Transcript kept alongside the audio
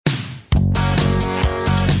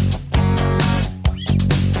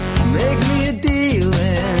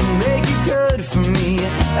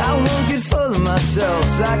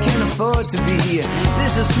afford to be.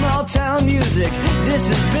 This is small town music, this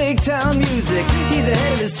is big town music. He's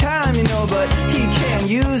ahead of his time, you know, but he can't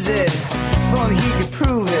use it. If only he could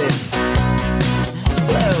prove it.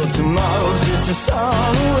 Well, tomorrow's just a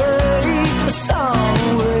song away, a song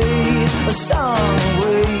away, a song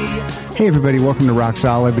away. Hey everybody, welcome to Rock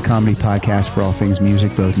Solid, the comedy podcast for all things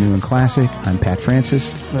music, both new and classic. I'm Pat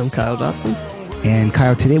Francis. I'm Kyle Dotson. And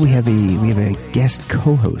Kyle, today we have a guest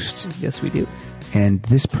co-host. Yes, we do. And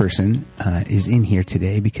this person is in here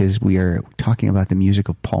today because we are talking about the music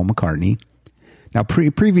of Paul McCartney. Now,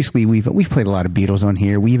 previously we've played a lot of Beatles on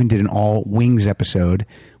here. We even did an all Wings episode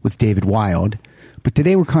with David Wild. But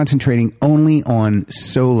today we're concentrating only on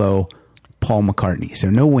solo Paul McCartney. So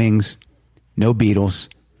no Wings, no Beatles,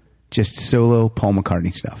 just solo Paul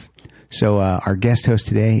McCartney stuff. So our guest host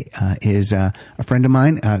today is a friend of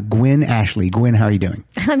mine, Gwen Ashley. Gwen, how are you doing?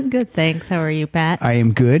 I'm good, thanks. How are you, Pat? I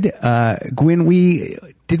am good. Gwen, we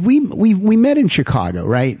met in Chicago,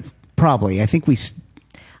 right? Probably. I think we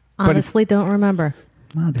honestly don't remember.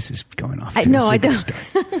 Well, this is going off. I don't.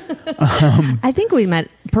 I think we met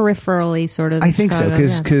peripherally, sort of. I think Chicago,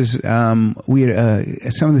 so, because we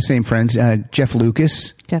had some of the same friends. Jeff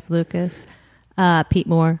Lucas, Pete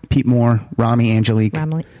Moore, Rami Angelique,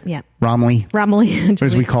 Romley, Angelique.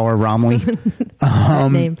 As we call her,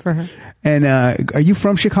 Romley. Name for her. And are you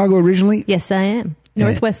from Chicago originally? Yes, I am.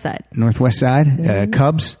 Northwest Side. Northwest Side. Mm-hmm.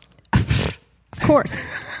 Cubs. Of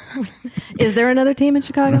course. Is there another team in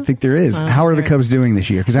Chicago? I don't think there is. How are the Cubs doing this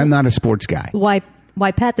year? Because I'm not a sports guy. Why,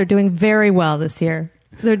 Pat? They're doing very well this year.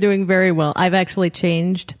 They're doing very well. I've actually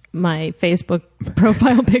changed my Facebook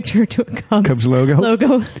profile picture to a Cubs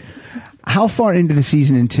logo. How far into the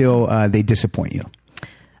season until they disappoint you?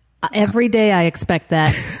 Every day I expect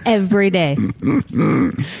that. Every day.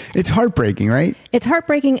 It's heartbreaking, right? It's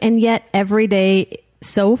heartbreaking, and yet every day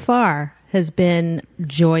so far has been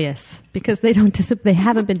joyous because they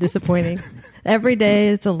haven't been disappointing. Every day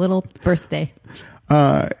it's a little birthday.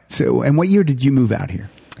 And what year did you move out here?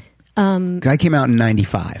 'Cause I came out in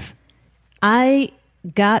 95. I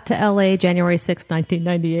got to LA January 6th,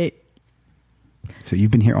 1998. So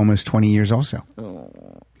you've been here almost 20 years also. Oh,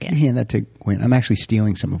 Can you hand that to Gwen? I'm actually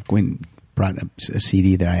stealing some of Gwen brought a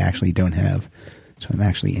CD that I actually don't have. So I'm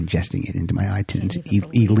actually ingesting it into my iTunes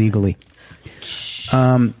illegally.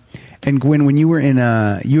 And Gwen, when you were in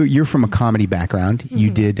you're from a comedy background.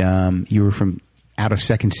 Mm-hmm. You were from out of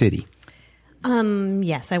Second City.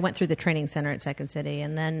 Yes, I went through the training center at Second City,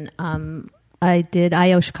 and then I did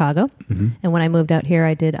IO Chicago. Mm-hmm. And when I moved out here,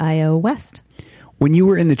 I did IO West. When you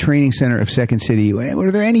were in the training center of Second City,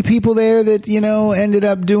 were there any people there that, ended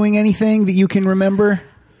up doing anything that you can remember?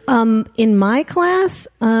 In my class,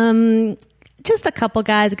 just a couple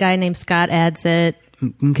guys, a guy named Scott Adsit.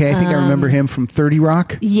 Okay, I think I remember him from 30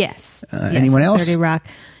 Rock. Yes. Anyone else? 30 Rock.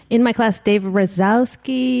 In my class, Dave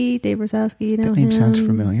Rosowski, you know that name him? sounds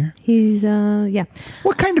familiar. He's, yeah.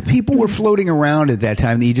 What kind of people were floating around at that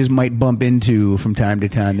time that you just might bump into from time to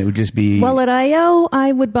time that would just be... Well, at I.O.,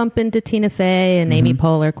 I would bump into Tina Fey and Amy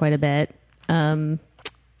Poehler quite a bit.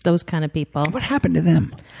 Those kind of people. What happened to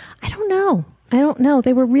them? I don't know.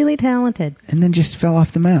 They were really talented. And then just fell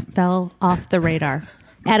off the map. Fell off the radar.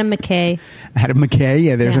 Adam McKay.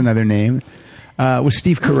 Yeah, there's another name. Was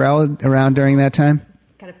Steve Carell around during that time?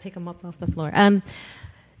 Got to pick him up off the floor.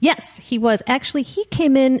 Yes, he was. Actually, he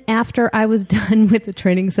came in after I was done with the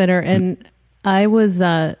training center, and I was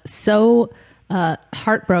so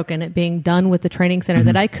heartbroken at being done with the training center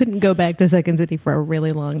that I couldn't go back to Second City for a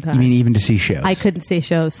really long time. You mean even to see shows? I couldn't see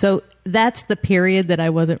shows. So that's the period that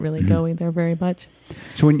I wasn't really going there very much.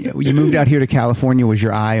 So when you moved out here to California, was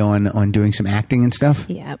your eye on doing some acting and stuff?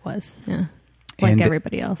 Yeah, it was. Yeah. Like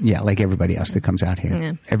everybody else. Yeah, like everybody else that comes out here.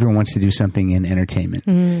 Yeah. Everyone wants to do something in entertainment.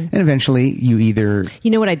 Mm. And eventually you either... You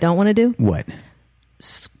know what I don't want to do? What?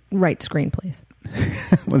 Write screenplays.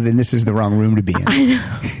 Well, then this is the wrong room to be in. I know.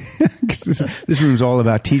 this room's all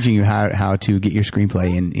about teaching you how to get your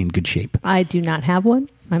screenplay in good shape. I do not have one.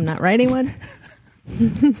 I'm not writing one.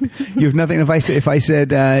 You have nothing. If I said,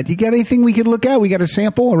 do you got anything we could look at? We got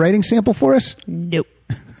a writing sample for us? Nope.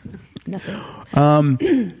 Nothing.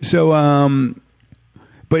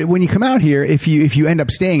 But when you come out here, if you end up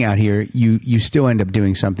staying out here, you still end up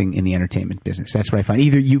doing something in the entertainment business. That's what I find.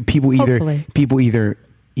 People either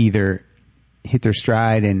hit their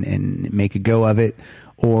stride and make a go of it,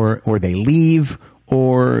 or they leave,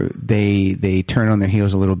 or they turn on their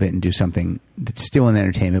heels a little bit and do something that's still in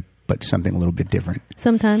entertainment, but something a little bit different.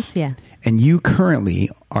 Sometimes, yeah. And you currently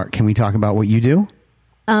are. Can we talk about what you do?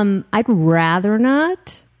 I'd rather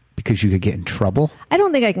not. Because you could get in trouble? I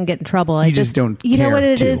don't think I can get in trouble. I just don't You care know what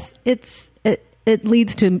it to. is? It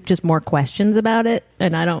leads to just more questions about it,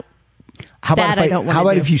 and I don't How That I don't wanna how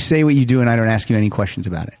about do. if you say what you do and I don't ask you any questions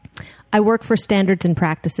about it? I work for standards and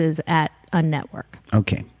practices at a network.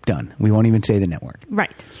 Okay, done. We won't even say the network.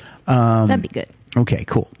 Right. That'd be good. Okay,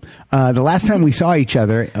 cool. The last time we saw each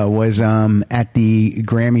other was at the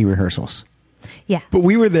Grammy rehearsals. Yeah. But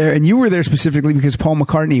we were there, and you were there specifically because Paul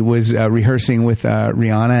McCartney was rehearsing with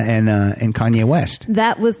Rihanna and Kanye West.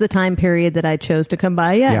 That was the time period that I chose to come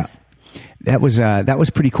by. Yes. That was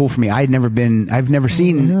pretty cool for me. I've never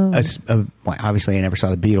seen well, obviously I never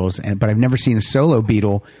saw the Beatles, but I've never seen a solo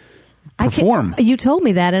Beatle perform. You told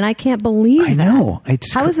me that, and I can't believe I know.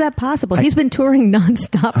 How is that possible? He's been touring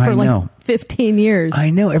nonstop for like 15 years. I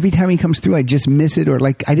know. Every time he comes through, I just miss it. Or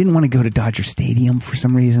like, I didn't want to go to Dodger Stadium for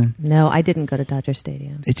some reason. No, I didn't go to Dodger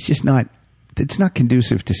Stadium. It's just not. It's not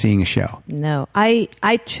conducive to seeing a show. No, I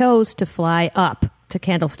chose to fly up to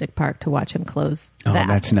Candlestick Park to watch him close. Oh,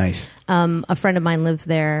 that's nice. A friend of mine lives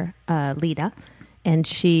there, Lita, and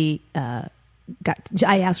she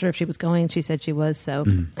I asked her if she was going. She said she was, so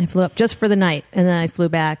I flew up just for the night, and then I flew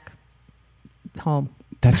back home.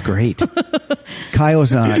 That's great.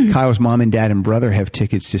 Kyle's mom and dad and brother have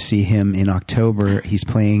tickets to see him in October. He's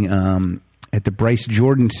playing at the Bryce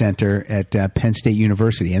Jordan Center at Penn State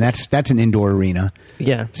University, and that's an indoor arena.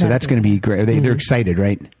 Yeah, so that's going to be great. They're excited,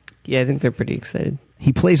 right? Yeah, I think they're pretty excited.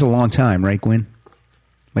 He plays a long time, right, Gwen?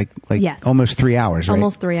 Like yes. Almost 3 hours, right?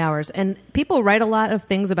 Almost 3 hours. And people write a lot of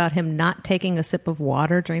things about him not taking a sip of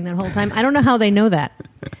water during that whole time. I don't know how they know that.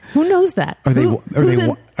 Who knows that? Are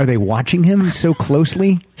they watching him so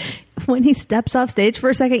closely? When he steps off stage for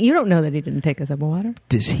a second, you don't know that he didn't take a sip of water.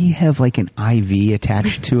 Does he have like an IV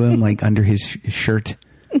attached to him, like under his shirt?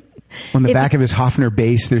 On the back of his Hofner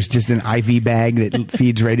bass, there's just an IV bag that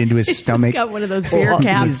feeds right into his stomach. He's got one of those beer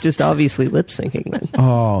caps. He's just obviously lip syncing then.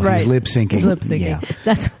 Oh, right. He's lip syncing. He's lip syncing. Yeah.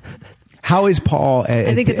 That's. How is Paul?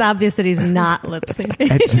 I think it's obvious that he's not lip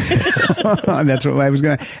syncing. That's what I was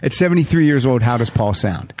going to. At 73 years old, how does Paul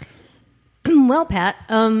sound? Well, Pat,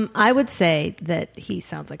 I would say that he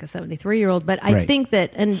sounds like a 73-year-old, but I think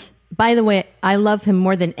that, and by the way, I love him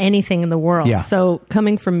more than anything in the world. Yeah. So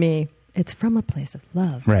coming from me, it's from a place of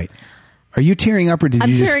love. Right. Are you tearing up, or did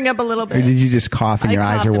I'm tearing up a little bit. Or did you just cough and your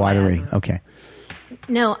eyes are watery? eyes. Okay.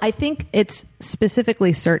 No, I think it's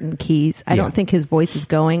specifically certain keys. I don't think his voice is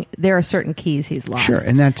going. There are certain keys he's lost. Sure,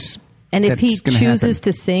 and if he chooses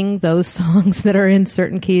to sing those songs that are in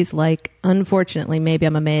certain keys, like unfortunately, Maybe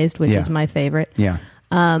I'm Amazed, which is my favorite. Yeah.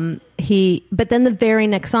 But then the very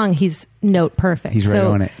next song, he's note perfect. He's right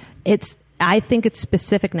on it. I think it's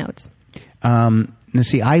specific notes. Now,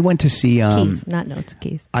 see, I went to see Keys, not notes,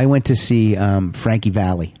 keys. I went to see Frankie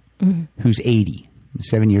Valli, who's 80,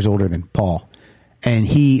 7 years older than Paul, and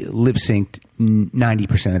he lip synced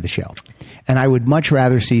 90% of the show. And I would much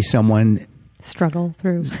rather see someone struggle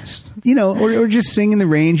through, or just sing in the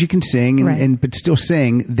range you can sing, and but still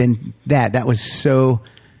sing. Than that. That was so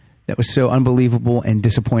unbelievable and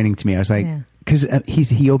disappointing to me. I was like, because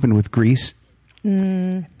he opened with Grease,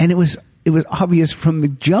 and it was obvious from the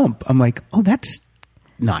jump. I'm like, oh, that's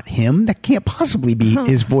not him. That can't possibly be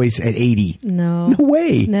his voice at 80. No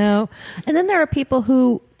way. No. And then there are people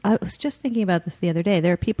who, I was just thinking about this the other day.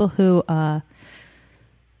 There are people who, I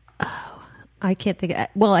can't think.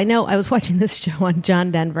 Well, I know I was watching this show on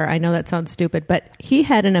John Denver. I know that sounds stupid, but he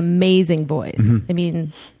had an amazing voice. Mm-hmm. I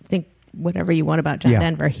mean, think whatever you want about John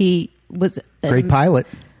Denver. He was great pilot.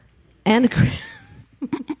 And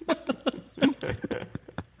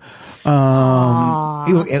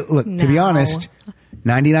look, to be honest,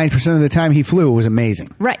 99% of the time he flew was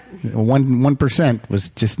amazing. Right. 1% was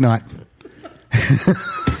just not.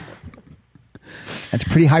 That's a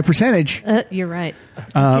pretty high percentage. You're right.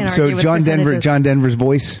 So John Denver's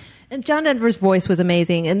voice. And John Denver's voice was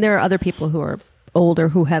amazing. And there are other people who are older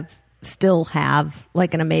who still have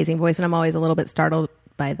like an amazing voice. And I'm always a little bit startled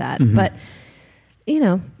by that. Mm-hmm. But,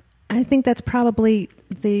 I think that's probably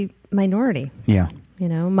the minority. Yeah.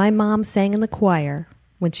 My mom sang in the choir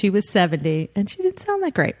when she was 70 and she didn't sound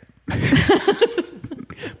that great.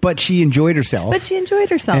 But she enjoyed herself.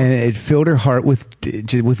 And it filled her heart with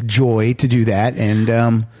joy to do that. And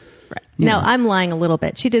right. Now, I'm lying a little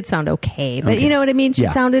bit. She did sound okay. But you know what I mean? She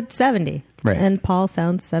sounded 70. Right. And Paul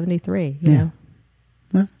sounds 73. You know?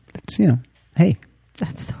 Well, that's, hey.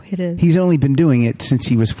 That's the way it is. He's only been doing it since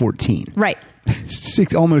he was 14. Right.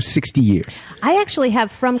 Almost 60 years. I actually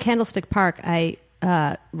have, from Candlestick Park, I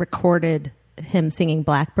recorded him singing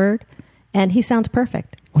Blackbird. And he sounds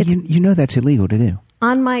perfect. Well, that's illegal to do.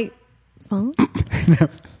 On my phone?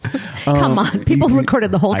 Come on, people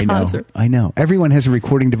recorded the whole concert. I know. Everyone has a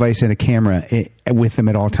recording device and a camera with them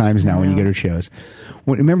at all times now when you go to shows.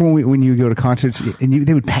 Remember when you go to concerts and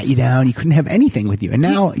they would pat you down? You couldn't have anything with you, and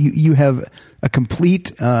now you have a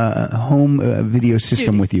complete home video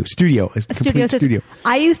system with you. Studio.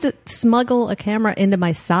 I used to smuggle a camera into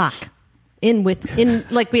my sock.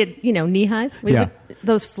 Like we had, knee highs.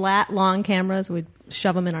 Those flat, long cameras, we'd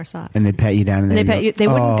shove them in our socks. And they'd pat you down and they pat you. They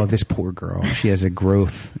wouldn't. This poor girl. She has a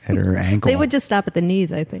growth at her ankle. They would just stop at the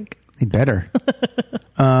knees, I think. They better.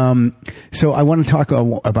 So I want to talk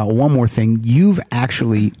about one more thing. You've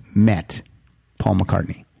actually met Paul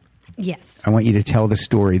McCartney. Yes. I want you to tell the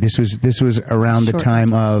story. This was around the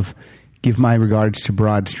time of Give My Regards to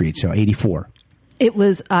Broad Street, so 84. It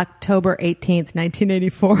was October 18th,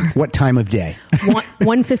 1984. What time of day?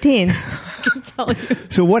 1:15. I can tell you.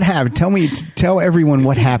 So what happened? Tell everyone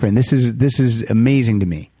what happened. This is amazing to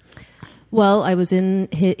me. Well, I was in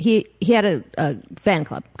he had a fan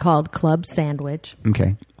club called Club Sandwich.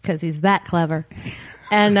 Okay. Because he's that clever.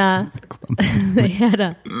 And they had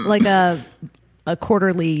a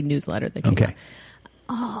quarterly newsletter that came out.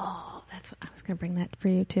 Oh, that's what I was going to bring that for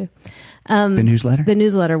you too. The newsletter? The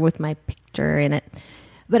newsletter with my picture in it.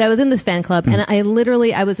 But I was in this fan club and I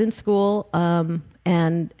was in school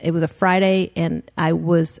and it was a Friday and I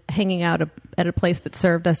was hanging out at a place that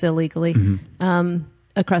served us illegally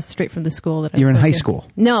across the street from the school that I was You're in going high to. school?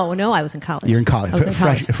 No, I was in college. You're in college. I was in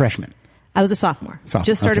college. A freshman. I was a sophomore.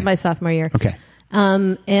 Just started my sophomore year. Okay.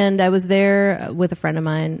 And I was there with a friend of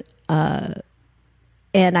mine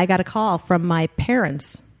and I got a call from my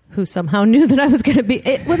parents who somehow knew that I was going to be.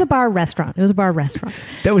 It was a bar restaurant.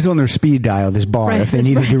 That was on their speed dial, this bar, Right, if they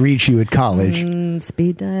needed to reach you at college.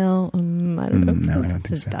 Speed dial? I don't know. No, I don't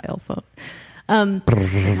think It's so. a dial phone.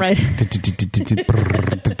 Right.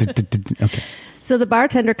 Okay. So the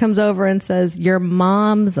bartender comes over and says, your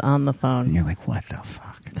mom's on the phone. And you're like, what the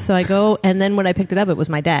fuck? So I go, and then when I picked it up, it was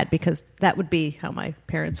my dad, because that would be how my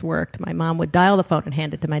parents worked. My mom would dial the phone and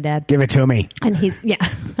hand it to my dad. Give it to me. And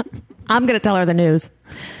I'm going to tell her the news.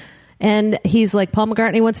 And he's like, Paul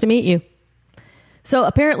McCartney wants to meet you. So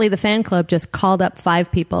apparently the fan club just called up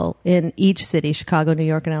 5 people in each city, Chicago, New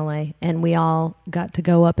York, and LA. And we all got to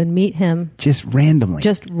go up and meet him. Just randomly.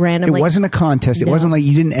 It wasn't a contest. It No. wasn't like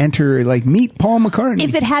you didn't enter, like, meet Paul McCartney.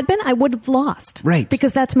 If it had been, I would have lost. Right.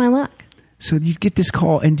 Because that's my luck. So you get this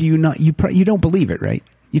call, and you don't believe it, right?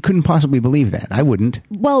 You couldn't possibly believe that. I wouldn't.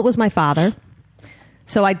 Well, it was my father.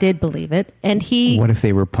 So I did believe it. And What if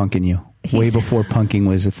they were punking you? Way before punking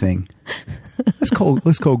was a thing. Let's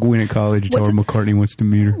call Gwen at college and tell her McCartney wants to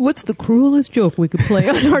meet her. What's the cruelest joke we could play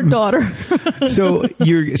on our daughter? So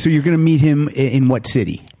you're going to meet him in what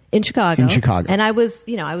city? In Chicago. In Chicago. And I was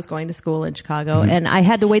going to school in Chicago, and I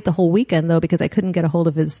had to wait the whole weekend though because I couldn't get a hold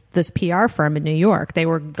of this PR firm in New York. They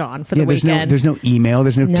were gone for the weekend. There's no email.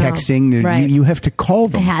 There's no texting. Right. You have to call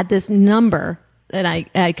them. I had this number. And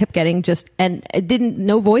I kept getting and it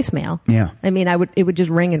no voicemail. Yeah. I mean, it would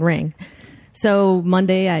just ring and ring. So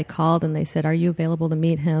Monday I called and they said, "Are you available to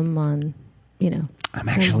meet him on, I'm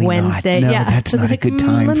actually Wednesday?" not. No, yeah. that's not a good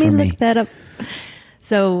time let for me me. look that up.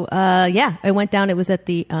 So I went down. It was at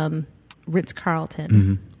the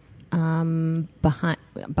Ritz-Carlton behind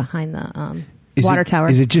the water tower.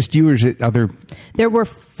 Is it just you or is it other? There were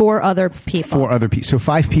 4 other people. 4 other people. So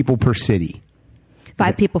 5 people per city.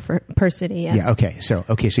 5 people per city, yes. Yeah, okay. So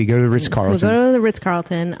you go to the Ritz-Carlton. So we go to the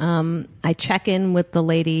Ritz-Carlton. I check in with the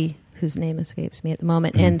lady whose name escapes me at the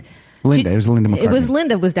moment. And Linda. It was Linda McCartney. It was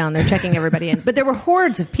Linda was down there checking everybody in. But there were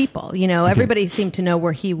hordes of people. Everybody seemed to know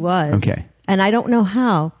where he was. Okay. And I don't know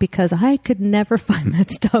how, because I could never find that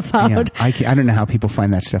stuff out. Yeah, I don't know how people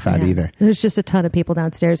find that stuff out either. There's just a ton of people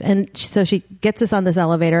downstairs. And so she gets us on this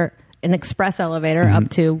elevator, an express elevator up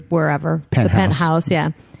to wherever. Penthouse. The penthouse, yeah.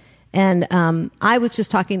 And I was just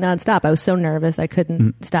talking nonstop. I was so nervous I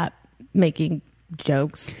couldn't stop making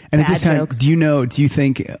jokes. And bad at this time, jokes. do you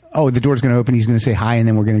think, the door's going to open, he's going to say hi, and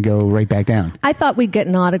then we're going to go right back down? I thought we'd get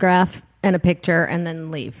an autograph and a picture and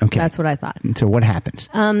then leave. Okay. That's what I thought. And so what happens?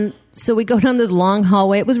 So we go down this long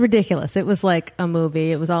hallway. It was ridiculous. It was like a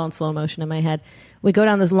movie. It was all in slow motion in my head. We go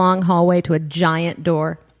down this long hallway to a giant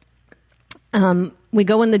door. We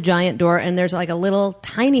go in the giant door, and there's like a little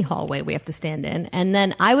tiny hallway we have to stand in. And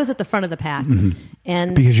then I was at the front of the pack,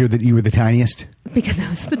 and Because you were the tiniest? because I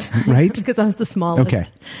was the Right? because I was the smallest. Okay.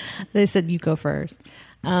 They said you go first.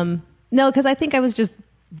 No, because I think I was just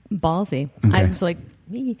ballsy. I Okay. was like,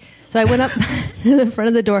 me. So I went up to the front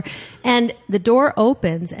of the door, and the door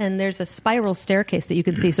opens, and there's a spiral staircase that you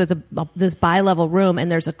can see. So it's this bi-level room,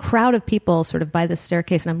 and there's a crowd of people sort of by the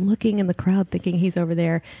staircase, and I'm looking in the crowd thinking he's over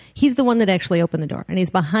there. He's the one that actually opened the door, and he's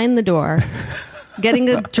behind the door getting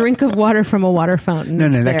a drink of water from a water fountain. No,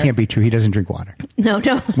 that's that there. can't be true. He doesn't drink water. No.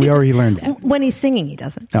 We already learned that. When he's singing, he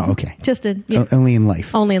doesn't. Oh, okay. Just only in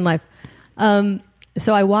life. Only in life.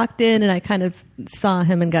 So I walked in and I kind of saw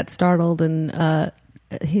him and got startled, and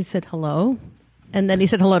he said hello, and then he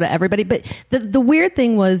said hello to everybody. But the weird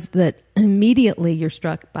thing was that immediately you're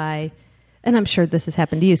struck by, and I'm sure this has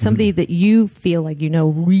happened to you, somebody that you feel like you know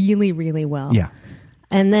really, really well. Yeah.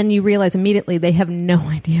 And then you realize immediately they have no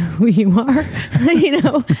idea who you are,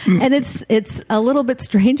 and it's a little bit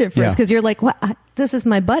strange at first because you're like, "What? This is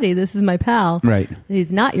my buddy. This is my pal. Right?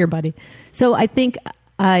 He's not your buddy." So I think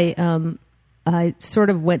I sort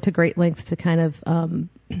of went to great lengths to kind of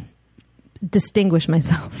distinguish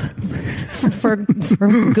myself for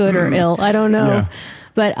good or ill. I don't know,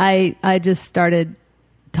 but I just started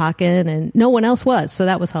talking, and no one else was, so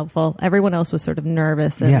that was helpful. Everyone else was sort of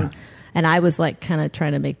nervous, and I was like kind of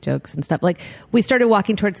trying to make jokes and stuff. Like we started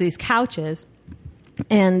walking towards these couches,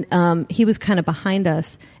 and he was kind of behind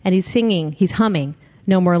us, and he's humming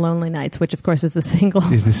 "No More Lonely Nights," which of course is the single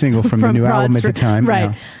from the new Broad album at the Street. time,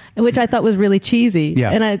 right? Yeah. Which I thought was really cheesy.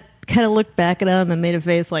 Yeah. And I kind of looked back at him and made a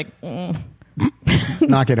face like,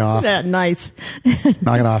 knock it off. Yeah, nice.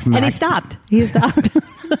 Knock it off, Mac. And he stopped.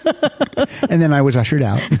 And then I was ushered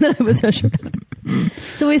out.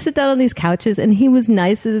 So we sit down on these couches, and he was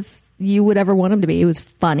nice as you would ever want him to be. He was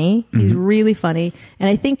funny. He's really funny. And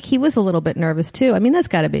I think he was a little bit nervous too. I mean, that's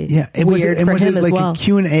got to be weird for him as like well. a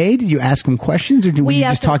Q&A? Did you ask him questions, or were you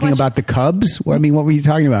just talking about the Cubs? I mean, what were you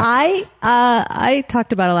talking about? I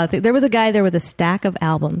talked about a lot of things. There was a guy there with a stack of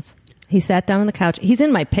albums. He sat down on the couch. He's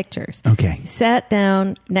in my pictures. Okay. He sat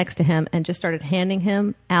down next to him and just started handing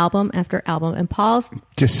him album after album. And Paul's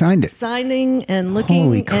just signed it. Signing and looking.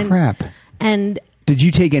 Holy crap. And did you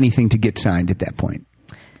take anything to get signed at that point?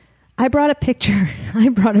 I brought a picture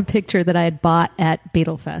that I had bought at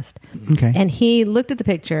Beatlefest. Okay. And he looked at the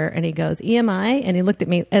picture and he goes, EMI? And he looked at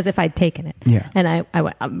me as if I'd taken it. Yeah. And I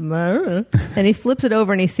went, and he flips it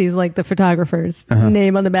over and he sees like the photographer's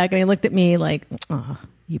name on the back. And he looked at me like, oh,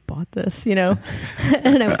 you bought this, And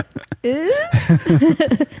I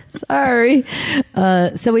went, sorry.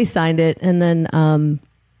 So we signed it. And then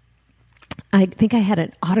I think I had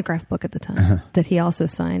an autograph book at the time that he also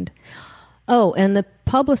signed. Oh, and the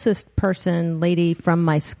publicist lady from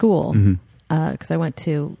my school, because I went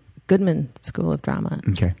to Goodman School of Drama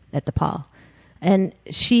at DePaul, and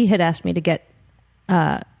she had asked me to get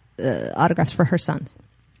autographs for her sons,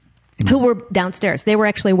 who were downstairs. They were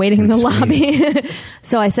actually waiting in the lobby.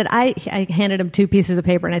 So I said, I handed him 2 pieces of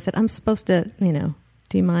paper, and I said, I'm supposed to, do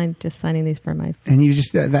you mind just signing these for my... And you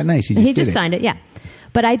just, that nice. He just signed it, yeah.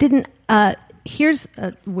 But I didn't... here's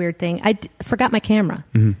a weird thing. I forgot my camera.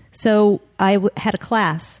 So I had a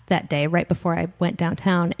class that day right before I went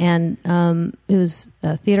downtown, and it was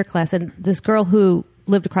a theater class, and this girl who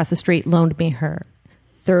lived across the street loaned me her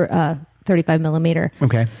 35 millimeter.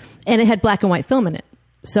 Okay. And it had black and white film in it.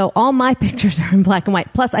 So all my pictures are in black and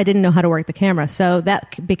white. Plus, I didn't know how to work the camera. So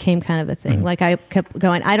that became kind of a thing. Like I kept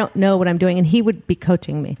going, I don't know what I'm doing. And he would be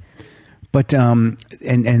coaching me. But, and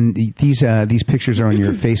these pictures are on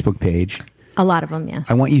your Facebook page. A lot of them, yeah.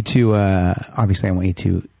 I want you to obviously I want you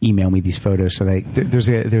to email me these photos. So there's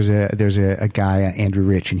a guy, Andrew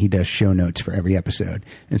Rich, and he does show notes for every episode,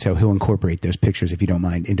 and so he'll incorporate those pictures, if you don't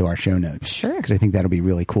mind, into our show notes. Sure, because I think that'll be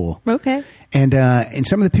really cool. Okay. And in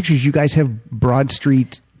some of the pictures, you guys have Broad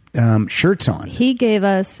Street shirts on. He gave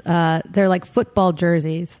us they're like football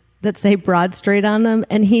jerseys that say Broad Street on them,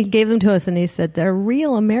 and he gave them to us, and he said they're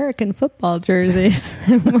real American football jerseys.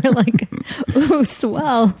 And we're like, ooh,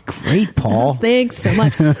 swell. Great, Paul. Thanks so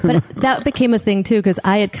much. But that became a thing too, because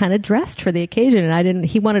I had kind of dressed for the occasion, and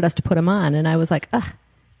he wanted us to put them on, and I was like,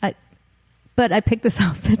 but I picked this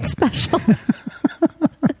outfit special.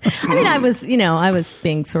 I mean, I was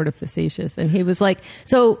being sort of facetious, and he was like,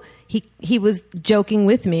 so he was joking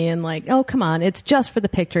with me and like, oh, come on, it's just for the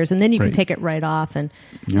pictures, and then you can take it right off. And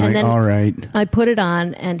then all right. I put it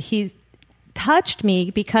on, and he touched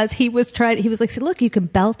me because he was like, see, look, you can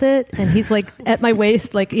belt it, and he's like at my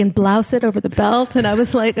waist, like, and blouse it over the belt, and I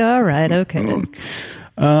was like, all right, okay.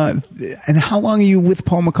 And how long are you with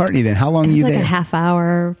Paul McCartney then? How long are you like there? A half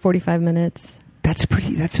hour, 45 minutes.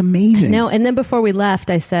 That's amazing. No, and then before we left,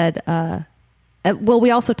 I said, well, we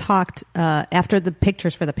also talked after the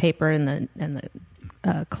pictures for the paper and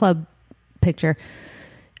the club picture.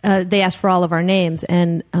 they asked for all of our names,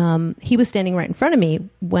 and he was standing right in front of me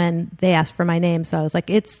when they asked for my name. So I was like,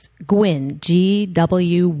 it's Gwyn,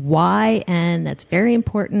 Gwyn. That's very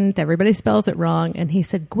important. Everybody spells it wrong. And he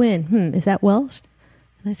said, Gwyn, is that Welsh?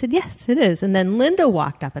 And I said, yes, it is. And then Linda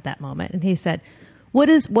walked up at that moment, and he said, what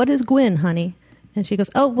is Gwyn, honey? And she goes,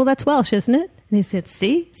 oh, well, that's Welsh, isn't it? And he said,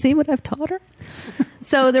 see what I've taught her?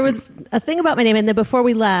 So there was a thing about my name. And then before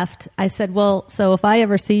we left, I said, well, so if I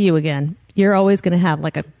ever see you again, you're always going to have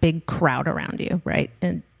like a big crowd around you, right?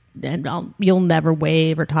 And you'll never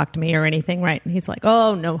wave or talk to me or anything, right? And he's like,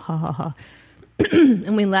 oh, no, ha, ha, ha.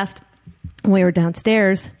 And we left, and we were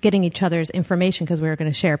downstairs getting each other's information because we were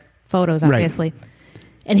going to share photos, obviously. Right.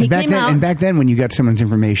 And he came out. And back then, when you got someone's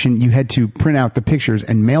information, you had to print out the pictures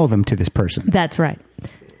and mail them to this person. That's right.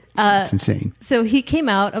 That's insane. So he came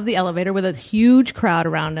out of the elevator with a huge crowd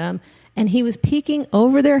around him, and he was peeking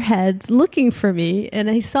over their heads looking for me, and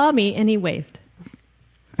he saw me, and he waved.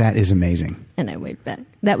 That is amazing. And I waved back.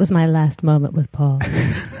 That was my last moment with Paul.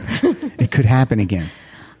 It could happen again.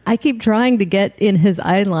 I keep trying to get in his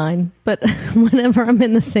eye line, but whenever I'm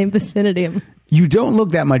in the same vicinity, You don't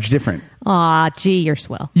look that much different. aw, gee, you're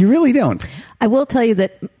swell. You really don't. I will tell you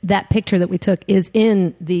that picture that we took is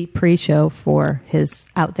in the pre-show for his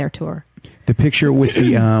Out There tour. The picture with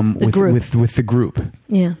the group. with the group.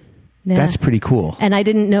 Yeah. That's pretty cool. And I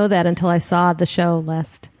didn't know that until I saw the show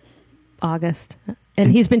last August. And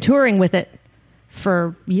he's been touring with it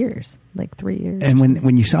for years, like 3 years. And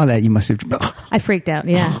when you saw that, you must have. I freaked out.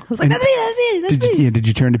 Yeah, I was like, And "That's me! That's me!" Did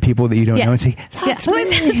you turn to people that you don't know and say, "That's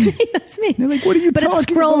me"? That's me. They're like, "What are you but talking it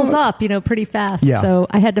scrolls about?" up, pretty fast. Yeah. So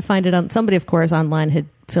I had to find it on. Somebody, of course, online had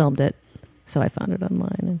filmed it, so I found it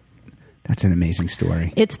online. And That's an amazing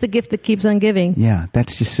story. it's the gift that keeps on giving. Yeah,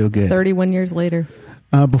 that's just so good. 31 years later.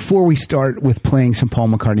 Before we start with playing some Paul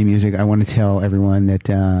McCartney music, I want to tell everyone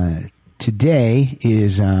that today,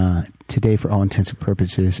 for all intents and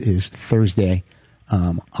purposes, is Thursday,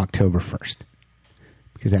 October 1st,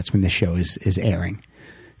 because that's when the show is airing.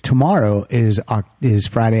 Tomorrow is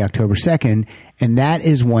Friday, October 2nd, and that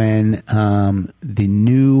is when the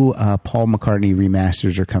new Paul McCartney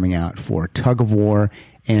remasters are coming out for Tug of War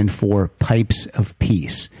and for Pipes of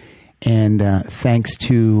Peace. And thanks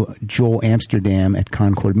to Joel Amsterdam at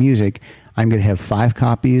Concord Music, I'm going to have 5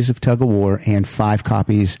 copies of Tug of War and 5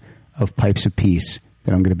 copies of Pipes of Peace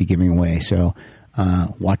that I'm going to be giving away. So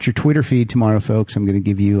watch your Twitter feed tomorrow, folks. I'm going to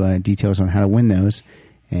give you details on how to win those.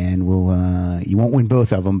 And you won't win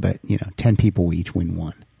both of them, but 10 people will each win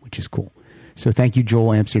one, which is cool. So thank you,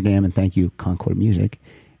 Joel Amsterdam, and thank you, Concord Music.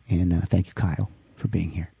 And thank you, Kyle, for being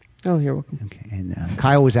here. Oh, you're welcome. Okay. And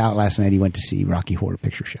Kyle was out last night. He went to see Rocky Horror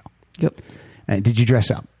Picture Show. Yep. Did you dress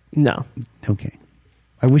up? No. Okay.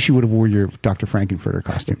 I wish you would have wore your Dr. Frankenfurter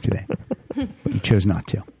costume today, but you chose not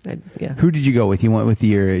to. Yeah. Who did you go with? You went with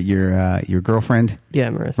your girlfriend? Yeah,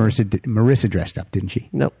 Marissa. Marissa dressed up, didn't she?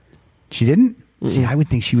 Nope. She didn't? See, I would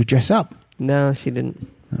think she would dress up. No, she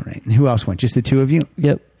didn't. All right. And who else went? Just the two of you?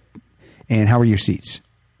 Yep. And how were your seats?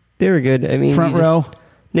 They were good. I mean, front row?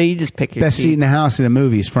 No, you just pick your Best seat in the house in a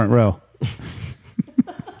movie is front row.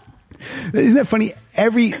 Isn't that funny?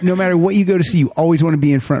 No matter what you go to see, you always want to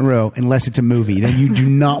be in front row unless it's a movie. Then you do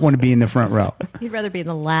not want to be in the front row. You'd rather be in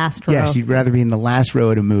the last row. Yes, you'd rather be in the last row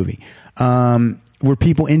at a movie. Were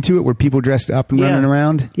people into it? Were people dressed up and running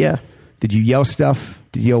around? Yeah. Did you yell stuff?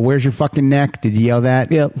 Did you yell, "Where's your fucking neck"? Did you yell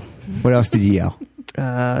that? Yep. What else did you yell?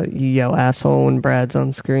 You yell asshole when Brad's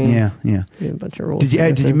on screen. Yeah. You have a bunch of rules.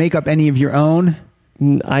 Did you make up any of your own?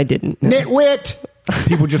 I didn't. Nitwit!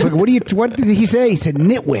 People just look, what did he say? He said,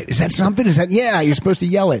 nitwit. Is that something? Yeah, you're supposed to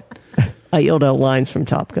yell it. I yelled out lines from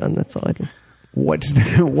Top Gun. That's all I did. What's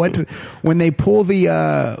when they pull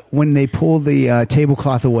the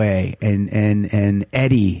tablecloth away and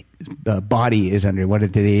Eddie body is under?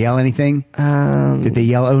 Did they yell anything? Did they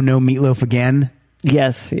yell, "Oh no, Meatloaf again"?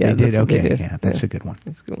 Yes, yeah, they did. Okay, they did. yeah, that's a good one.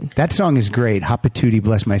 That's a good one. That song is great. "Hot Patootie,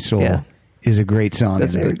 Bless My Soul" is a great song.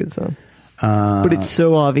 That's a very good song. But it's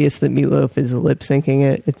so obvious that Meatloaf is lip syncing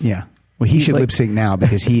it. Yeah. Well, he should lip sync now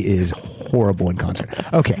because he is horrible in concert.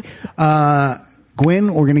 Okay.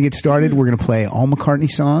 Gwen, we're going to get started. We're going to play all McCartney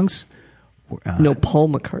songs. No, Paul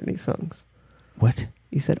McCartney songs. What?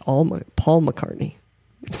 You said Paul McCartney.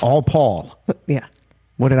 It's all Paul. Yeah.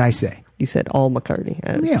 What did I say? You said all McCartney.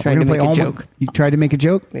 I was Yeah, trying to we're make going to play a all. joke. You tried to make a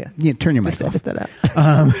joke? Yeah. Turn your mic Just off. edit that out.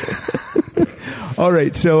 All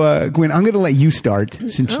right, so Gwen, I'm going to let you start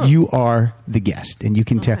since you are the guest, and you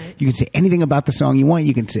can tell. You can say anything about the song you want.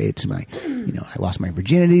 You can say it's my, I lost my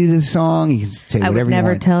virginity to the song. You can say whatever I would never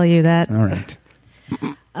you want. tell you that. All right.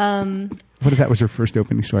 What if that was her first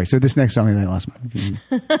opening story? So this next song is "I Lost My Virginity."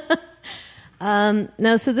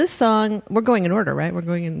 No, so this song, we're going in order, right? We're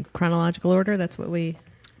going in chronological order. That's what we...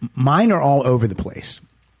 Mine are all over the place.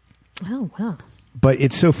 Oh, wow. But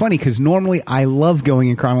it's so funny because normally I love going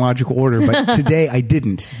in chronological order, but today I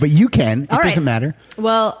didn't. But you can. It doesn't matter.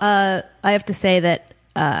 Well, I have to say that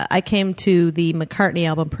I came to the McCartney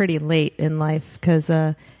album pretty late in life because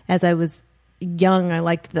as I was young, I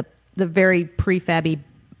liked the very prefabby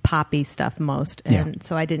poppy stuff most. And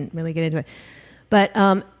so I didn't really get into it.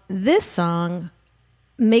 But this song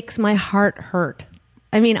makes my heart hurt.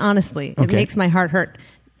 I mean, honestly, it makes my heart hurt.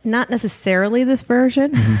 Not necessarily this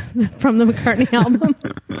version from the McCartney album.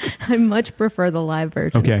 I much prefer the live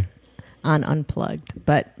version on Unplugged,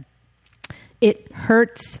 but it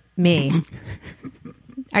hurts me.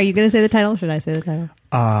 Are you going to say the title? Should I say the title?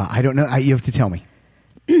 I don't know. You have to tell me.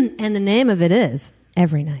 And the name of it is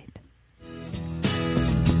Every Night.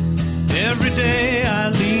 Every day I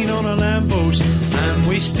lean on a lamppost, I'm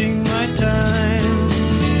wasting my time.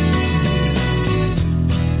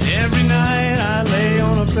 Every night I lay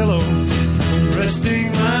on a pillow,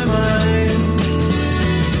 resting my mind.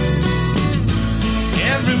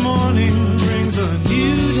 Every morning brings a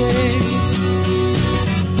new day,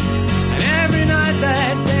 and every night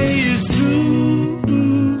that day is through.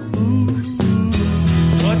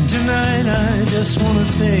 But tonight I just want to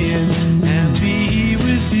stay in and be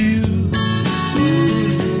with you.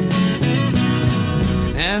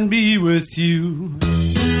 And be with you.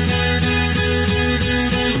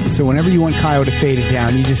 So whenever you want Kyle to fade it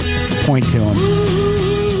down, you just point to him.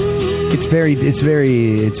 It's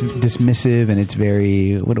dismissive, and it's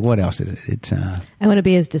very. What else is it? It's. I want to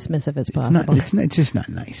be as dismissive as possible. It's just not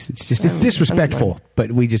nice. It's disrespectful.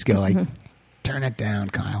 But we just go like, turn it down,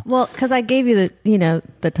 Kyle. Well, because I gave you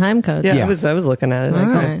the time code. Yeah, I was looking at it. All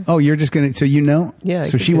right. Oh, you're just gonna. So you know. Yeah.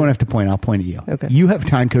 So she won't have to point. I'll point at you. Okay. You have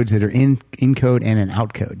time codes that are in code and an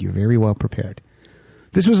out code. You're very well prepared.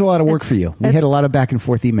 This was a lot of work for you. We had a lot of back and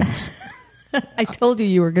forth emails. I told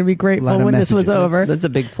you were going to be grateful when messages. this was over. That's a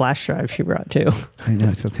big flash drive she brought too. I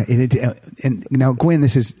know. So and now Gwen,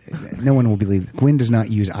 this is no one will believe. Gwen does not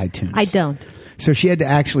use iTunes. I don't. So she had to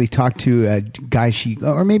actually talk to guys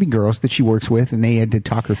or maybe girls that she works with, and they had to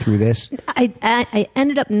talk her through this. I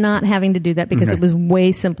ended up not having to do that because it was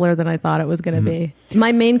way simpler than I thought it was going to be.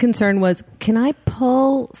 My main concern was, can I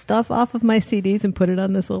pull stuff off of my CDs and put it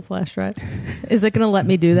on this little flash drive? Is it going to let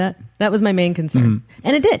me do that? That was my main concern.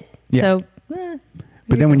 And it did. Yeah. So,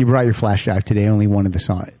 but then when you brought your flash drive today, only one of the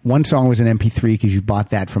songs. One song was an MP3 because you bought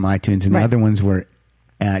that from iTunes, and the other ones were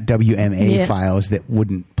WMA files that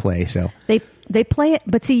wouldn't play. So they play it,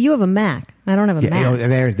 but see, you have a Mac. I don't have a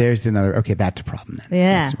Mac. There's another. Okay, that's a problem then.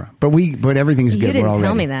 Yeah, that's but everything's good. You didn't We're all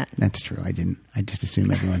tell ready. me that. That's true. I didn't. I just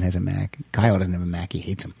assume everyone has a Mac. Kyle doesn't have a Mac. He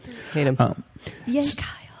hates them. Hate him. Yay,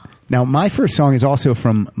 Kyle. Now, my first song is also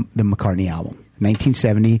from the McCartney album,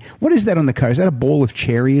 1970. What is that on the cover? Is that a bowl of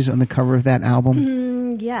cherries on the cover of that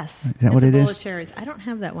album? Yes. Is that what it is? A bowl of cherries. I don't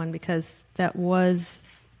have that one because that was.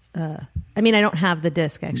 I don't have the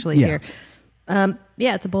disc actually here.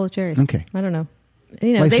 Yeah, it's a bowl of cherries. Okay. I don't know.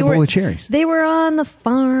 Life's a bowl of cherries. They were on the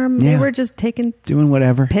farm. Yeah. They were just doing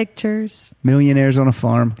whatever. Pictures. Millionaires on a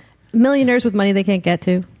farm. Millionaires with money they can't get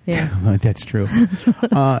to. Yeah. That's true.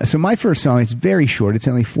 So my first song, it's very short. It's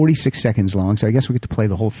only 46 seconds long, so I guess we get to play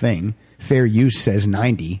the whole thing. Fair use says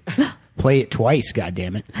 90. Play it twice,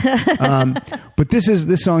 goddammit. But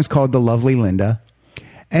this song is called The Lovely Linda.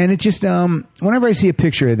 And it just, whenever I see a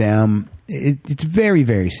picture of them, it's very,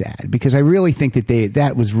 very sad because I really think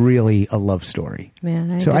that was really a love story.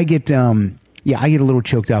 Yeah, I get a little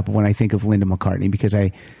choked up when I think of Linda McCartney because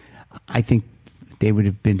I think they would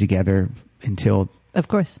have been together until, of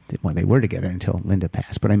course, they were together until Linda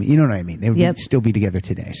passed. But I mean, you know what I mean? They would still be together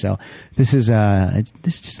today. So this is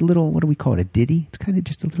just a little, what do we call it? A ditty? It's kind of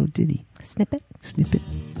just a little ditty. Snippet.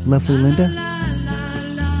 Lovely Linda.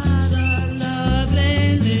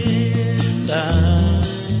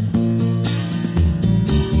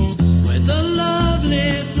 With the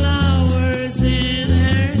lovely flowers in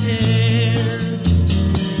her hair.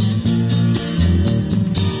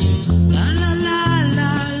 La la la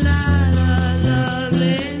la la la,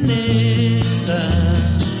 lovely Linda.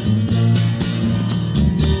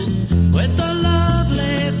 With the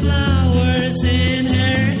lovely flowers in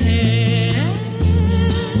her hair.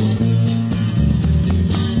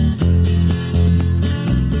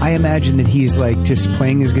 I imagine that he's like just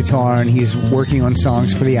playing his guitar and he's working on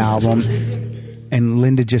songs for the album, and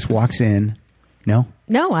Linda just walks in. No,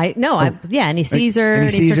 and he sees her, and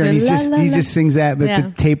he just sings that, but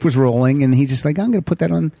the tape was rolling, and he's just like, I'm going to put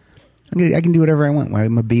that on. I can do whatever I want.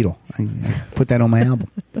 I'm a Beatle. I put that on my album.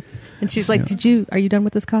 And she's like, are you done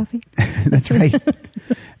with this coffee? That's right.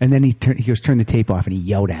 And then he goes, turn the tape off, and he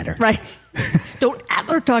yelled at her. Right. Don't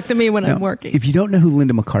ever talk to me when I'm working. If you don't know who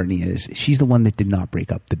Linda McCartney is, she's the one that did not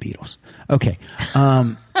break up the Beatles. Okay.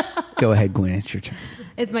 Go ahead, Gwen. It's your turn.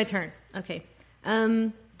 It's my turn. Okay.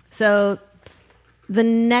 So the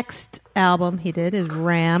next album he did is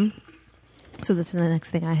Ram. So this is the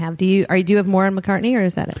next thing I have. Do you have more on McCartney, or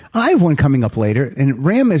is that it? I have one coming up later, and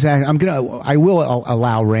Ram is. I will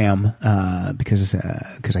allow Ram because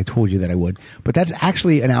I told you that I would. But that's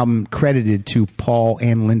actually an album credited to Paul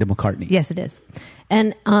and Linda McCartney. Yes, it is,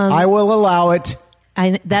 and I will allow it.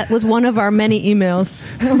 That was one of our many emails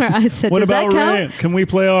where I said, "What Does about that count? Ram? Can we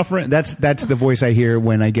play off Ram?" That's the voice I hear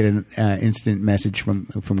when I get an instant message from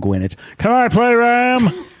Gwen. It's, "Can I play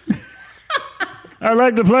Ram? I'd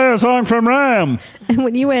like to play a song from Ram." And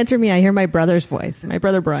when you answer me, I hear my brother's voice, my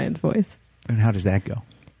brother Brian's voice. And how does that go?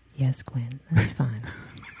 Yes, Gwen, that's fine.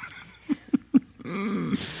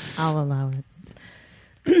 I'll allow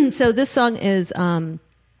it. So this song is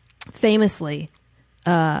famously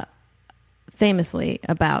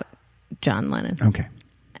about John Lennon. Okay.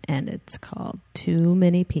 And it's called Too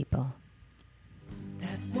Many People.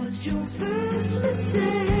 That was your first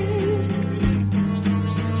mistake.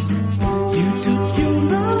 You took your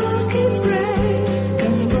lucky break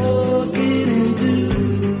and broke it in two.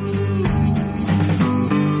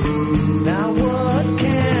 Now what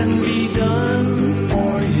can be done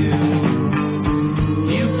for you?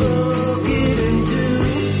 You broke it in two.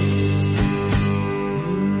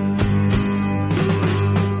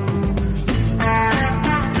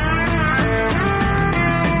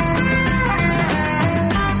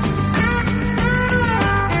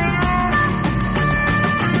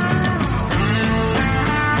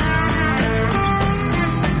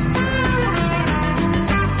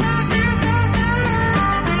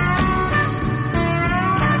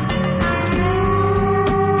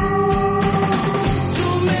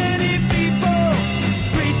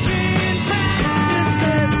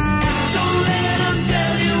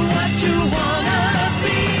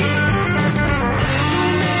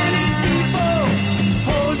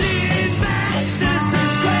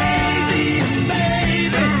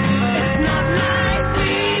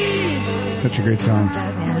 Such a great song.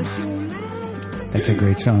 That's a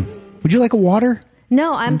great song. Would you like a water?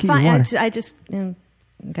 No, I'm fine. Water. I just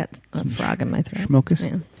got a frog in my throat. Schmokus?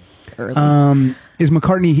 Yeah. Early. Is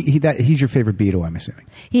McCartney, he's your favorite Beatle, I'm assuming?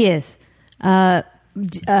 He is.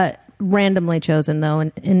 Randomly chosen,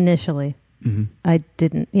 though, initially. Mm-hmm. I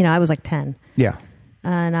didn't, I was like 10. Yeah.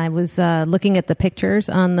 And I was looking at the pictures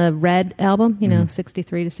on the Red album,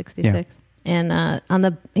 63 to 66. Yeah. And on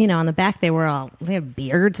the back, they had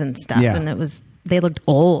beards and stuff, yeah. and they looked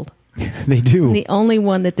old. They do. And the only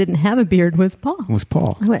one that didn't have a beard was Paul.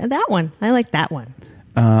 I went, that one. I like that one.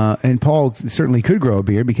 And Paul certainly could grow a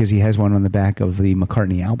beard because he has one on the back of the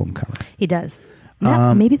McCartney album cover. He does.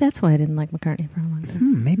 Maybe that's why I didn't like McCartney for a long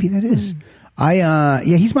time. Maybe that is.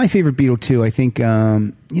 He's my favorite Beatle too. I think,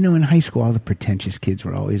 in high school, all the pretentious kids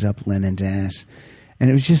were always up Lennon's ass. And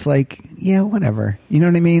it was just like, yeah, whatever. You know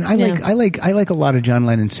what I mean? I like a lot of John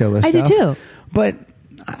Lennon solo stuff. I do too. But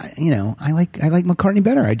I like McCartney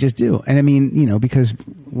better. I just do. And I mean, because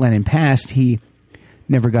Lennon passed, he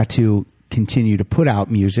never got to continue to put out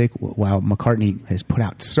music while McCartney has put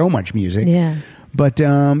out so much music. Yeah. But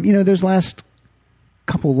those last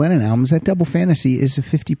couple Lennon albums, that Double Fantasy is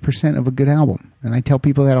 50% of a good album. And I tell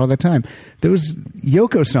people that all the time. Those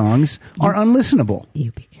Yoko songs are unlistenable.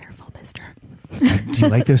 You be careful, mister. Do you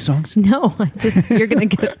like those songs? No, you're going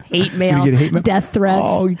to get hate mail, death threats.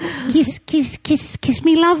 Oh, kiss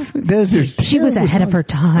me, love. She was ahead of her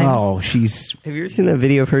time. Oh, Have you ever seen that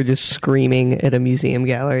video of her just screaming at a museum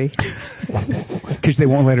gallery? Because they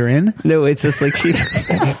won't let her in? No, it's just like she...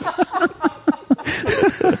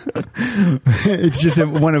 It's just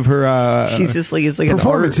one of her she's just like, it's like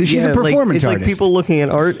performances. An art. She's a performance artist. It's like people looking at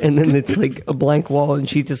art, and then it's like a blank wall, and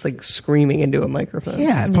she's just like screaming into a microphone.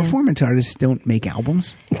 Yeah, performance artists don't make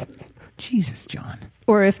albums. Jesus, John.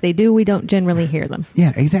 Or if they do, we don't generally hear them.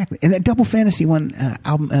 Yeah, exactly. And that Double Fantasy won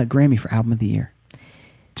Grammy for Album of the Year.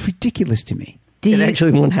 It's ridiculous to me. It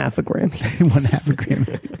actually won half a Grammy. It won half a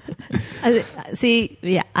Grammy. See,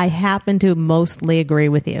 yeah, I happen to mostly agree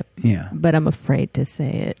with you. Yeah. But I'm afraid to say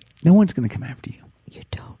it. No one's going to come after you. You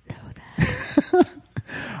don't know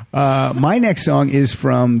that. My next song is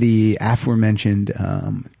from the aforementioned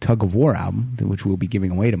Tug of War album, which we'll be giving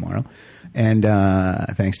away tomorrow. And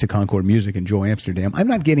thanks to Concord Music and Joy Amsterdam. I'm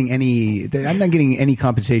not getting any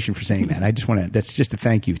compensation for saying that. I just want to. That's just a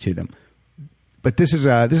thank you to them. But this is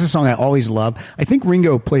a song I always love. I think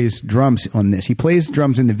Ringo plays drums on this. He plays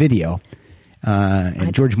drums in the video,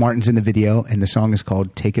 and George Martin's in the video, and the song is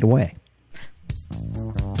called "Take It Away."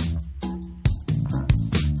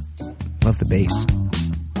 love the bass.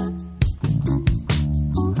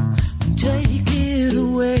 Take it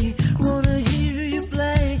away, wanna hear you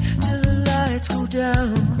play till the lights go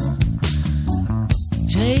down.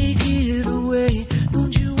 Take it away,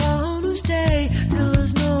 don't you wanna stay till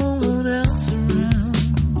there's no one else around.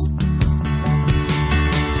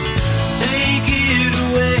 Take it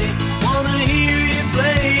away, wanna hear you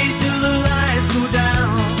play till the lights go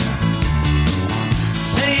down.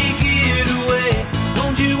 Take it away,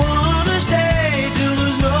 don't you wanna stay till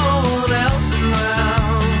there's no one else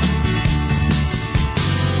around.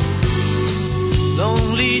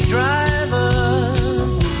 Lonely driver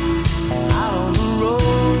out on the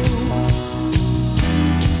road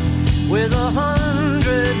with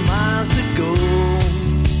 100 miles to go.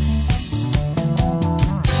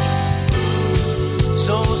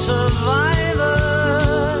 So survivor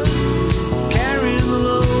carrying the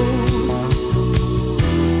load,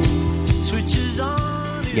 switches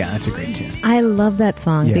on. Yeah, that's a great tune. I love that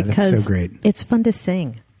song Yeah, that's because so great. it's fun to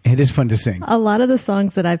sing. It is fun to sing. A lot of the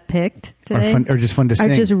songs that I've picked today Are just fun to are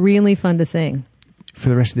sing. just really fun to sing. For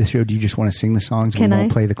the rest of the show, do you just want to sing the songs? Can We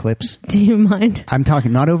won't I? play the clips. Do you mind? I'm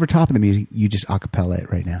talking not over top of the music. You just a cappella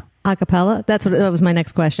it right now. Acapella? That was my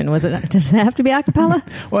next question. Was it? Does it have to be acapella?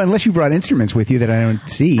 Well, unless you brought instruments with you that I don't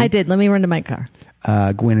see. I did. Let me run to my car.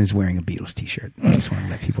 Gwen is wearing a Beatles t-shirt. I just want to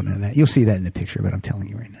let people know that. You'll see that in the picture, but I'm telling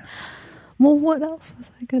you right now. Well, what else was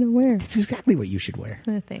I going to wear? It's exactly what you should wear.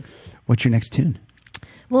 Thanks. What's your next tune?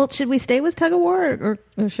 Well, should we stay with Tug of War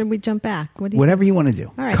or should we jump back? What do you Whatever you want to do.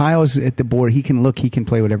 All right. Kyle's at the board. He can look. He can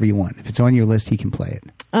play whatever you want. If it's on your list, he can play it.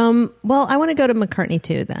 Well, I want to go to McCartney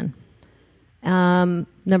 2 then.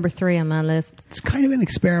 Number 3 on my list. It's kind of an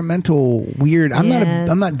experimental, weird. I'm Yeah.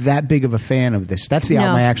 not that big of a fan of this. That's the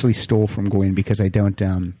album No. I actually stole from Gwen because I don't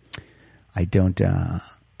own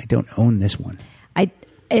this one.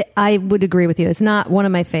 I would agree with you. It's not one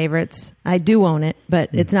of my favorites. I do own it, but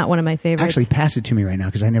it's not one of my favorites. Actually, pass it to me right now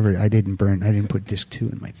because I didn't put disc 2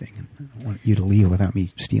 in my thing. And I don't want you to leave without me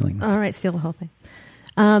stealing this. All right, steal the whole thing.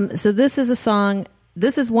 So this is a song.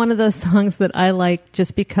 This is one of those songs that I like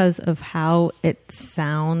just because of how it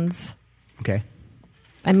sounds. Okay.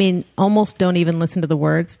 I mean, almost don't even listen to the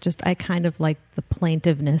words. Just I kind of like the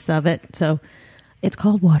plaintiveness of it. So it's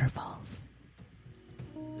called Waterfalls.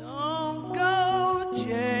 Don't go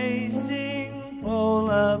chasing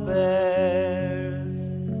polar bears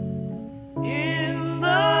in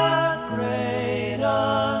the great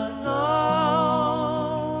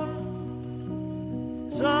unknown.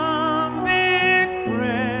 Some big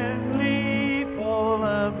friendly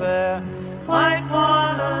polar bear might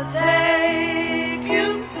wanna take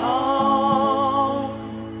you home.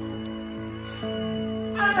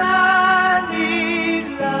 And I need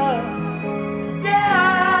love.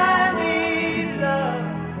 Yeah, I need love.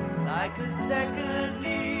 Like a second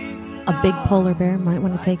needs A big polar bear might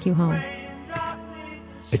want to take you home.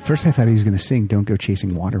 At first, I thought he was going to sing "Don't Go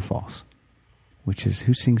Chasing Waterfalls," which is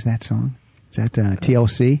who sings that song? Is that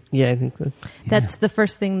TLC? Yeah, I think so. That's the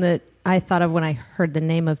first thing that I thought of when I heard the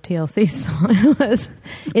name of TLC's song.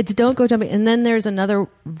 It's "Don't Go Jumping," and then there's another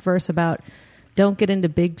verse about "Don't get into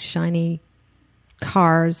big shiny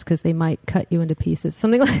cars because they might cut you into pieces."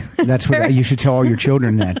 Something like that. That's what you should tell all your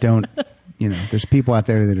children. That don't. There's people out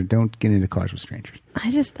there that don't get into cars with strangers.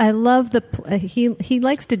 I love he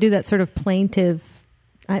likes to do that sort of plaintive.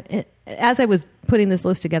 As I was putting this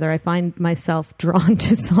list together, I find myself drawn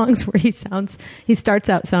to songs where he starts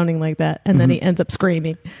out sounding like that, and then he ends up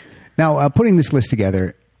screaming. Now, putting this list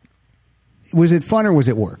together, was it fun or was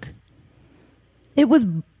it work? It was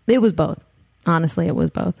both. Honestly, it was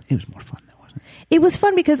both. It was more fun, though, wasn't it? It was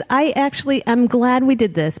fun because I'm glad we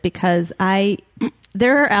did this because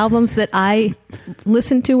there are albums that I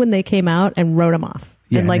listened to when they came out and wrote them off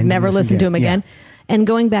and and never listen listened to them again. again. And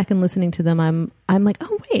going back and listening to them, I'm like,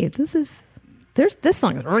 oh wait, this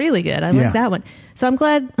song is really good. I like that one. So I'm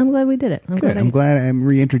glad we did it. I'm glad I'm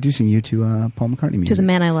reintroducing you to Paul McCartney music. To the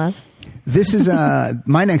man I love. This is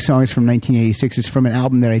my next song is from 1986. It's from an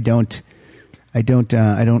album that I don't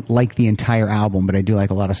like the entire album, but I do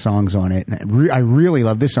like a lot of songs on it. And I really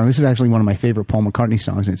love this song. This is actually one of my favorite Paul McCartney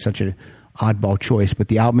songs, and it's such an oddball choice. But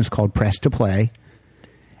the album is called Press to Play.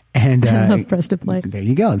 And I love Press to Play. There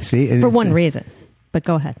you go. See, For one reason. But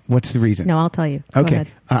go ahead. What's the reason? No, I'll tell you. Go Okay, ahead.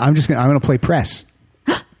 I'm gonna play Press.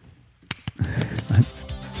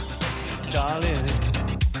 darling,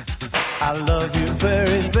 I love you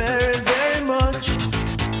very, very, very much.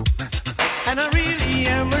 And I really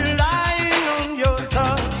am relying on your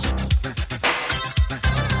touch.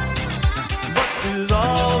 But with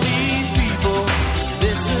all these people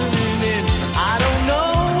listening in, I don't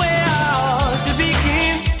know where I ought to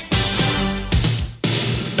begin.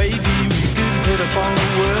 Baby, we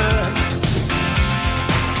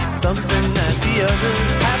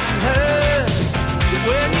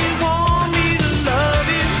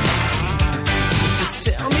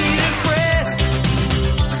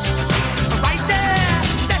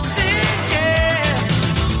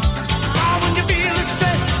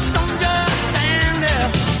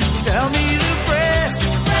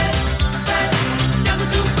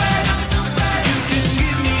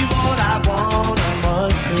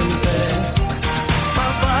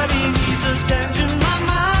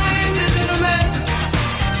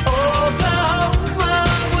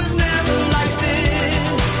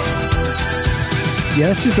Yeah,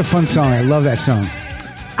 that's just a fun song. I love that song.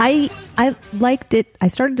 I liked it. I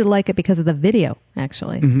started to like it because of the video,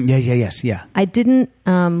 actually. Mhm. Yeah. I didn't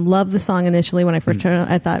love the song initially when I first heard it.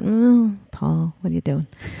 I thought, Paul, what are you doing?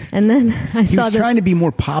 And then I He saw was trying to be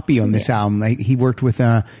more poppy on this album. Like, he worked with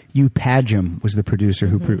Hugh Padgham was the producer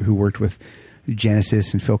who worked with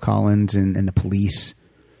Genesis and Phil Collins and the Police.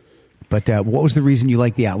 But what was the reason you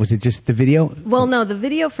liked the album? Was it just the video? Well, no, the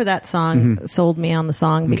video for that song sold me on the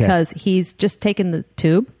song because he's just taken the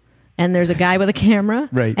tube and there's a guy with a camera.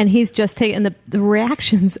 Right. And he's just taken the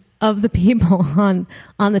reactions of the people on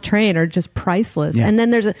the train are just priceless. Yeah. And then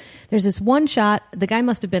there's this one shot. The guy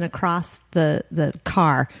must have been across the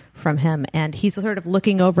car from him, and he's sort of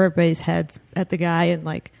looking over everybody's heads at the guy, and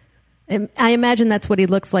like, and I imagine that's what he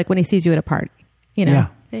looks like when he sees you at a party. You know, Yeah.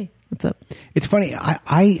 Hey, what's up? It's funny.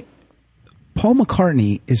 Paul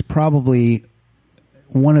McCartney is probably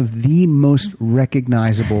one of the most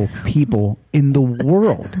recognizable people in the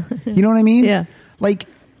world. You know what I mean? Yeah. Like,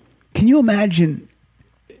 can you imagine?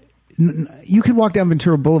 You could walk down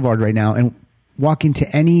Ventura Boulevard right now and walk into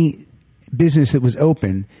any business that was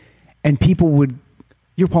open, and people would,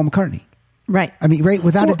 "You're Paul McCartney." Right. I mean, right,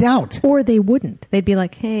 without a doubt. Or they wouldn't. They'd be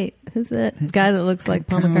like, "Hey, who's that guy that looks like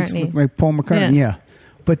Paul Kinda looks McCartney?" like Paul McCartney, Yeah. yeah.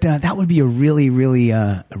 But that would be a really, really,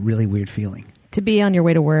 a really weird feeling. To be on your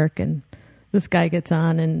way to work and this guy gets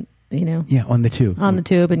on, and you know, Yeah, on the tube. on the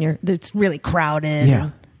tube, and it's really crowded.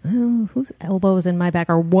 Yeah. And, whose elbow is in my back,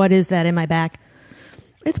 or what is that in my back?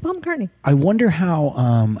 It's Paul McCartney. I wonder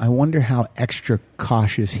how extra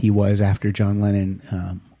cautious he was after John Lennon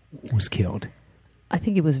was killed. I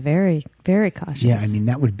think he was very, very cautious. Yeah, I mean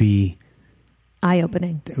that would be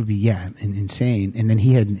eye-opening. insane. And then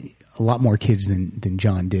he had a lot more kids than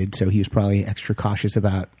John did, so he was probably extra cautious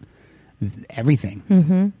about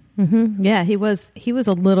everything. Yeah, he was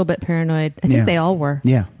a little bit paranoid. I think Yeah. they all were.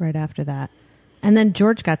 Yeah. Right after that, and then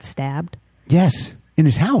George got stabbed Yes, in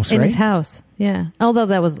his house, in right? his house. Yeah, although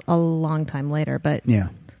that was a long time later. But Yeah,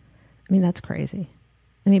 I mean, that's crazy.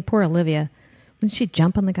 I mean, poor Olivia. Didn't she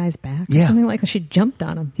jump on the guy's back? Or Yeah. something like that. She jumped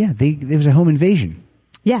on him. yeah. There was a home invasion,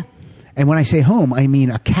 Yeah, and when I say home, I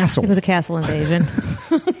mean a castle. it was a castle invasion.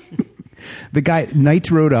 The guy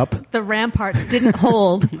knights rode up. The ramparts didn't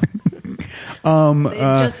hold. They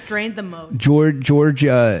just drained the moat. George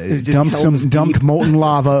just Hell's dumped molten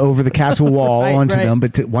lava over the castle wall Right, onto right. them,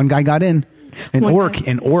 but one guy got in. An One orc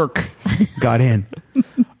guy. got in.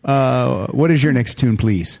 What is your next tune,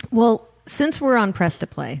 please? Well, since we're on Press to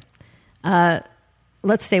Play,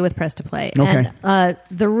 let's stay with Press to Play. Okay. And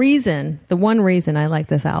the one reason I like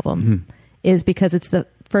this album is because it's the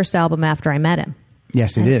first album after I met him.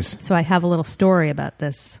 Yes, it is. So I have a little story about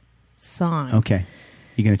this song. Okay.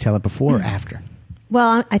 You going to tell it before or after?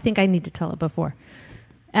 Well, I think I need to tell it before.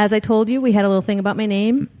 As I told you, we had a little thing about my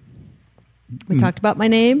name. We talked about my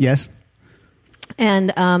name. Yes.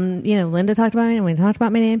 And, Linda talked about my name. We talked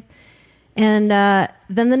about my name. And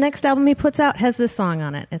then the next album he puts out has this song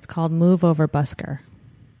on it. It's called Move Over Busker.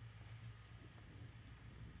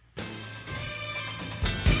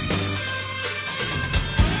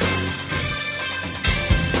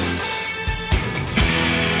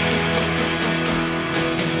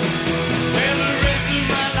 Well, the rest of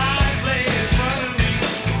my life lay in front of me.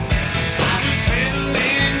 I was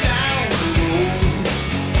spinning down the road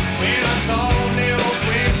when I saw Neil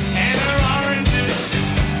Quinn and her oranges.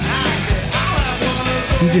 I said, I'll have one of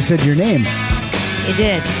those. You just said your name. He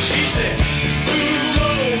did. She said, move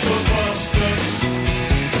over, Buster.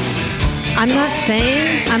 I'm not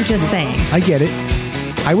saying, I'm just saying. I get it.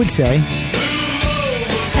 I would say.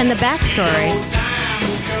 And the backstory, Time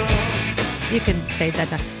will come. you can fade that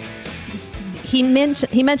down. He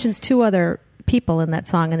mentions two other people in that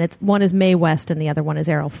song, and one is Mae West and the other one is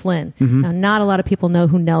Errol Flynn. Now, not a lot of people know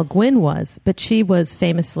who Nell Gwynn was, but she was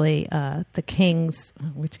famously the king's.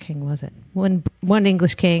 Which king was it? One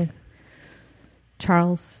English king,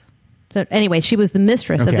 Charles. So anyway, she was the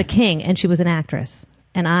mistress of Okay. the king, and she was an actress.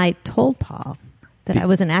 And I told Paul that I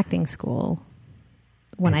was in acting school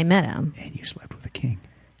when I met him. And you slept with a king.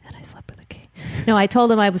 And I slept with a king. No, I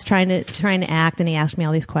told him I was trying to act, and he asked me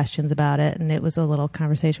all these questions about it, and it was a little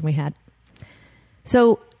conversation we had.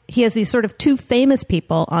 So he has these sort of two famous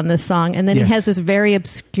people on this song, and then Yes. he has this very Your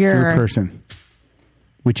obscure person,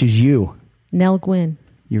 which is you. Nell Gwynn.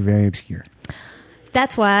 You're very obscure.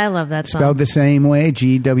 That's why I love that song. Spelled the same way.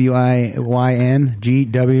 Gwyn. Gwyn.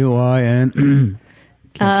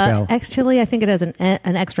 Can't spell. Actually, I think it has an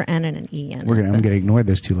extra N and an E in it. I'm gonna ignore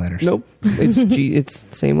those two letters. Nope. It's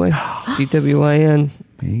the same way. GWIN.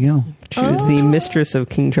 There you go. She was the mistress of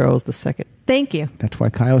King Charles II. Thank you. That's why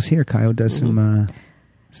Kyle's here. Kyle does some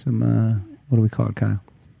what do we call it, Kyle?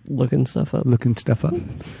 looking stuff up. looking stuff up.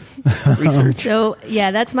 Research. So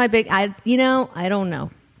yeah, that's my big. I don't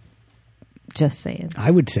know. Just saying.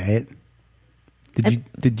 I would say it.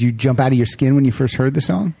 Did you jump out of your skin when you first heard the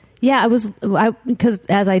song? Yeah, because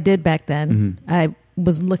as I did back then, I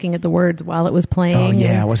was looking at the words while it was playing. Oh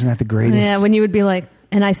yeah, and- wasn't that the greatest? Yeah, when you would be like,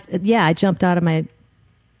 and I jumped out of my,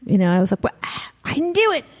 I was like, well, I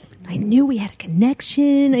knew it. I knew we had a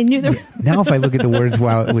connection. I knew there. Now, if I look at the words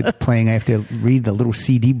while it's playing, I have to read the little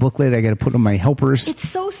CD booklet. I got to put on my helpers. It's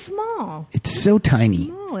so small. It's so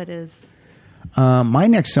tiny. Oh, it is. My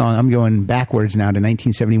next song, I'm going backwards now to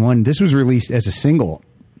 1971. This was released as a single.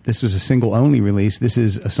 This was a single-only release. This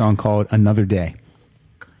is a song called Another Day.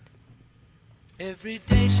 Every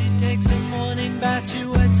day she takes a morning bath, she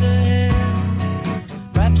wets her hair,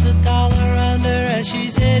 wraps a towel around her as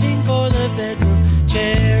she's heading for the bedroom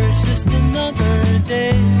chair. It's just another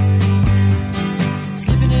day,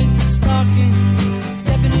 slipping into stockings,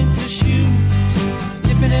 stepping into shoes,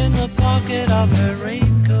 dipping in the pocket of her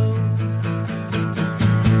raincoat.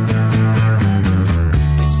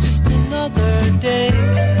 It's just another day,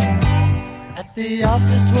 at the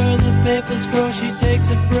office where the papers grow, she takes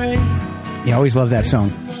a break. Yeah, I always love that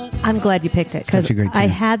song. I'm glad you picked it because Such a great I tune.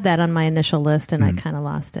 had that on my initial list and I kind of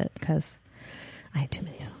lost it because I had too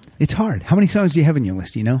many songs. It's hard. How many songs do you have in your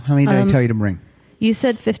list? You know? How many did I tell you to bring? You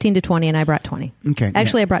said 15 to 20 and I brought 20. Okay,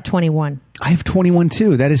 Actually, yeah. I brought 21. I have 21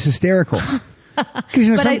 too. That is hysterical.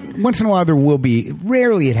 Because But once in a while there will be,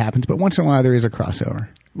 rarely it happens, but once in a while there is a crossover.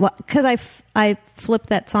 Well, because I flipped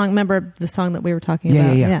that song. Remember the song that we were talking Yeah,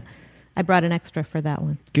 about? yeah. I brought an extra for that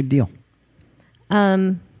one. Good deal.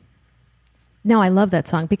 No, I love that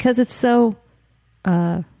song because it's so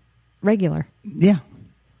regular. Yeah.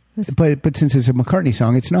 But since it's a McCartney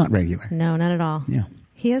song, it's not regular. No, not at all. Yeah.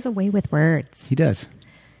 He has a way with words. He does.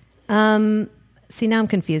 See, now I'm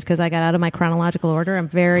confused because I got out of my chronological order. I'm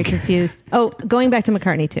very confused. Oh, going back to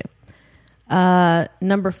McCartney too.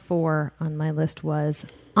 Number 4 on my list was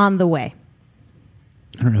On the Way.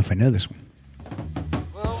 I don't know if I know this one.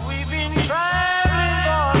 Well, we've been traveling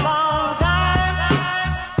for a long time,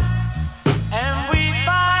 and we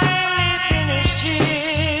finally finished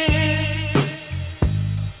here.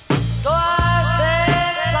 Though I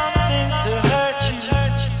said some things to hurt you,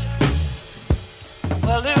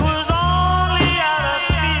 well, it was only out of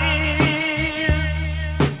fear.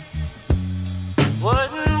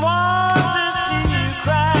 Wouldn't want to see you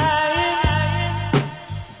crying,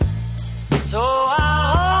 so I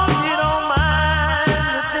hope you don't mind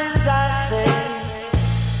the things I say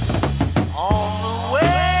on the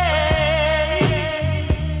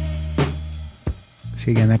way.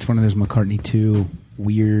 See, again, that's one of those McCartney 2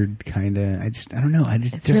 weird kind of, I don't know.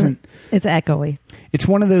 It doesn't. It's echoey. It's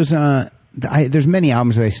one of those, there's many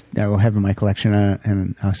albums that I will have in my collection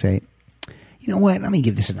and I'll say, you know what, let me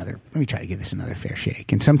try to give this another fair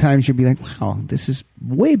shake. And sometimes you'll be like, wow, this is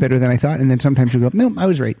way better than I thought. And then sometimes you'll go, no, I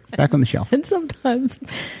was right. Back on the shelf. And sometimes,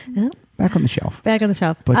 yeah, Back on the shelf. back on the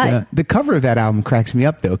shelf. But the cover of that album cracks me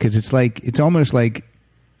up though, because it's almost like,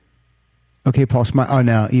 okay, Paul, smile. Oh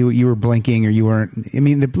no, you were blinking or you weren't. I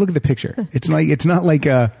mean, look at the picture. It's not like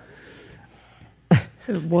a.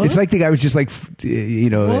 What? It's like the guy was just like,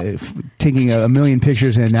 taking a million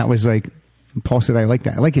pictures, and that was like. Paul said, "I like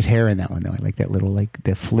that. I like his hair in that one, though. I like that little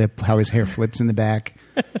the flip, how his hair flips in the back."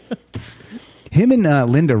 Him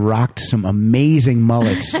and Linda rocked some amazing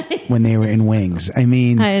mullets when they were in Wings. I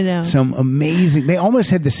mean, I know. some amazing. They almost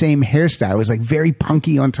had the same hairstyle. It was like very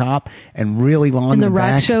punky on top and really long in the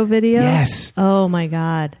back. rock show video. Yes. Oh my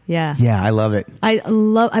God. Yeah. Yeah, I love it. I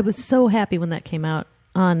was so happy when that came out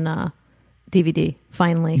on DVD.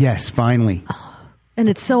 Finally. Yes, finally. And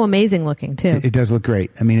it's so amazing looking too. It does look great.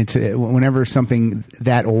 I mean, it's whenever something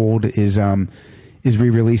that old is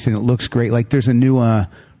re-released and it looks great. Like there's a new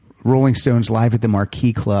Rolling Stones Live at the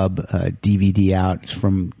Marquee Club DVD out. It's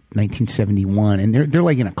from 1971, and they're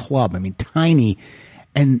like in a club. I mean, tiny.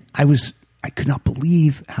 And I could not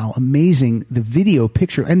believe how amazing the video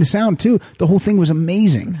picture and the sound too. The whole thing was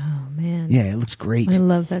amazing. Oh man. Yeah, it looks great. I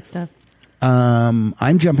love that stuff.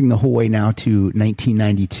 I'm jumping the whole way now to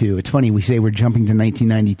 1992. It's funny, we say we're jumping to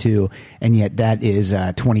 1992, and yet that is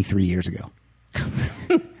 23 years ago.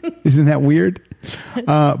 Isn't that weird?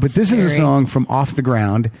 But this is a song from Off the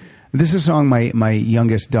Ground. This is a song my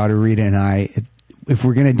youngest daughter Rita and I, if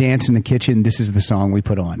we're going to dance in the kitchen, this is the song we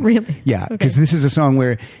put on. Really? Yeah, because this is a song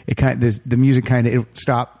where the music it'll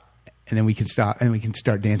stop, and then we can stop, and we can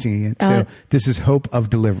start dancing again. So this is Hope of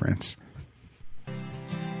Deliverance.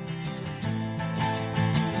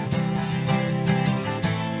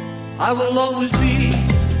 I will always be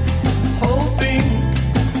hoping,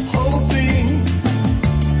 hoping.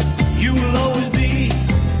 You will always be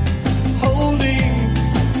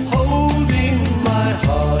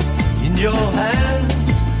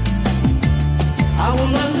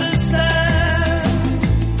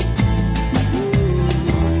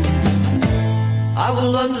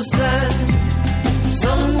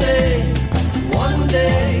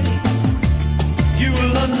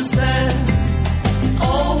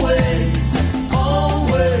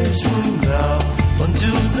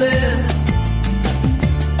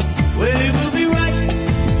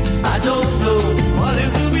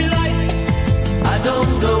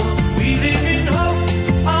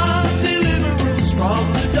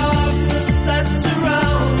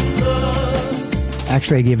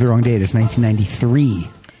Actually, I gave the wrong date. It's 1993.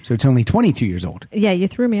 So it's only 22 years old. Yeah, you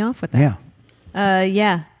threw me off with that. Yeah.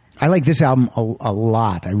 Yeah. I like this album a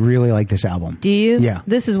lot. I really like this album. Do you? Yeah.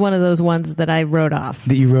 This is one of those ones that I wrote off.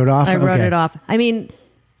 That you wrote off? I wrote Okay. it off. I mean,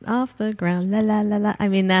 off the ground, la la la la. I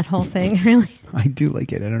mean, that whole thing, really. I do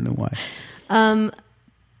like it. I don't know why.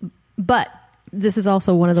 But this is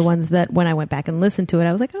also one of the ones that when I went back and listened to it,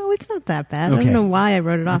 I was like, oh, it's not that bad. I Okay. don't know why I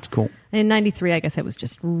wrote it off. That's cool. In 93, I guess it was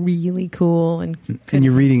just really cool. And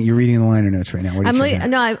you're reading the liner notes right now. What are you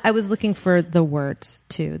checking out? I was looking for the words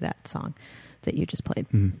to that song that you just played.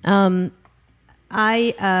 Mm-hmm.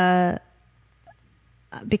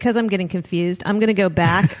 Because I'm getting confused, I'm going to go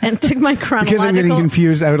back and to my chronological. Because I'm getting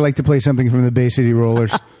confused, I would like to play something from the Bay City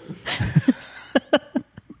Rollers.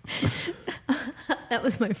 That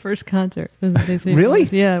was my first concert. Was the Bay City Really?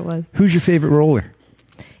 Rollers. Yeah, it was. Who's your favorite roller?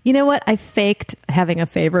 You know what? I faked having a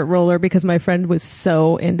favorite roller because my friend was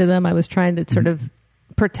so into them. I was trying to sort of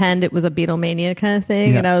pretend it was a Beatlemania kind of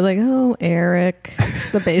thing. Yeah. And I was like, oh, Eric,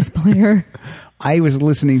 the bass player. I was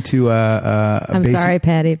listening to I'm sorry,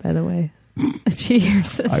 Patty, by the way, if she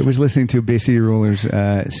hears this. I was listening to Bay City Rollers'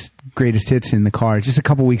 greatest hits in the car just a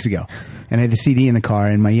couple weeks ago, and I had the CD in the car.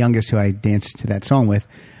 And my youngest, who I danced to that song with,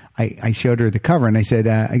 I showed her the cover, and I said,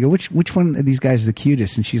 "I go, which one of these guys is the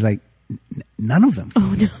cutest?" And she's like, "None of them."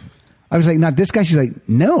 Oh no! I was like, "Not this guy." She's like,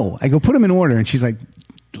 "No." I go, "Put them in order," and she's like,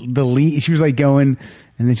 "The lead." She was like going,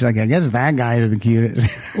 and then she's like, "I guess that guy is the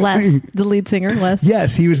cutest." Les, the lead singer, Les.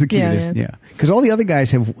 Yes, he was the cutest. Yeah. Yeah, because all the other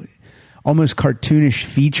guys have almost cartoonish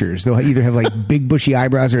features. They'll either have like big bushy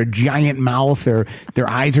eyebrows or a giant mouth, or their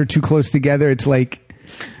eyes are too close together. It's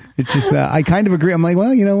just. I kind of agree. I'm like,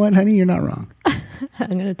 well, you know what, honey, you're not wrong.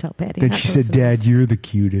 I'm going to tell Patty. Then not she to said, listen to "Dad, you're the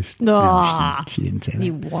cutest." No, Aw. she didn't say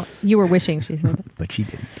that, You were wishing she said that. but she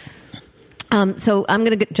didn't. So I'm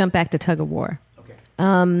going to jump back to Tug of War.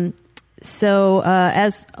 Okay. So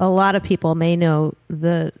as a lot of people may know,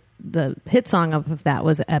 the hit song of that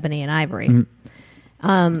was Ebony and Ivory.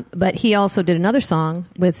 But he also did another song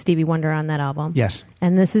with Stevie Wonder on that album. Yes.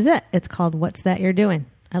 And this is it. It's called What's That You're Doing?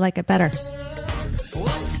 I like it better.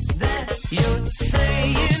 What's that you're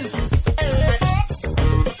saying?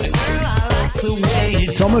 Girl, I like the way you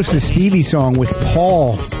It's almost a Stevie song with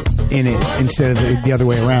Paul in it instead of the other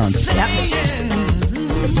way around.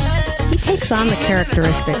 He takes on the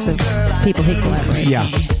characteristics of people he collaborates. Yeah.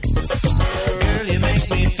 Girl, you make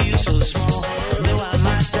me feel so small. Though I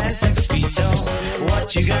might stand 6 feet tall.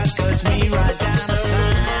 What you got cuts me right down the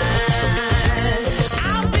side.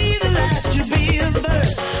 I'll be the last to be the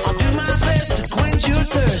first. I'll do my best to quench your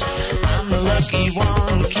thirst. I'm the lucky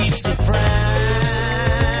one who keeps the prize.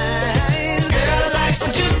 Girl, I like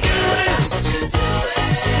what you're doing.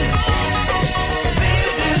 Baby,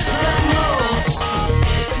 do some more.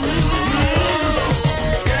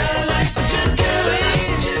 Girl, I like what you're doing.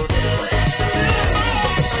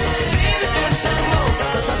 Baby, do some more.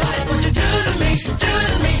 'Cause I like what you do to me.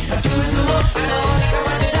 Do some more.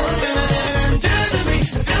 I know what you do to me. Do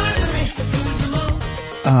some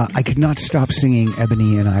more. I could not stop singing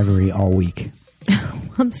Ebony and Ivory all week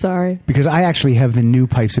I'm sorry. because I actually have the new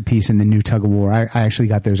Pipes of Peace and the new Tug of War. I actually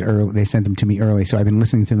got those early. They sent them to me early, so I've been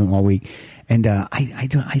listening to them all week. And I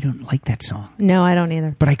don't like that song, No, I don't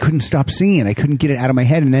either. but I couldn't stop singing it. I couldn't get it out of my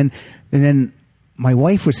head. And then my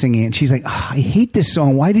wife was singing it, and she's like, "Oh, I hate this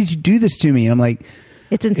song. Why did you do this to me?" And I'm like,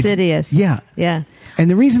 It's insidious. yeah. Yeah. And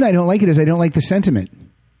the reason I don't like it is I don't like the sentiment.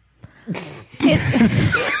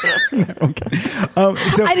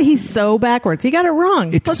 So He's so backwards. He got it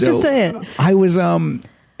wrong. it's Let's so- just say it. I was and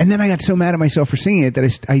then I got so mad at myself for singing it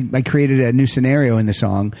that I created a new scenario in the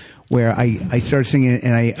song where I started singing it,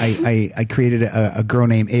 and I created a girl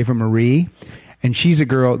named Ava Marie, and she's a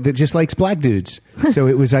girl that just likes black dudes. So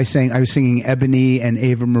I was singing Ebony and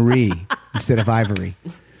Ava Marie instead of Ivory.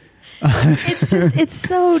 It's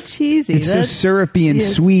so cheesy. It's so That's- syrupy and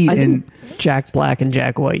yes. sweet, I and think Jack Black and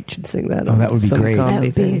Jack White should sing that. Oh, that would be some great. comedy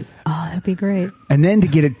That would thing. be, that'd be great. and then to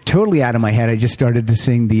get it totally out of my head, I just started to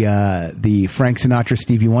sing the Frank Sinatra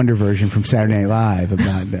Stevie Wonder version from Saturday Night Live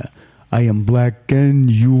about I am black and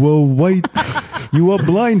you are white. You are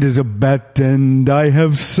blind as a bat and I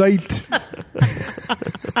have sight.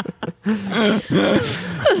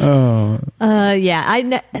 Yeah,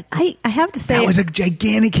 I have to say That was a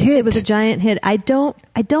gigantic hit. it was a giant hit. I don't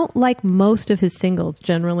like most of his singles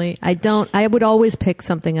generally. I would always pick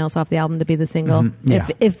something else off the album to be the single. yeah.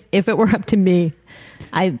 If it were up to me.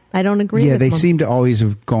 I don't agree yeah, with they them. seem to always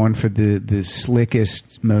have gone for the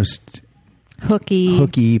slickest, most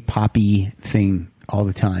hooky. poppy thing all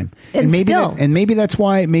the time. And maybe still. maybe that's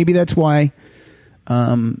why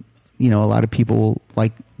a lot of people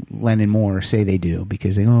like Lennon more say they do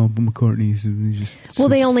because McCartney's just Well,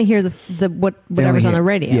 they only hear whatever's on the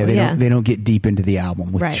radio. Yeah, they don't get deep into the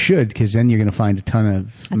album, which Right. should, because then you're going to find a ton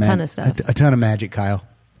of stuff. a ton of magic, Kyle,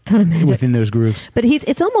 Ton of magic. within those grooves. But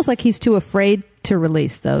it's almost like he's too afraid to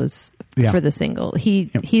release those Yeah. for the single.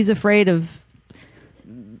 He's afraid of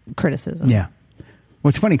criticism. Yeah. Well,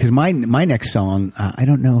 it's funny because my next song, I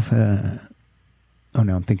don't know if. Oh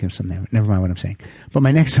no, I'm thinking of something. Never mind what I'm saying. But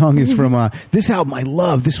my next song is from this album I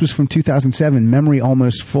love. This was from 2007, Memory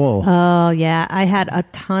Almost Full. Oh yeah, I had a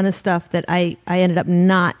ton of stuff that I ended up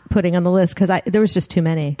not putting on the list because there was just too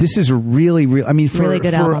many. This is a really I mean, Really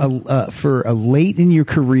good album. For a late in your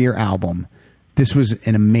career album, this was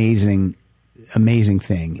an amazing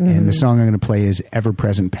thing. And the song I'm going to play is Ever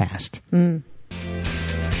Present Past. I've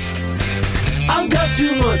got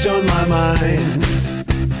too much on my mind.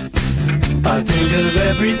 I think of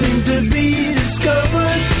everything to be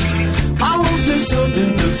discovered. I hope there's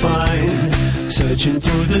something to find. Searching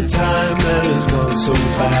through the time that has gone so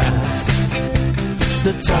fast.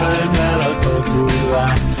 The time that I thought would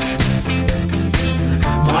last.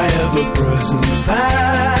 My ever-present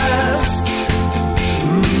past.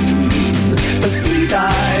 The things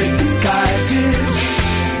I think I did.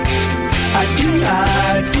 I think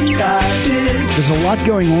I did. There's a lot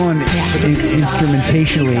going on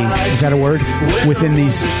instrumentationally, is that a word? Within the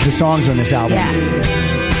songs on this album. Yeah.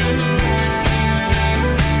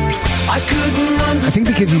 I think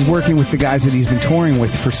because he's working with the guys that he's been touring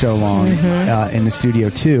with for so long in the studio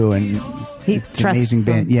too, and He it's an trusts amazing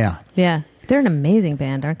band. them. Yeah. Yeah, they're an amazing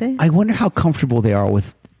band, aren't they? I wonder how comfortable they are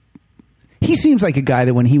with. He seems like a guy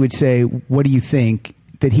that when he would say, "What do you think?"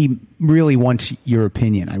 that he really wants your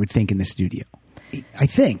opinion. I would think in the studio. I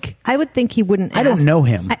think. I would think he wouldn't. I don't know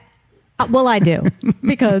him. Well, I do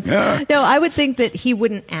because I would think that he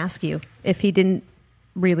wouldn't ask you if he didn't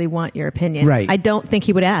really want your opinion. Right. I don't think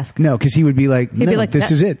he would ask. No, because he would be like, He'd be like,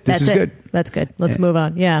 this is it. This is good. That's good. Let's move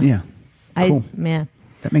on. Yeah. Yeah. Cool. Yeah.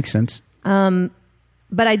 That makes sense.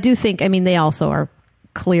 But I do think, I mean, they also are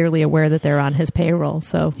clearly aware that they're on his payroll.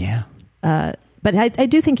 So, Yeah. but I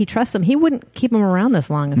do think he trusts them. He wouldn't keep them around this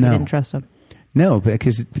long if No. he didn't trust them. No,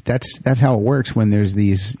 because that's how it works when there's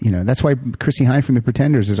these, that's why Chrissie Hynde from the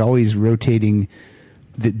Pretenders is always rotating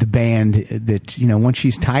the band that, once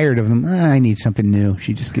she's tired of them, I need something new.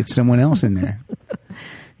 She just gets someone else in there.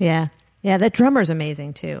 Yeah. Yeah, that drummer's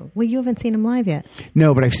amazing too. Well, you haven't seen him live yet.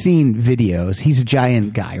 No, but I've seen videos. He's a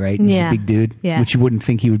giant guy, right? He's Yeah. a big dude, Yeah. which you wouldn't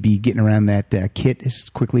think he would be getting around that kit as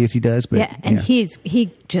quickly as he does. But Yeah, and he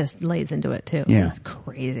just lays into it too. Yeah. He's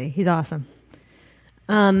crazy. He's awesome.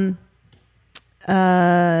 I'm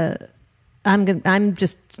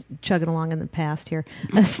just chugging along in the past here.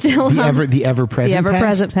 Still the ever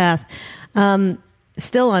present past.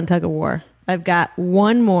 Still on Tug of War. I've got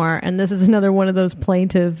one more, and this is another one of those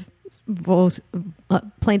plaintive vocals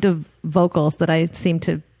that I seem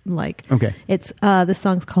to like. Okay. It's this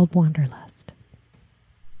song's called Wanderlust.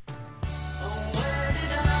 Where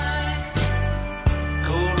did I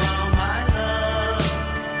go wrong, my love?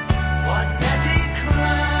 What petty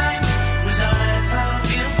crime was I found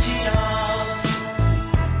guilty of?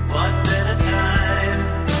 What better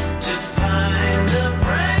time to find a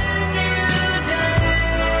brand new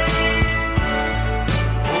day?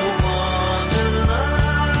 Oh,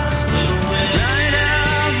 wanderlust away. Light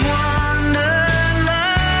out,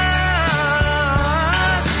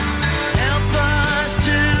 wanderlust. Help us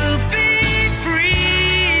to be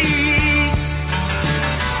free.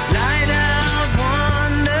 Light out,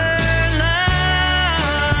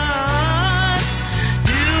 wanderlust.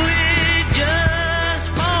 Do it just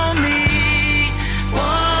for me.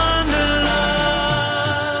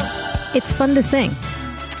 Wanderlust. It's fun to sing.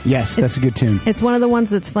 Yes, that's a good tune. It's one of the ones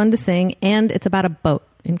that's fun to sing, and it's about a boat,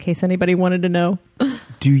 in case anybody wanted to know.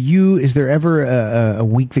 Is there ever a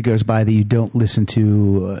week that goes by that you don't listen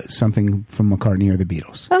to something from McCartney or the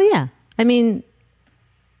Beatles? Oh, yeah. I mean,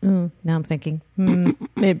 now I'm thinking,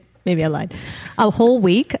 maybe I lied. A whole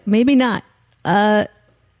week? Maybe not. I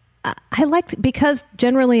liked, because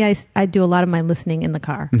generally I do a lot of my listening in the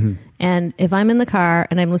car. And if I'm in the car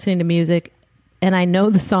and I'm listening to music and I know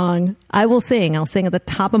the song, I will sing. I'll sing at the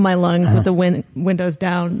top of my lungs with the windows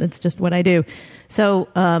down. That's just what I do. So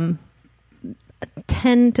I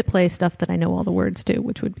tend to play stuff that I know all the words to,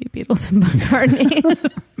 which would be Beatles and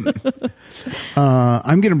McCartney.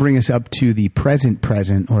 I'm going to bring us up to the present,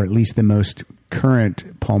 or at least the most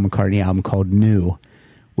current Paul McCartney album called New,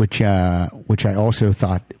 which I also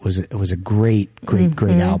thought was a great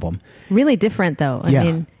album. Really different, though. I Yeah.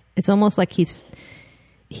 mean, it's almost like he's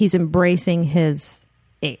embracing his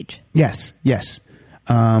age. Yes.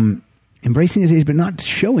 embracing his age, but not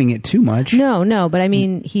showing it too much. No, but I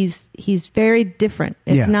mean, he's very different.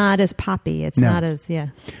 It's Yeah. not as poppy. It's No. not as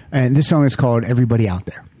And this song is called "Everybody Out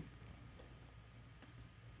There."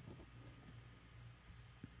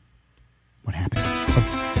 What happened? Oh,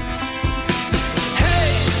 Hey,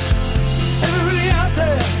 everybody out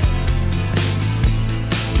there,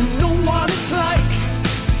 you know what it's like.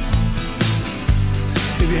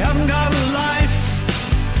 If you haven't got a life,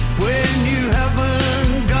 when you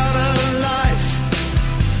haven't got a life.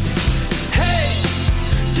 Hey,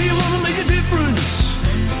 do you want to make a difference?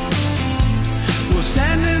 Well,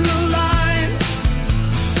 stand in the line.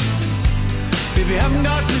 If you haven't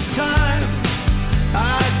got the time,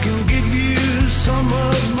 I can give you some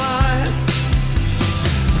of mine.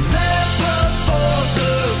 There but for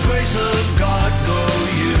the grace of God go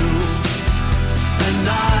you and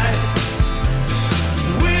I,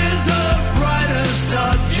 with the brightest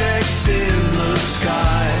objects in the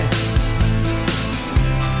sky.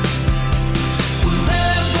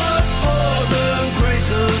 There but for the grace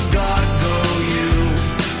of God go you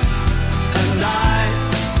and I,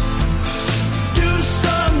 do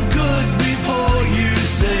some good before you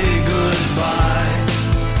say goodbye.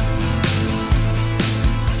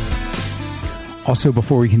 Also,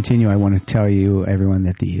 before we continue, I want to tell you, everyone,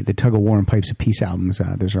 that the Tug of War and Pipes of Peace albums,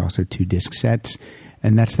 those are also 2 disc sets.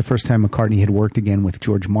 And that's the first time McCartney had worked again with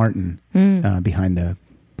George Martin behind the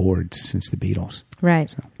boards since the Beatles. right,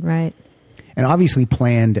 So. right. And obviously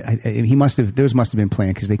planned, those must have been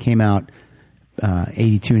planned because they came out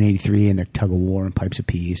 82 and 83 and they're Tug of War and Pipes of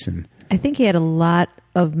Peace. And I think he had a lot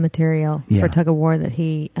of material Yeah. for Tug of War that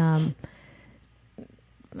he,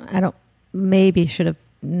 maybe should have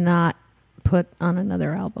not put on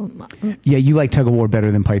another album. yeah, you like Tug of War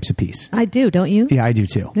better than Pipes of Peace. I do, don't you? Yeah, I do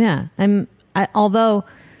too. Yeah. Although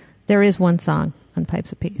there is one song on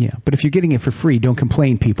Pipes of Peace. Yeah, but if you're getting it for free, don't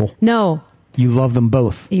complain, people. No, You love them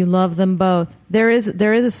both. you love them both. There is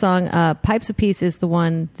a song. Pipes of Peace is the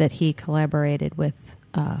one that he collaborated with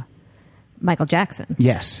Michael Jackson,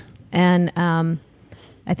 Yes. and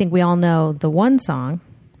I think we all know the one song.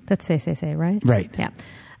 That's "Say Say Say," right? Right.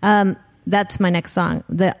 Yeah. That's my next song.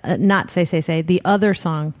 The not "Say Say Say," the other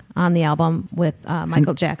song on the album with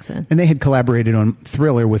Michael Jackson. And they had collaborated on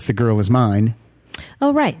Thriller with The Girl Is Mine.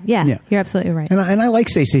 Oh, right. Yeah, Yeah. you're absolutely right. And I like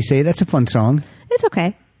Say Say Say. That's a fun song. It's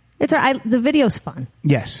okay. The video's fun.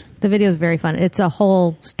 Yes. The video's very fun. It's a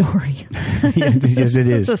whole story. Yes, it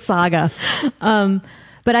is. It's a saga.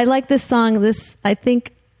 But I like this song. I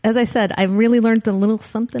think, as I said, I really learned a little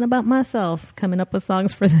something about myself coming up with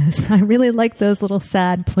songs for this. I really like those little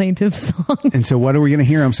sad, plaintive songs. And so what are we going to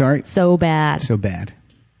hear? I'm sorry. So bad. So bad.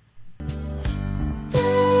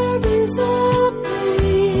 There is the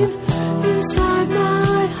pain inside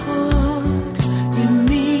my heart. You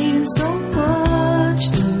mean so much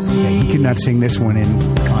to me. Yeah, you could not sing this one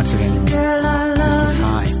in concert anymore. Girl, I This love is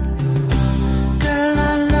high. you. Girl,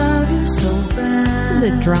 I love you so bad. The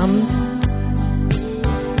drums.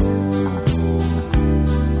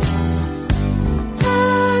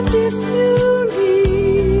 And if you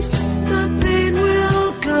leave, the pain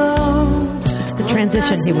will go. It's the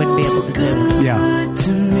transition he wouldn't be able to do. Yeah. Good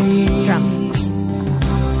to me. Drums.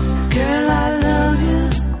 Girl, I love you.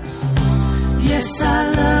 Yes, I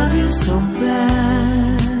love you so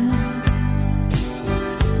bad.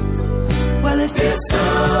 Well, it feels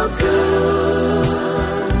so good.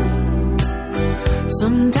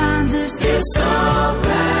 Sometimes it feels so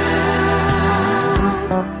bad.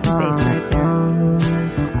 Bass right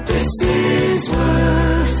there. This is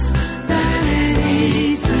worse than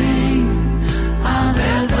anything I've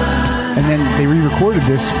ever. And then they re-recorded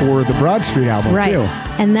this for the Broad Street album, Right. too.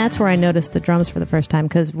 And that's where I noticed the drums for the first time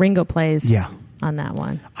because Ringo plays Yeah. on that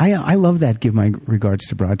one. I love that Give My Regards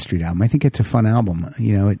to Broad Street album. I think it's a fun album,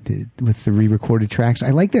 with the re-recorded tracks. I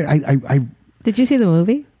like that. I Did you see the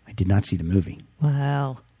movie? did not see the movie.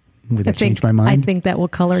 Wow. Would that change my mind? I think that will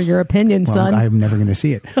color your opinion, Well, son. I'm never going to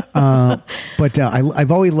see it. But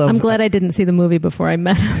I've always loved... I'm glad I didn't see the movie before I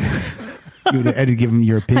met him. you would have had to give him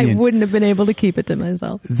your I opinion. wouldn't have been able to keep it to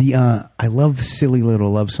myself. I love Silly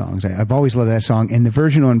Little Love Songs. I've always loved that song. And the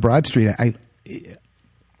version on Broad Street, I'm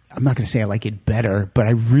not going to say I like it better, but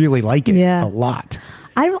I really like it Yeah. a lot.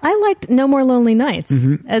 I liked No More Lonely Nights.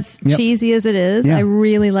 As Yep. cheesy as it is, Yeah. I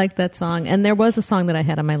really liked that song. And there was a song that I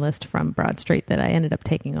had on my list from Broad Street that I ended up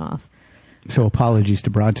taking off. So apologies to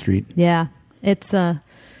Broad Street. Yeah. It's there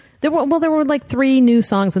were like 3 new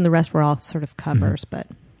songs and the rest were all sort of covers, but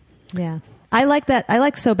yeah. I like that. I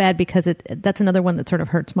like So Bad because that's another one that sort of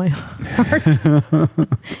hurts my heart.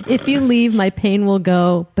 If you leave, my pain will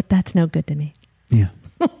go, but that's no good to me. Yeah.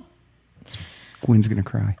 Gwen's going to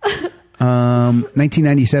cry.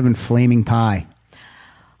 1997, Flaming Pie.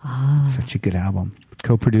 Such a good album.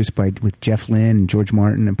 Co-produced with Jeff Lynne and George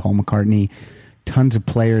Martin and Paul McCartney. Tons of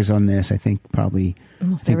players on this. I think probably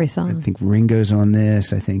Almost every song. I think Ringo's on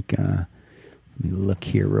this. I think let me look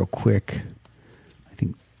here real quick.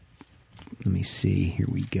 Let me see. Here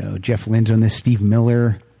we go. Jeff Lynne's on this. Steve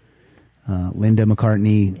Miller, Linda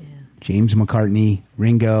McCartney, James McCartney,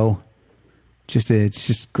 Ringo. It's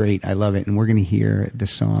just great. I love it. And we're going to hear the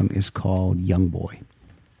song is called Young Boy.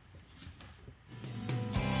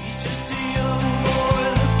 He's just a young boy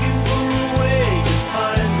looking for a way to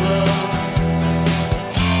find love.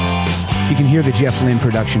 You can hear the Jeff Lynne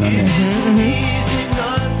production on this. Easy,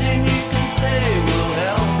 nothing you can say will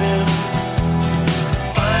help him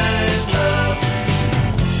find love.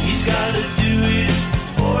 He's got to do it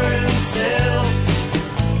for himself,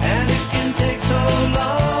 and it can take so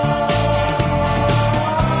long.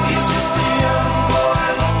 He's just a young boy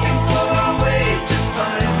looking for a way to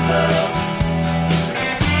find love.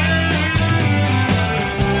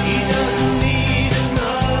 He doesn't need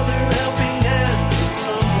another helping hand from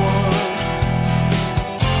someone.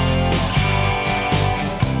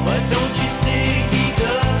 But don't you think he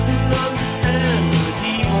doesn't understand what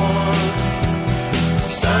he wants?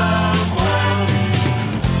 Someone.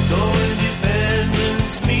 Though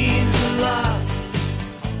independence means a lot,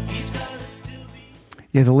 he's gotta still be.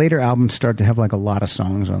 Yeah, the later albums start to have like a lot of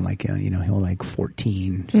songs on, like he'll like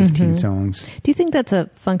 14, 15 songs. Do you think that's a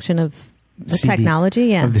function of the CD, technology?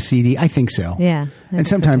 Yeah. of the CD. I think so. Yeah. And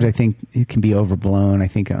sometimes I think it can be overblown. I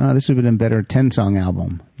think, this would have been a better 10-song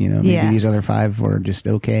album. Maybe Yes. these other 5 were just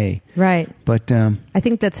okay. Right. But I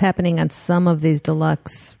think that's happening on some of these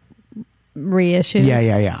deluxe reissues. Yeah.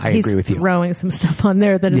 I agree with you. He's throwing some stuff on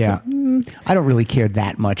there that is yeah, I don't really care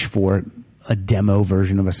that much for a demo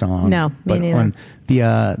version of a song. No, me but neither. on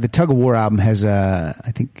the Tug of War album has I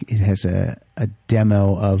think it has a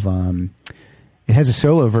demo of it has a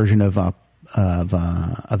solo version of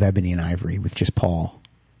Ebony and Ivory with just Paul.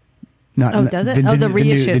 does it? The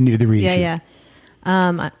reissue. The reissue. Yeah.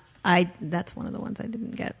 I that's one of the ones I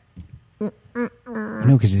didn't get. No,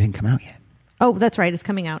 because it didn't come out yet. Oh, that's right. It's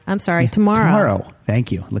coming out. I'm sorry. Yeah, Tomorrow. Tomorrow.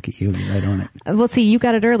 Thank you. Look at you. You're right on it. Well, see, you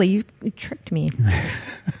got it early. You tricked me.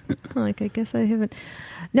 Like, I guess I haven't.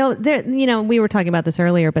 No, there. We were talking about this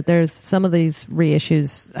earlier, but there's some of these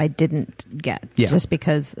reissues I didn't get just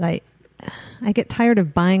because I get tired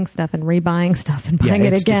of buying stuff and rebuying stuff and buying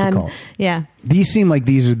it it's again. difficult. Yeah. These seem like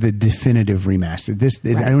these are the definitive remaster.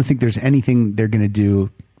 Right. I don't think there's anything they're going to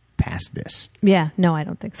do past this. Yeah. No, I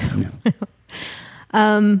don't think so.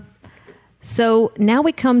 No. So now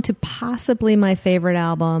we come to possibly my favorite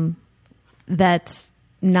album that's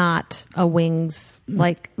not a Wings,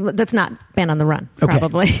 that's not Band on the Run, Okay.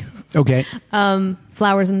 probably. Okay.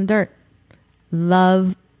 Flowers in the Dirt.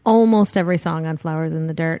 Love almost every song on Flowers in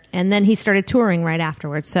the Dirt. And then he started touring right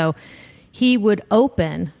afterwards. So he would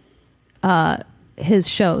open his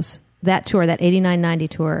shows, that tour, that 89-90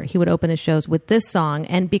 tour, he would open his shows with this song.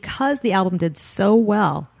 And because the album did so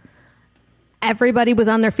well, everybody was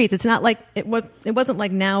on their feet. It's not like it wasn't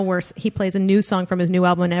like now where he plays a new song from his new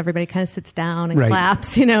album and everybody kind of sits down and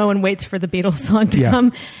claps, and waits for the Beatles song to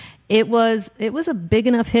come. It was a big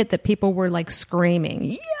enough hit that people were like screaming,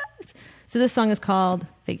 yes! So this song is called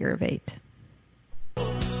Figure of Eight.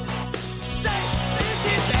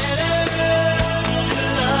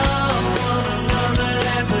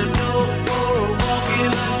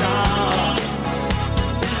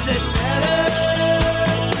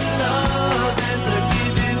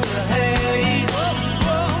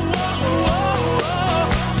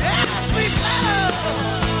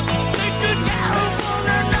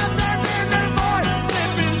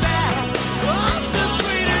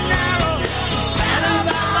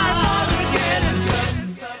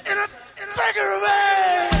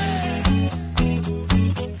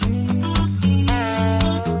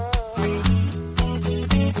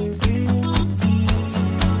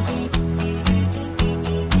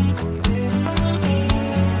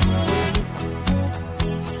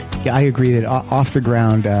 Yeah, I agree that Off the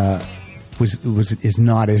Ground is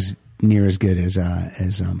not as near as good as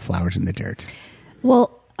Flowers in the Dirt.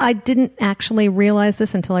 Well, I didn't actually realize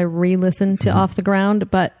this until I re-listened to Off the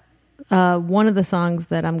Ground, but one of the songs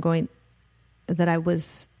that I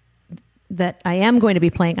am going to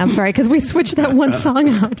be playing. I'm sorry, because we switched that one song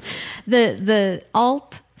out. The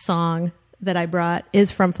alt song that I brought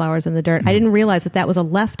is from Flowers in the Dirt. I didn't realize that was a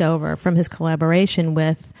leftover from his collaboration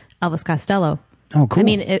with Elvis Costello. Oh, cool. I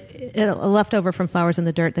mean, a leftover from Flowers in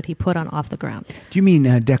the Dirt that he put on Off the Ground. Do you mean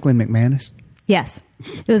Declan McManus? Yes.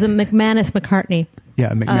 It was a McManus-McCartney. Yeah,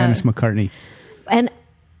 McManus-McCartney. And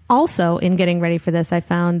also, in getting ready for this, I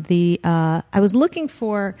found I was looking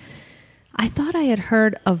for, I thought I had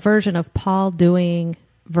heard a version of Paul doing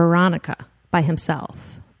Veronica by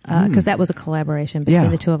himself, because that was a collaboration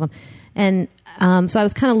between the two of them. And so I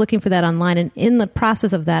was kind of looking for that online. And in the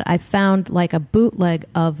process of that, I found like a bootleg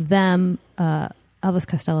of them, Elvis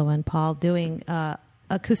Costello and Paul, doing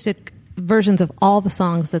acoustic versions of all the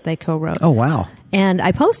songs that they co-wrote. Oh, wow. And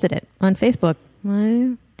I posted it on Facebook.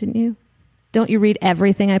 Didn't you? Don't you read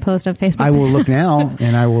everything I post on Facebook? I will look now,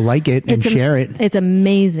 and I will like it and share it. It's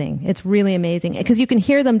amazing. It's really amazing. Because you can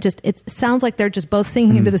hear them it sounds like they're just both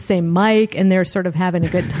singing into the same mic, and they're sort of having a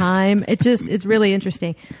good time. It's really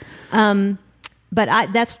interesting. But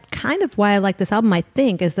that's kind of why I like this album, I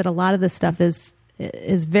think, is that a lot of this stuff is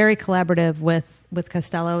very collaborative with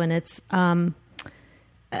Costello, and it's...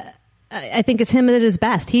 I think it's him at his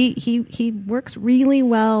best. He works really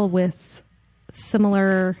well with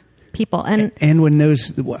similar people, and when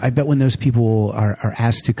when those people are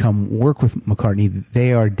asked to come work with McCartney,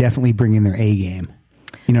 they are definitely bringing their A game.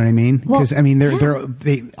 You know what I mean? Because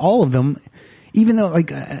they all of them, even though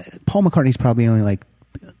like Paul McCartney's probably only like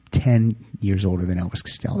 10 years older than Elvis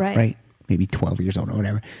Costello, right? Maybe 12 years old or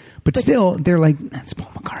whatever. But still, they're like, that's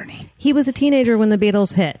Paul McCartney. He was a teenager when the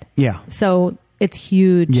Beatles hit. Yeah. So it's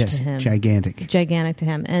huge to him. Gigantic. Gigantic to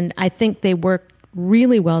him. And I think they work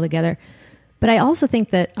really well together. But I also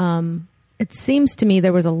think that it seems to me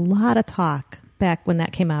there was a lot of talk back when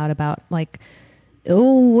that came out about like,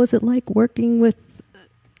 was it like working with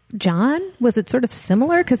John? Was it sort of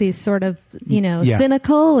similar? Because he's sort of,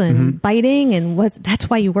 cynical and biting, and that's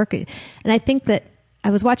why you work it. And I think that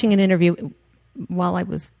I was watching an interview while I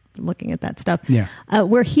was looking at that stuff,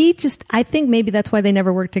 where I think maybe that's why they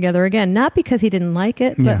never worked together again. Not because he didn't like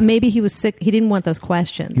it, but maybe he was sick. He didn't want those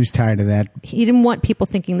questions. He was tired of that. He didn't want people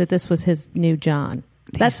thinking that this was his new John.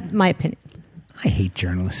 That's my opinion. I hate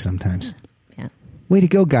journalists sometimes. Yeah. Way to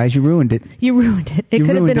go, guys. You ruined it. You ruined it. It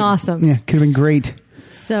could have been awesome. Yeah, could have been great.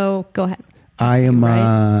 So go ahead. I'm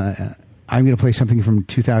going to play something from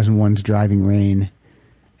 2001's Driving Rain.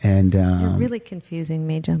 And you're really confusing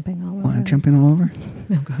me, jumping all over. I'm jumping all over?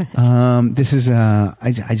 No, go ahead. This is I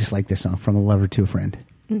just like this song, From a Lover to a Friend.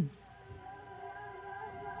 And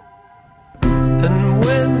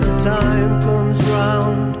when the time comes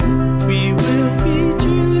round, we will be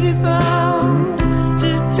duty bound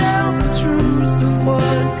to tell the truth of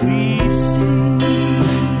what we've seen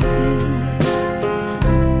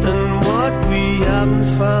and what we haven't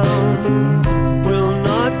found will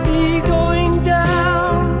not be going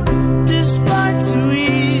down, despite too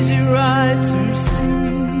easy right to see.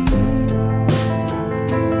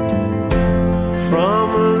 From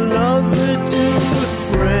a lover to a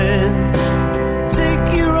friend,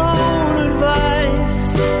 take your own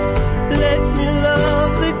advice, let me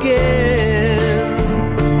love again.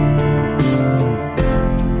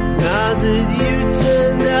 Now that you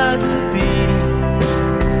turned out to be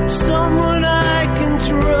someone I can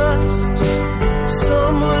trust,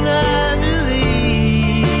 someone I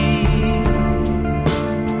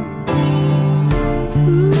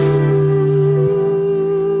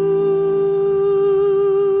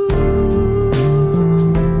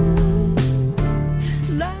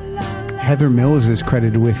Heather Mills is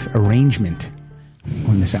credited with arrangement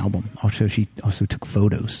on this album. Also, she also took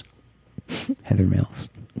photos. Heather Mills.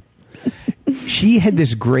 She had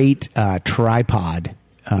this great tripod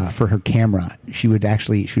for her camera. She would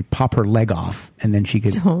pop her leg off, and then she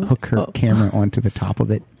could hook her camera onto the top of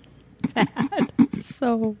it. Bad.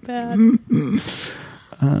 So bad.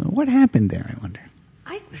 What happened there, I wonder?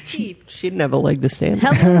 She didn't have a leg to stand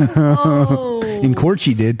on. Hello. In court,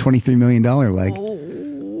 she did. $23 million leg.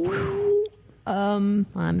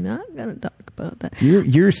 I'm not going to talk about that.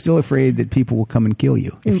 You're still afraid that people will come and kill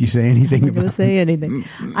you if you say anything I'm about not going to say anything.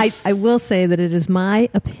 I will say that it is my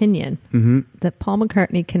opinion that Paul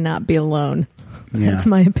McCartney cannot be alone. Yeah. That's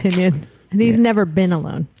my opinion. And he's never been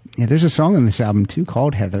alone. Yeah, there's a song on this album too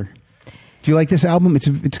called Heather. Do you like this album?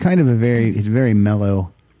 It's kind of it's very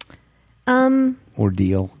mellow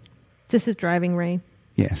ordeal. This is Driving Rain.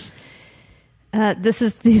 Yes.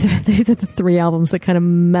 These are the three albums that kind of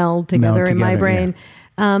meld together in my brain.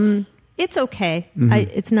 Yeah. It's okay.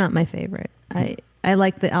 It's not my favorite. I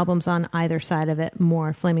like the albums on either side of it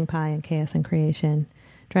more. Flaming Pie and Chaos and Creation.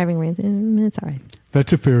 Driving Rain, it's all right.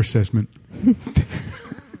 That's a fair assessment.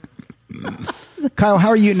 Kyle, how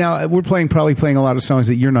are you now? We're probably playing a lot of songs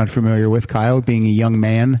that you're not familiar with. Kyle, being a young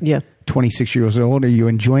man, 26 years old, are you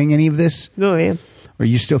enjoying any of this? No, I am. Or are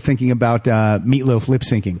you still thinking about Meatloaf lip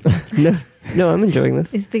syncing? No, I'm enjoying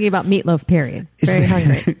this. He's thinking about Meatloaf. Period. Very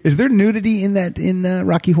hungry. Is there nudity in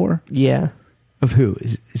Rocky Horror? Yeah. Of who?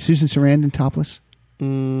 Is Susan Sarandon topless?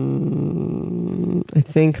 I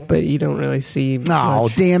think, but you don't really see. Oh,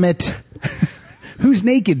 much. damn it! Who's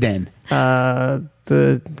naked then?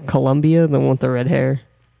 The Columbia, the one with the red hair.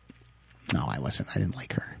 No, I wasn't. I didn't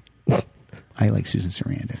like her. I like Susan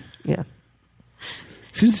Sarandon. Yeah.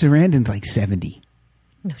 Susan Sarandon's like 70.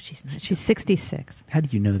 No, she's not. She's 66. How do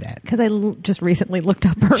you know that? Because I just recently looked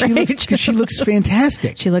up her age. She looks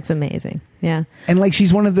fantastic. She looks amazing. Yeah. And like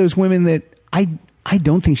she's one of those women that I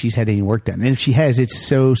don't think she's had any work done. And if she has, it's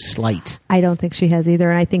so slight. I don't think she has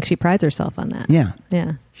either. And I think she prides herself on that. Yeah.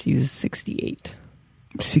 Yeah. She's 68.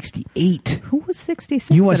 68. Who was 66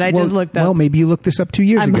 that I just looked up? Well, maybe you looked this up 2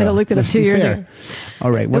 years I ago. might have looked it up Let's 2 be years fair. ago.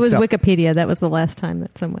 All right. It What's was up? Wikipedia. That was the last time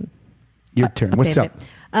that someone. Your turn. What's updated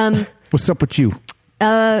up? it. What's up with you?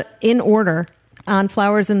 In order, on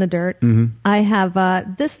Flowers in the Dirt, I have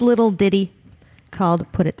this little ditty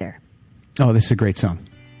called Put It There. Oh, this is a great song.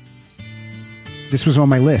 This was on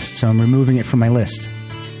my list, so I'm removing it from my list.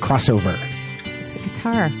 Crossover. It's the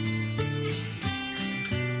guitar.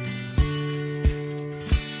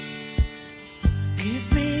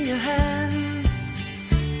 Give me your hand,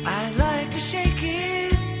 I'd like to shake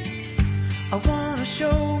it. I want to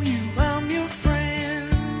show you I'm your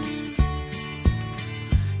friend.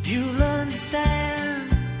 You'll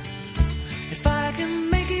understand if I can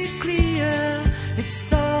make it clear.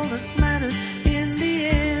 It's all that matters in the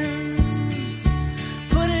end.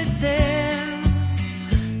 Put it there,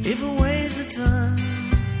 if it weighs a ton.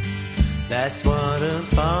 That's what a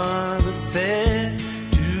father said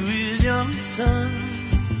to his young son.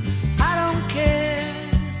 I don't care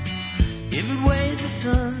if it weighs a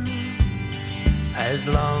ton, as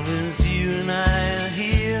long as you and I are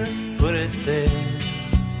here. Put it there.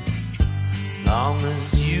 Long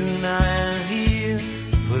as you and I are here.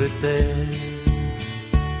 Put it there.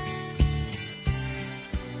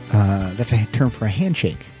 That's a term for a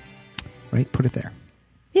handshake, right? Put it there.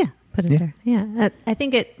 Yeah, put it Yeah. there. Yeah. I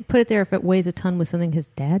think it put it there if it weighs a ton was something his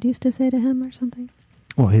dad used to say to him or something.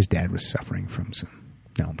 Well, his dad was suffering from some...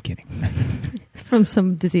 No, I'm kidding. From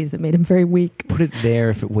some disease that made him very weak. Put it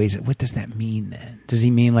there if it weighs it. What does that mean then? Does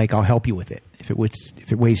he mean like I'll help you with it? If it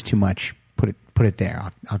weighs too much, put it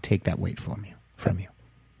there. I'll take that weight from you.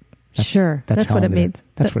 Sure. That's how what it I'm gonna- means.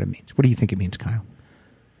 That's what it means. What do you think it means, Kyle?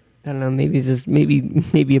 I don't know. Maybe it's just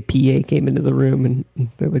maybe a PA came into the room and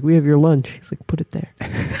they're like, "We have your lunch." He's like, "Put it there."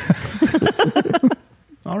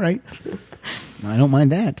 All right. I don't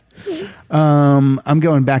mind that. I'm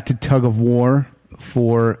going back to Tug of War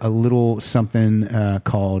for a little something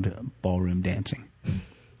called Ballroom Dancing.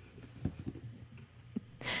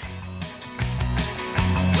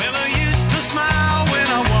 Well, I used to smile when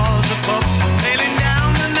I was a pup, sailing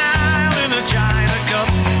down the Nile in a China cup,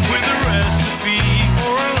 with a recipe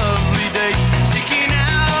for a lovely day sticking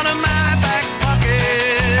out of my back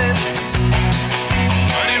pocket.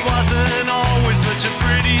 But it wasn't always such a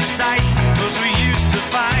pretty sight, 'cause we used to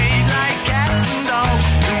fight like cats and dogs,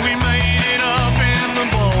 and we made it up in the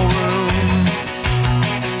ballroom.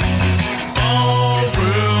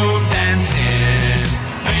 Ballroom dancing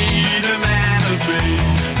made a man of me.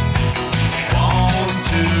 1,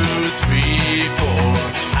 2, 3, 4.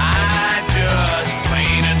 I just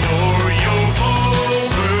plain adore your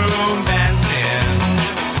ballroom dancing.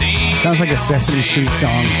 Sing Sounds like a Sesame Street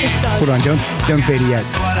song. Hold on, don't fade it yet.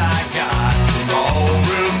 what I got.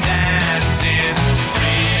 Ballroom dancing.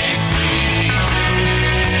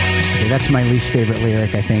 Okay, that's my least favorite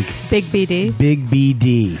lyric, I think. Big BD. Big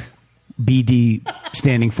BD. BD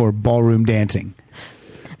standing for Ballroom Dancing.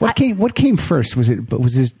 What came first? Was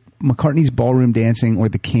this McCartney's Ballroom Dancing or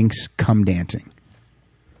the Kinks' Come Dancing?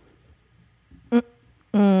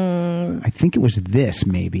 I think it was this,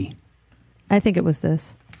 maybe. I think it was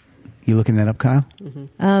this. You looking that up, Kyle?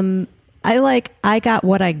 I got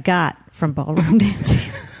what I got from Ballroom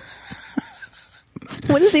Dancing.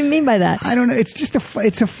 What does he mean by that? I don't know. It's just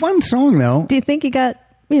it's a fun song, though. Do you think he got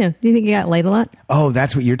laid a lot? Oh,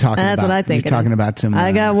 that's what you're talking about. That's what I think. You're talking about some.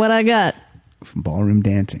 I got what I got. from Ballroom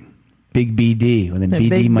Dancing. Big BD. Well, then The BD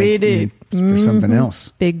big might BD. stand for something else.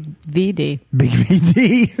 Big VD. Big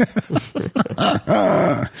BD.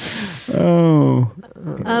 Oh.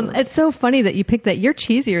 It's so funny that you picked that. You're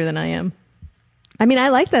cheesier than I am. I mean, I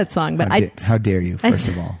like that song, but How dare you, first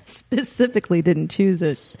of all. specifically didn't choose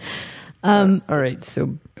it. All right,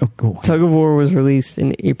 so Oh, go on. Tug of War was released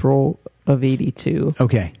in April of '82,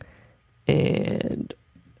 Okay. and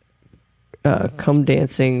 "Come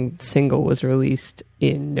Dancing" single was released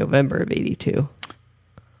in November of '82.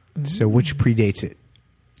 So which predates it?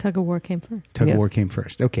 Tug of War came first. Tug Yeah. of War came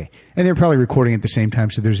first. Okay. And they're probably recording at the same time,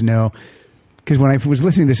 so there's no... Because when I was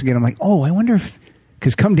listening to this again, I'm like, oh, I wonder if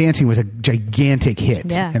because Come Dancing was a gigantic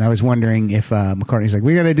hit. Yeah. And I was wondering if McCartney's like,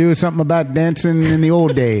 we got to do something about dancing in the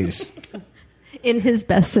old days. In his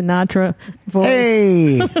best Sinatra voice.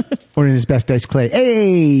 Hey! Or in his best Dice Clay.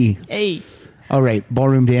 Hey! Hey. All right.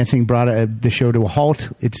 Ballroom Dancing brought the show to a halt.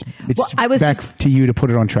 It's Well, I was back just- to you to put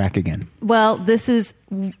it on track again. Well, this is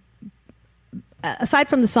aside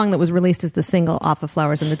from the song that was released as the single off of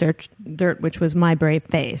Flowers in the Dirt, which was My Brave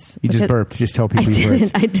Face. You which just is- burped. Just tell people I you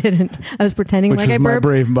burped. didn't. I was pretending Which like was I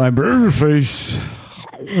burped. my brave face.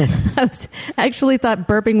 I actually thought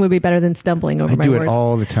burping would be better than stumbling over I my do words. it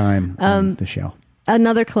all the time on the show.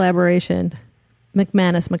 Another collaboration,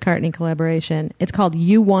 McManus-McCartney collaboration. It's called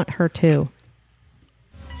You Want Her To.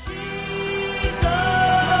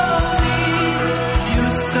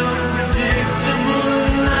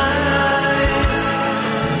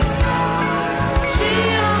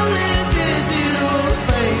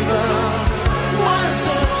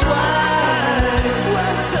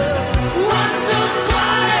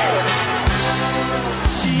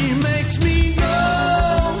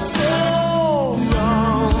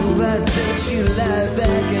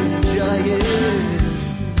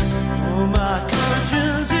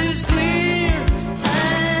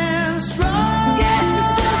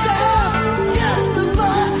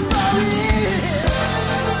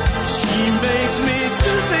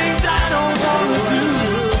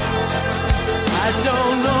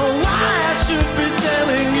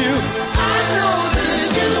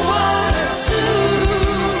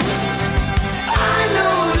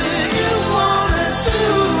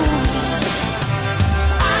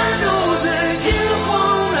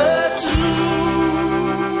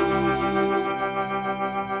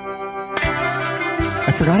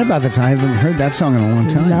 I forgot about that song. I haven't heard that song in a long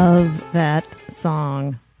time. Love that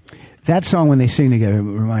song. That song, when they sing together,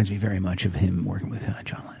 reminds me very much of him working with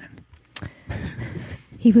John Lennon.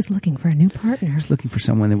 He was looking for a new partner. Looking for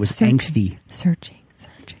someone that was angsty. Searching.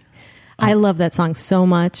 I love that song so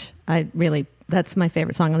much. That's my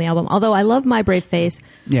favorite song on the album. Although I love My Brave Face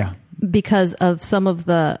Yeah. because of some of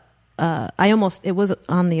the, it was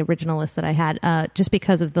on the original list that I had, just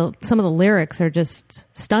because of some of the lyrics are just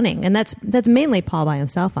stunning. And that's mainly Paul by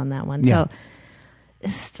himself on that one. Yeah. So,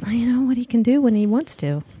 it's, what he can do when he wants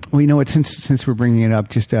to. Well, you know what? Since we're bringing it up,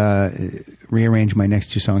 just rearrange my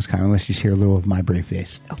next two songs, Kyle. Let's just hear a little of My Brave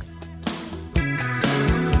Face. Okay.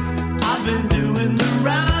 I've been doing the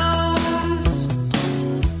rounds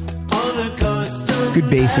on a custom Good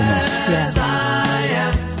bass in this. Yeah. I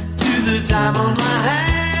am to the time on my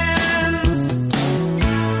hands.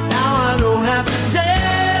 Now I don't have to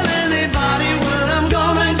tell anybody when I'm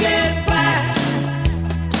gonna get back.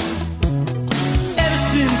 Ever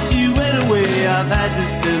since you went away, I've had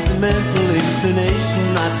this sentimental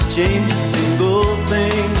inclination not to change a single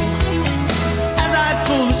thing. As I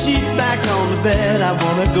pull the sheet back on the bed, I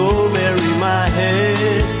wanna go bury my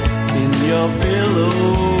head in your pillow.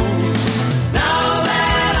 Now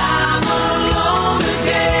that I'm alone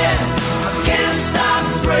again, I can't stop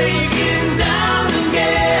breaking down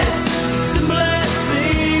again. Simplest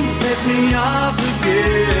things set me off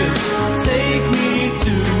again. Take me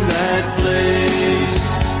to that place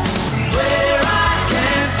where I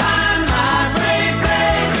can find my brave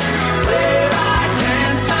face. Where I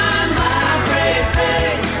can find my brave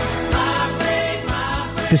face. My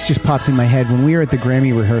brave. This just popped in my head when we were at the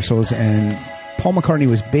Grammy rehearsals, and Paul McCartney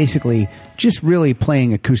was basically just really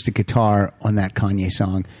playing acoustic guitar on that Kanye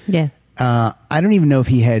song. Yeah. I don't even know if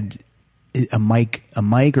he had a mic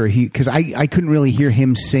or because I couldn't really hear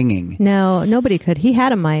him singing. No, nobody could. He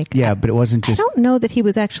had a mic. Yeah, but it wasn't I just don't know that he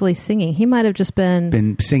was actually singing. He might have just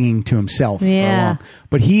been singing to himself. For a Yeah. while.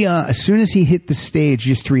 But he, as soon as he hit the stage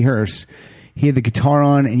just to rehearse, he had the guitar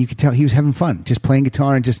on, and you could tell he was having fun, just playing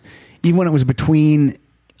guitar, and just even when it was between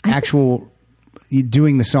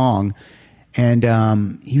doing the song. And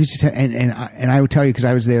he was just, and I would tell you, because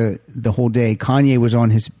I was there the whole day, Kanye was on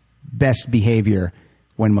his best behavior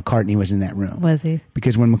when McCartney was in that room. Was he?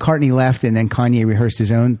 Because when McCartney left and then Kanye rehearsed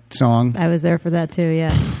his own song, I was there for that too.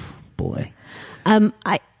 Yeah. boy.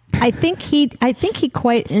 I think he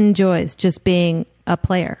quite enjoys just being a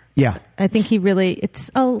player. Yeah. I think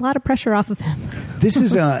it's a lot of pressure off of him. This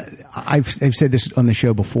is I've said this on the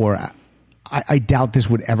show before. I doubt this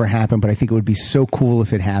would ever happen, but I think it would be so cool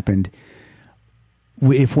if it happened.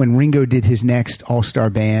 If when Ringo did his next all-star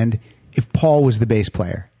band, if Paul was the bass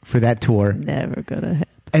player for that tour, Never gonna happen.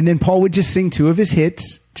 And then Paul would just sing 2 of his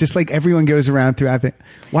hits, just like everyone goes around throughout the.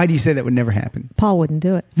 Why do you say that would never happen? Paul wouldn't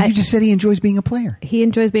do it. You just said he enjoys being a player. He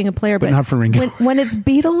enjoys being a player, But not for Ringo. When it's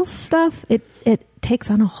Beatles stuff, it takes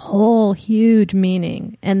on a whole huge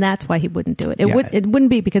meaning, and that's why he wouldn't do it. It wouldn't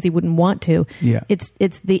be because he wouldn't want to. Yeah. It's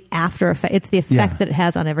the after effect. It's the effect that it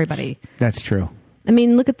has on everybody. That's true. I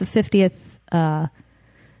mean, look at the 50th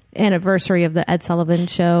anniversary of the Ed Sullivan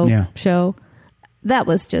show. Yeah. That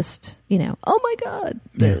was just, oh my God,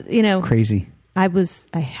 Crazy. I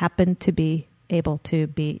happened to be able to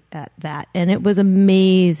be at that, and it was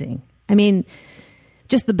amazing. I mean,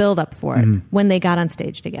 just the build up for it when they got on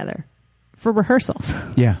stage together for rehearsals.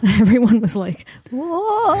 Yeah. Everyone was like,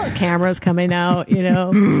 whoa, cameras coming out,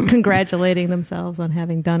 congratulating themselves on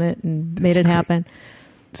having done it and made it happen.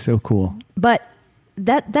 So cool. But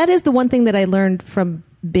that is the one thing that I learned from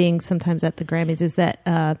being sometimes at the Grammys is that,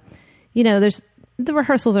 there's the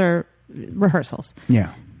rehearsals are rehearsals.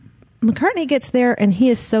 Yeah. McCartney gets there and he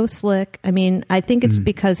is so slick. I mean, I think it's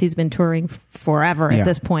because he's been touring forever at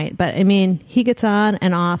this point. But I mean, he gets on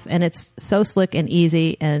and off and it's so slick and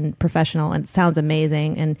easy and professional and it sounds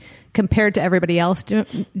amazing. And compared to everybody else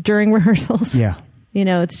during rehearsals,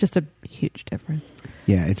 it's just a huge difference.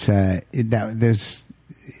 Yeah, it's a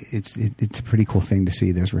pretty cool thing to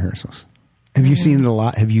see those rehearsals. Have you seen it a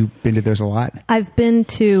lot? Have you been to those a lot? I've been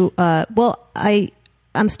to.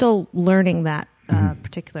 I'm still learning that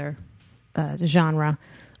particular genre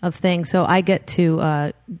of thing, so I get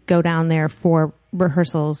to go down there for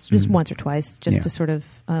rehearsals just once or twice, just to sort of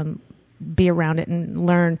be around it and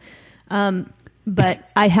learn. But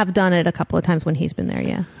I have done it a couple of times when he's been there.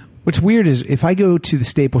 Yeah. What's weird is if I go to the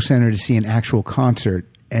Staples Center to see an actual concert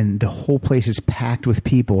and the whole place is packed with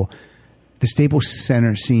people. The Staples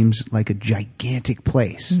Center seems like a gigantic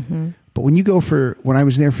place. But when I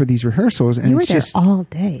was there for these rehearsals, and you were it's there just all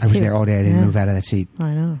day. I was there all day. I didn't move out of that seat.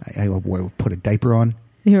 I know. I put a diaper on.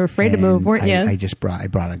 You were afraid to move, weren't you? I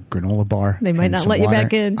brought a granola bar. They might and not some let you water.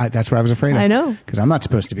 back in. That's what I was afraid of. I know. Because I'm not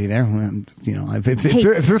supposed to be there.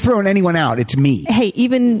 If they're throwing anyone out, it's me. Hey,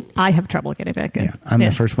 even I have trouble getting back in. Yeah, I'm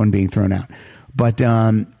the first one being thrown out. But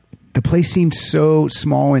the place seems so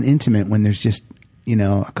small and intimate when there's just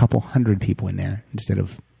a couple hundred people in there instead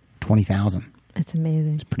of 20,000. It's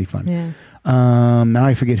amazing. It's pretty fun. Yeah. Now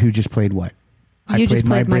I forget who just played what. You just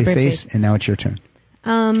played My Brave Face, and now it's your turn.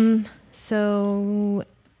 Going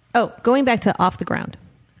back to Off the Ground.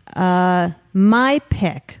 My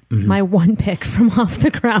pick, my one pick from Off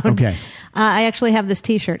the Ground. Okay. I actually have this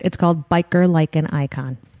T-shirt. It's called Biker Like an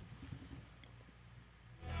Icon.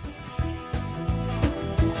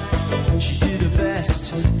 She did her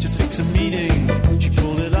best to fix a meeting. She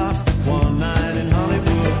pulled it off one night in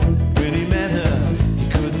Hollywood. When he met her, he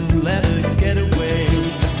couldn't let her get away.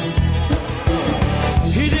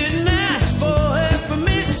 He didn't ask for her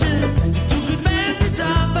permission. He took advantage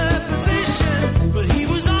of her position. But he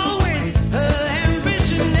was always her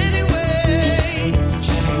ambition anyway.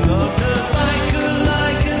 She loved her biker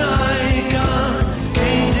like an icon,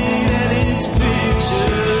 gazing at his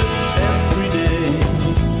picture every day.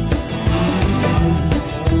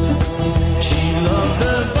 She loved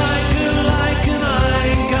her biker like an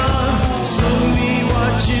icon, slowly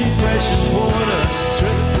watching precious water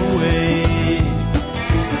drip away.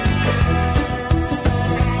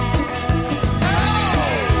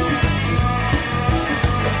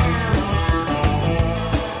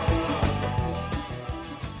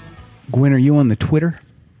 Gwen, are you on the Twitter?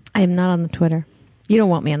 I am not on the Twitter. You don't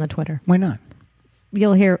want me on the Twitter. Why not?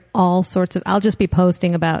 You'll hear all sorts of... I'll just be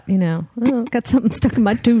posting about, got something stuck in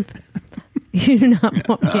my tooth. You do not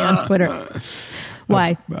want me on Twitter.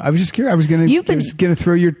 Why? I was just curious. I was going to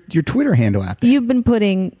throw your Twitter handle out there. You've been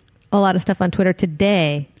putting a lot of stuff on Twitter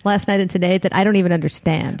last night and today, that I don't even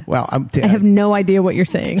understand. Well, I have no idea what you're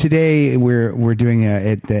saying. Today, we're doing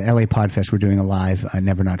at the LA Podfest, we're doing a live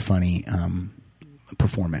Never Not Funny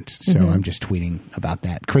performance. So I'm just tweeting about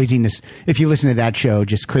that craziness. If you listen to that show,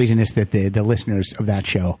 just craziness that the listeners of that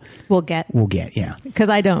show will get. Yeah. Because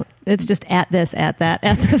I don't. It's just at this, at that,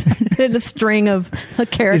 at this, in a string of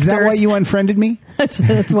characters. Is that why you unfriended me?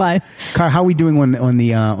 That's why. Car, how are we doing on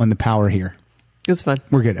the power here? It was fun.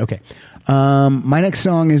 We're good. Okay. My next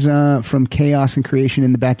song is from Chaos and Creation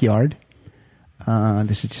in the Backyard.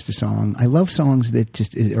 This is just a song. I love songs that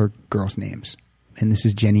just are girls' names. And this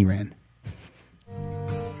is Jenny Wren.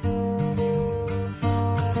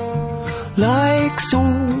 Like so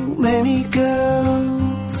many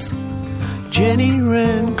girls, Jenny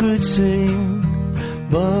Wren could sing,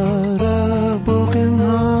 but a broken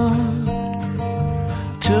heart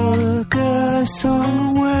took her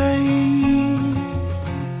song away.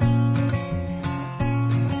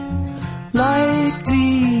 Like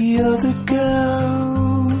the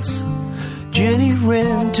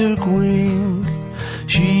took wing,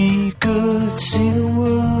 she could see the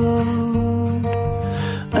world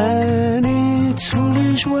and its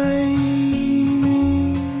foolish ways.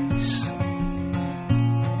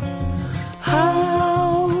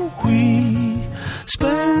 How we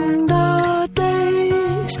spend our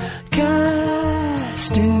days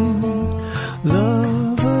casting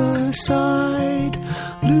love aside,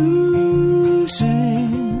 losing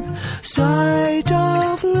sight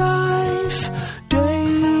of life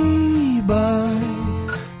day by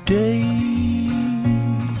day.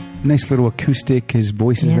 Nice little acoustic. His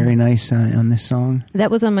voice is Yeah. very nice on this song.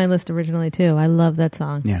 That was on my list originally too. I love that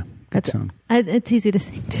song. Yeah, good song. It's easy to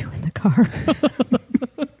sing to in the car.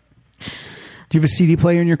 Do you have a CD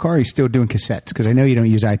player in your car? Or are you still doing cassettes? Because I know you don't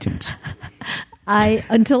use iTunes.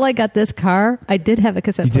 Until I got this car, I did have a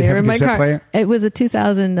cassette You did player have a in my cassette car. player? It was a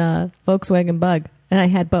 2000 Volkswagen Bug, and I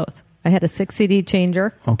had both. I had a 6 CD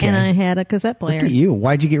changer, Okay. and I had a cassette player. Look at you.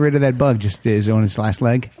 Why'd you get rid of that Bug? Just is on its last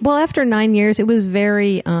leg? Well, after 9 years, it was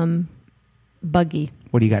very buggy.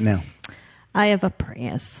 What do you got now? I have a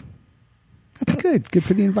Prius. That's good. Good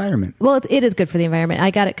for the environment. Well, it is good for the environment. I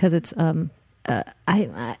got it because it's.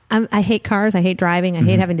 I hate cars. I hate driving. I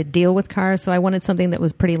hate having to deal with cars. So I wanted something that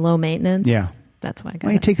was pretty low maintenance. Yeah. That's why I got Why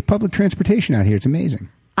don't you it. take the public transportation out here? It's amazing.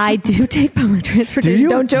 I do take public transportation. Do you?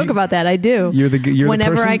 Don't joke about that. I do. You're the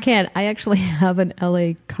whenever person? I can. I actually have an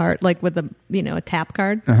LA card, like with a a tap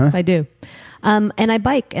card. Uh-huh. I do, and I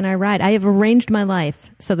bike and I ride. I have arranged my life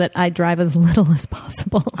so that I drive as little as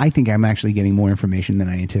possible. I think I'm actually getting more information than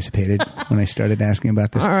I anticipated when I started asking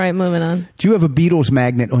about this. All right, moving on. Do you have a Beatles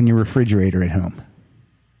magnet on your refrigerator at home?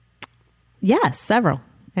 Yes, several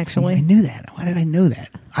actually. I knew that. Why did I know that?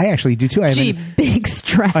 I actually do too. I have Gee, big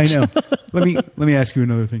stretch. I know. Let me ask you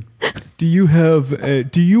another thing. Do you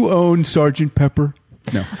own Sgt. Pepper?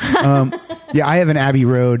 No. Yeah, I have an Abbey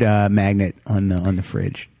Road magnet on the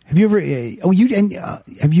fridge. Have you ever?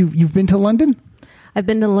 You've been to London? I've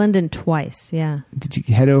been to London twice. Yeah, Did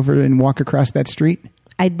you head over and walk across that street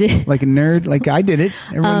I did. like a nerd? Like I did it.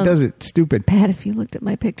 Everyone does it. Stupid. Pat, if you looked at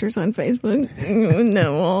my pictures on Facebook, you would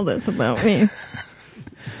know all this about me.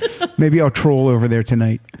 Maybe I'll troll over there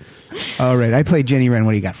tonight. All right, I played Jenny Wren.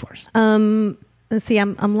 What do you got for us? Let's see.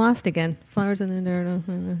 I'm lost again. Flowers in the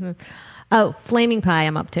dirt. Oh, Flaming Pie.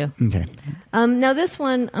 I'm up to. Okay. Now this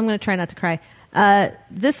one, I'm going to try not to cry.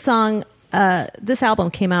 This song, this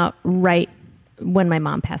album came out right when my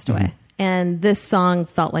mom passed away, and this song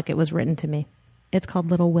felt like it was written to me. It's called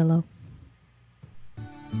Little Willow.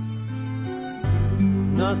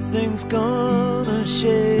 Nothing's gonna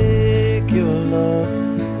shake your love,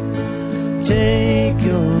 take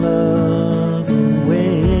your love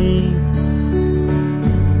away.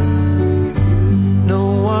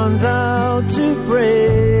 No one's out to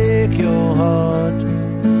break your heart,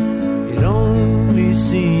 it only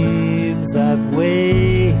seems that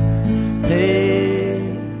way. Hey,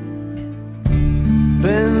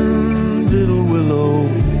 bend, little willow,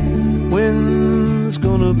 wind's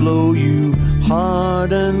gonna blow you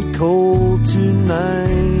hard and cold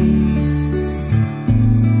tonight.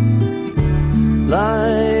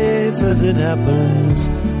 Life as it happens,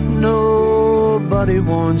 nobody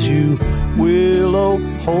wants you. Willow,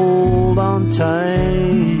 hold on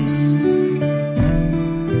tight.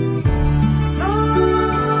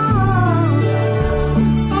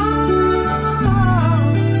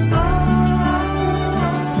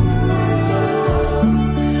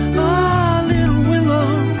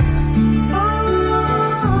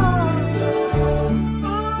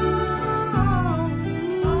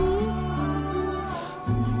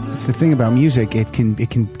 It's the thing about music; it can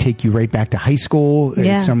take you right back to high school, or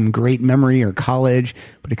Yeah. some great memory, or college.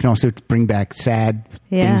 But it can also bring back sad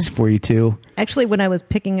Yeah. things for you too. Actually, when I was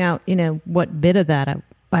picking out, what bit of that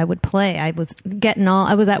I would play, I was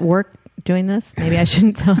at work doing this. Maybe I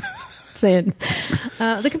shouldn't say it.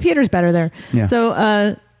 The computer's better there. Yeah.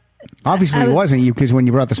 So Obviously, I it was- wasn't you, because when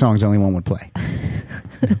you brought the songs, only one would play.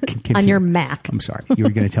 on your Mac. I'm sorry, you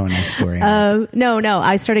were going to tell a nice story. No.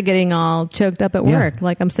 I started getting all choked up at Yeah. work.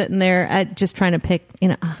 Like I'm sitting there just trying to pick,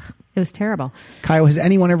 it was terrible. Kyle, has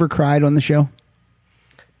anyone ever cried on the show?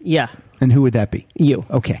 Yeah, And who would that be? you.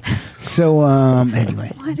 Okay. So,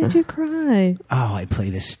 anyway. Why did you cry? Oh, I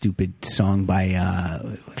play this stupid song by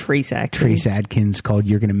Trace Atkins. Trace Adkins called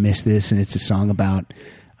You're Gonna Miss This, and it's a song about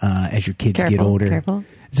as your kids get Careful, older. careful.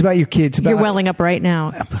 It's about your kids. About, You're welling up right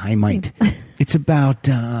now. I might. It's about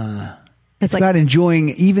it's like- about enjoying,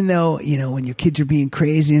 even though, when your kids are being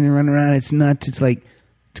crazy and they're running around, it's nuts. It's like,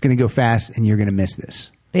 it's going to go fast and you're going to miss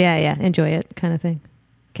this. Yeah. Enjoy it kind of thing.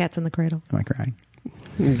 Cats in the cradle. Am I crying?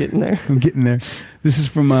 I'm getting there. I'm getting there. This is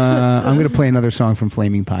from, I'm going to play another song from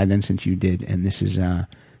Flaming Pie then, since you did. And this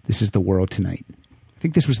This is The World Tonight. I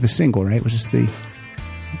think this was the single, right? Was this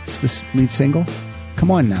the lead single? Come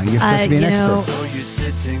on now, you're supposed to be an expert. So you're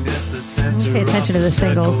sitting at the center Pay attention of to the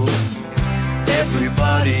singles.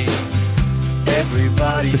 Everybody.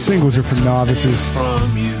 The singles are for novices.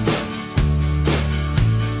 From you.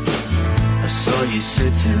 I saw you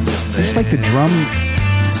sitting there. I just like the drum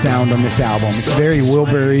sound on this album. It's very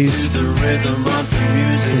Wilburys. To the rhythm of the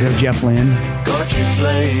music. There's Jeff Lynne. Got you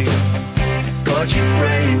playing. Got you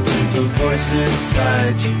praying to the voice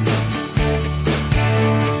inside you.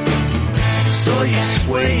 Saw you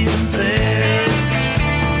swaying there.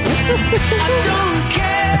 Is this the single? I don't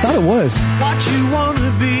care I thought it was. what you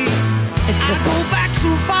wanna be. It's the Go back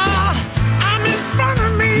so far. I'm in front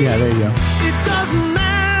of me. Yeah, there you go. It doesn't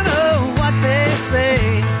matter what they say.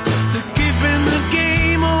 They're giving the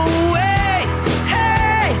game away.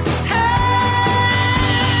 Hey, hey.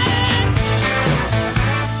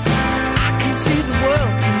 I can see the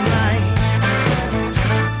world tonight.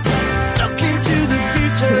 Look into the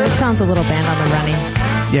future. It sounds a little Band on the Running.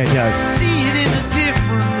 Yeah, it does. See it in a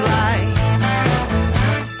different light.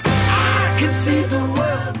 I can see the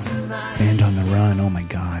world tonight. Band on the Run. Oh my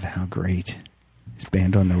God, how great. It's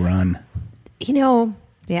Band on the Run. You know,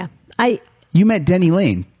 yeah, You met Denny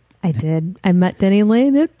Lane. I did. I met Denny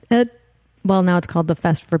Lane at well, now it's called the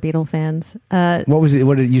Fest for Beatle fans. What was it?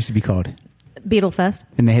 What did it used to be called? Beatle Fest.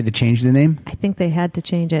 And they had to change the name? I think they had to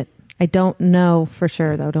change it. I don't know for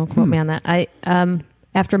sure though. Don't quote me on that.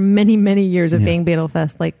 After many, many years of Yeah. being Beatle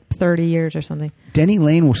Fest, like 30 years or something. Denny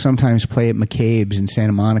Lane will sometimes play at McCabe's in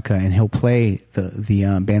Santa Monica, and he'll play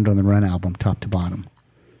the Band on the Run album top to bottom.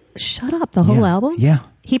 Shut up, the whole Yeah. album? Yeah.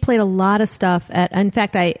 He played a lot of stuff in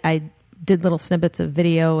fact, I did little snippets of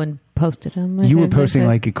video and posted them. You were posting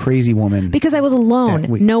like a crazy woman. because I was alone.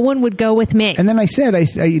 Yeah, No one would go with me. And then I said, I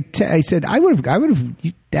said, I would have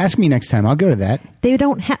asked me next time. I'll go to that. They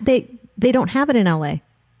don't have they don't have it in LA.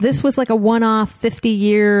 This was like a one-off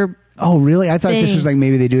 50-year. Oh, really? I thought this Thing. was like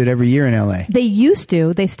maybe they do it every year in LA. They used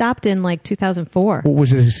to. They stopped in like 2004. Well,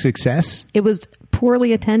 was it a success? It was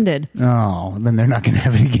poorly attended. Oh, then they're not going to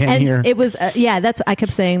have it again And here. it was, I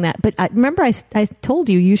kept saying that. But remember, I told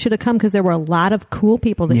you should have come because there were a lot of cool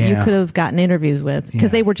people that you Yeah. could have gotten interviews with because Yeah.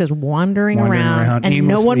 they were just wandering Wandering around and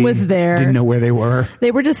no aimlessly, one was there. Didn't know where they were. They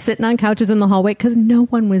were just sitting on couches in the hallway because no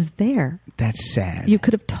one was there. That's sad. You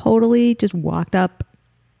could have totally just walked up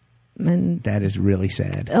and That is really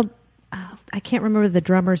sad. I can't remember the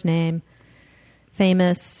drummer's name.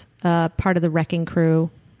 Famous, part of the Wrecking Crew.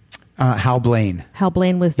 Hal Blaine. Hal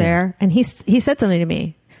Blaine was there, and he said something to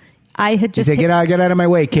me. I had He just said, get out of my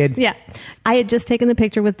way, kid. Yeah, I had just taken the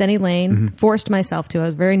picture with Denny Lane. Forced myself to. I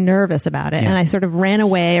was very nervous about it, Mm-hmm. Yeah. and I sort of ran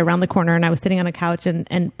away around the corner. And I was sitting on a couch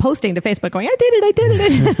and posting to Facebook, going, "I did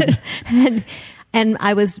it, and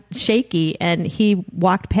I was shaky. And he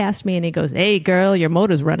walked past me, and he goes, "Hey, girl, your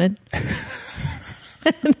motor's running."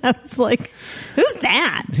 And I was like, "Who's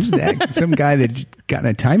that?" Who's that? Some guy that got in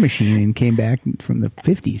a time machine and came back from the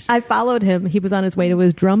 50s. I followed him. He was on his way to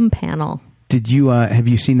his drum panel. Did you have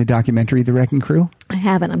you seen the documentary The Wrecking Crew? I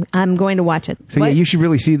haven't. I'm going to watch it. So What? yeah, you should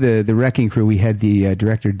really see the Wrecking Crew. We had the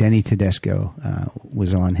director Denny Tedesco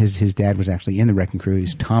was on. His dad was actually in the Wrecking Crew.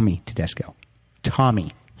 He's Tommy Tedesco. Tommy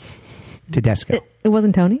Tedesco. It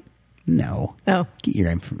wasn't Tony? No. Oh. Get your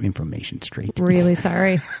information straight. Really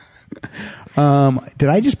sorry. Did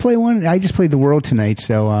I just play one? I just played The World Tonight.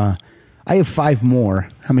 So I have 5 more.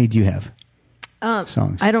 How many do you have?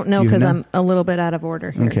 Songs. I don't know Do you because know? I'm a little bit out of order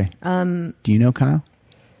here. Okay. Do you know, Kyle?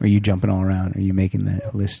 Or are you jumping all around? Are you making the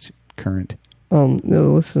list current?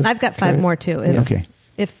 No, this is I've got 5 more too. If, Okay.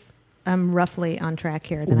 If I'm roughly on track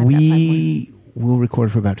here, then I've got 5 more. We will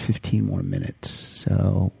record for about 15 more minutes.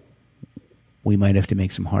 So we might have to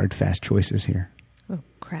make some hard, fast choices here. Oh,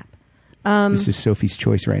 crap. This is Sophie's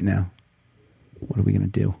choice right now. What are we going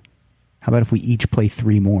to do? How about if we each play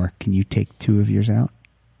 3 more? Can you take 2 of yours out?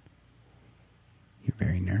 You're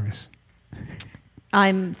very nervous.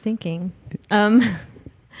 I'm thinking. Can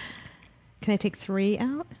I take 3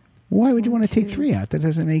 out? Why would you want to take 3 out? That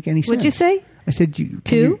doesn't make any sense. What'd you say? I said you.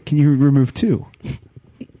 2? Can you remove 2?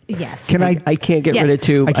 Yes. Can I? I can't get Yes. rid of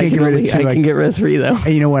 2. I can't get rid of 2. I can get rid of 3 though.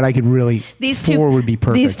 You know what? I could really. These 4 two would be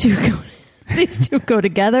perfect. These two go. These two go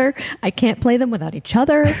together. I can't play them without each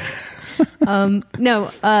other.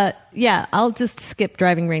 No. Yeah. I'll just skip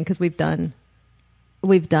Driving Rain because we've done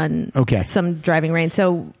we've done Okay. some Driving Rain.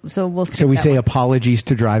 So we'll skip So we that say one. apologies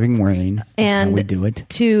to Driving Rain. That's And how we do it.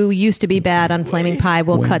 to Used to Be Bad on Flaming Pie.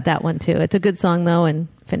 We'll Wayne. cut that one too. It's a good song though, and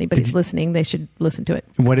if anybody's listening, they should listen to it.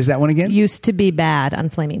 What is that one again? Used to Be Bad on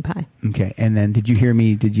Flaming Pie. Okay, and then did you hear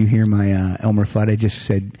my Elmer Fudd? I just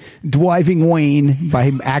said Driving Wayne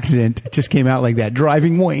by accident. It just came out like that.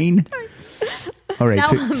 Driving Wayne. All right. Now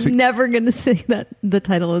I'm never going to sing the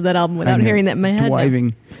title of that album without hearing that in my head. now.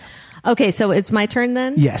 Driving. Okay, so it's my turn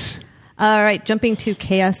then? Yes. All right, jumping to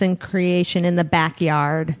Chaos and Creation in the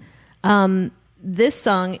Backyard. This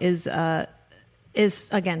song is again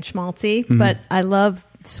schmaltzy, but I love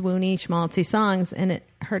swoony schmaltzy songs, and it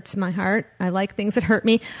hurts my heart. I like things that hurt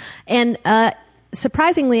me, and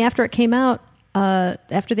surprisingly, after it came out,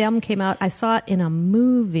 after the album came out, I saw it in a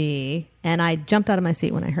movie, and I jumped out of my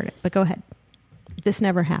seat when I heard it. But go ahead. This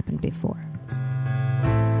never happened before.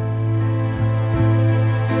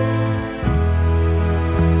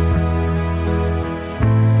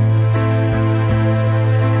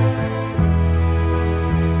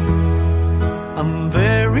 I'm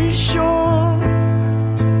very sure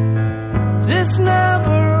this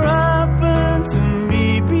never happened to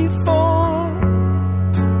me before.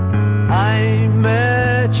 I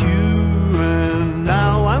met you and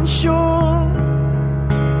now I'm sure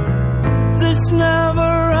this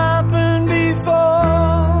never happened before.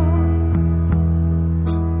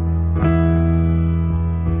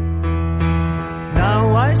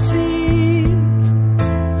 Now I see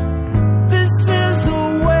this is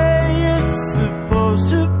the way it's supposed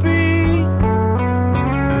to be.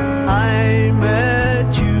 I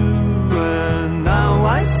met you and now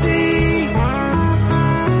I see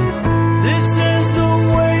this is the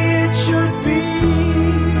way it should be.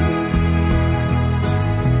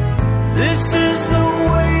 This is the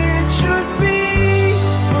way it should be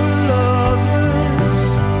for lovers.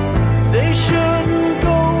 They shouldn't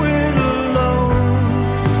go it alone.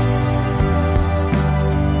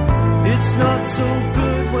 It's not so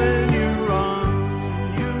good when you're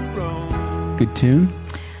on your own. Good tune.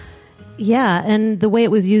 Yeah, and the way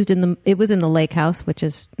it was used it was in The Lake House, which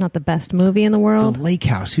is not the best movie in the The world. Lake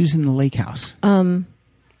House. Who's in the Lake House?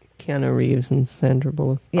 Keanu Reeves and Sandra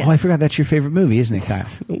Bullock. Yes. Oh, I forgot that's your favorite movie, isn't it, Kyle?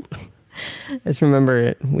 I just remember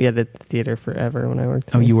it. We had it at the theater forever when I worked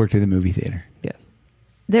Oh, there. you worked at the movie theater. Yeah.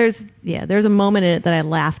 There's a moment in it that I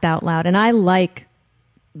laughed out loud, and I like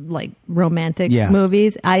romantic Yeah.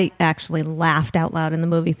 movies. I actually laughed out loud in the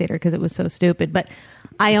movie theater because it was so stupid, but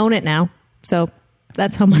I own it now, so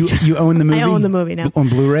that's how much You own the movie? I own the movie now. On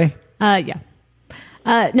Blu-ray? Yeah.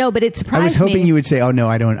 No, but it surprised I was hoping me. you would say, oh, no,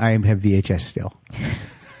 I don't. I have VHS still.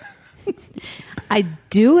 I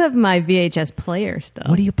do have my VHS player still.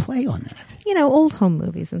 What do you play on that? Old home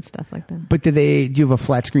movies and stuff like that. But do you have a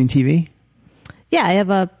flat screen TV? Yeah, I have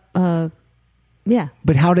yeah.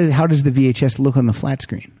 But how does the VHS look on the flat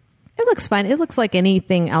screen? It looks fine. It looks like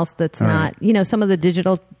anything else that's All not, some of the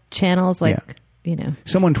digital channels,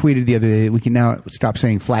 Someone tweeted the other day that we can now stop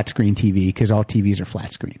saying flat screen TV because all TVs are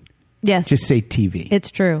flat screen. Yes. Just say TV. It's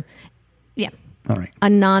true. Yeah. All right. A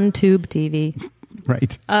non-tube TV.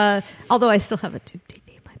 Right. Although I still have a tube TV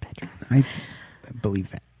in my bedroom. I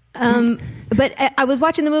believe that. But I was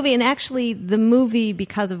watching the movie, and actually the movie,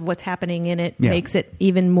 because of what's happening in it, Yeah. makes it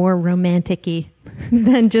even more romantic-y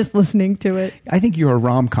than just listening to it. I think you're a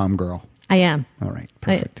rom-com girl. I am. All right.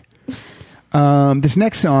 Perfect. This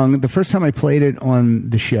next song, the first time I played it on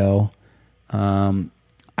the show,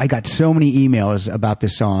 I got so many emails about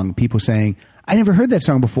this song. People saying, I never heard that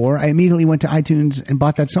song before. I immediately went to iTunes and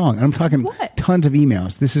bought that song. And I'm talking What? tons of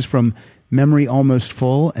emails. This is from Memory Almost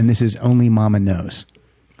Full, and this is Only Mama Knows.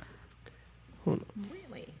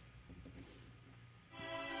 Really?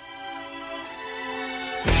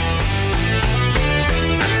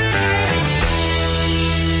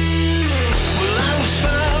 Well, I was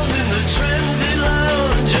found in the transit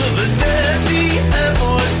lounge of a dirty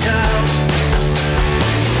airport town.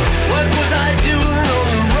 What was I doing on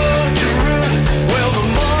the road to ruin? Well, my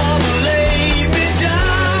mama laid me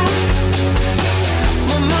down.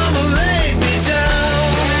 My mama laid me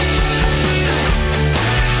down.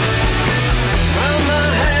 Round my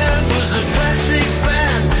head was a plastic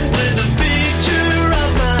bag with a picture of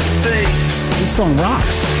my face. This song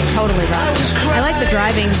rocks. Totally right. I like the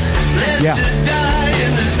driving. Yeah. To die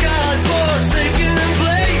in this godforsaken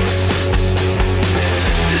place.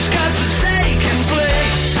 This godforsaken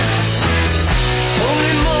place.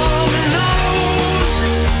 Only mama knows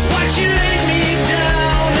why she laid me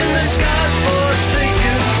down in this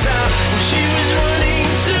godforsaken town. Well, she was running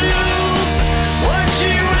too. What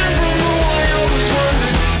she ran from the way I was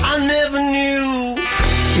wondering. I never knew.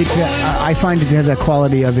 It's I find it to have that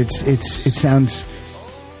quality of it sounds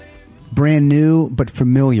brand new but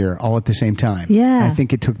familiar all at the same time. Yeah. I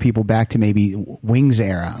think it took people back to maybe Wings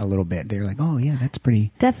era a little bit. They're like, oh yeah, that's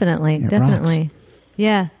pretty. Definitely, It definitely. rocks.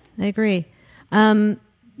 Yeah, I agree.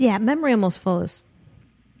 Yeah, Memory Almost Full is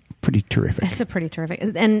Pretty terrific. it's a pretty terrific.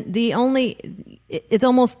 And it's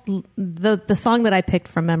almost the song that I picked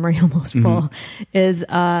from Memory Almost Full is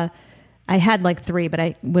I had like 3, but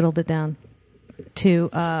I whittled it down to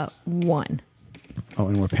 1. Oh,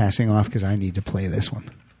 and we're passing off because I need to play this one.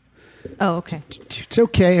 Oh, okay. It's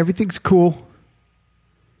okay. Everything's cool.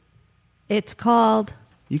 It's called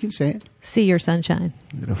You can say it. See Your Sunshine.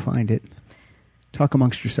 I'm going to find it. Talk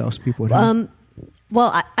amongst yourselves, people at home.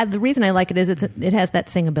 Well, the reason I like it is it has that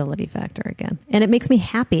singability factor again, and it makes me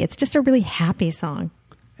happy. It's just a really happy song.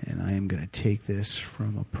 And I am going to take this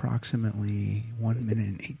from approximately 1 minute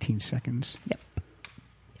and 18 seconds. Yep.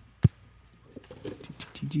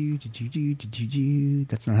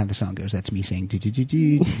 That's not how the song goes. That's me saying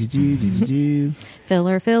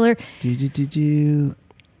Filler, filler. And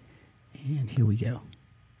here we go.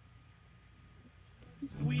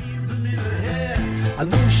 I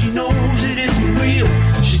know she knows it isn't real.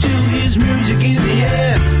 She still hears music in the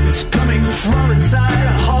air. It's coming from inside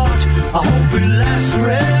her heart. I hope it lasts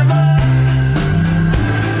forever.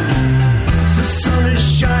 The sun is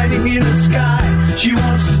shining in the sky. She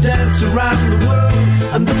wants to dance around the world.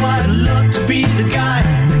 And though I'd love to be the guy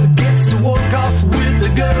who gets to walk off with the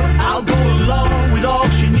girl, I'll go along with all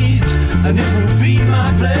she needs, and it will be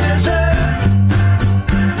my pleasure.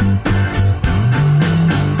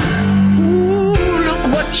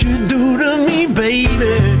 What you do to me,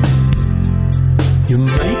 baby? You're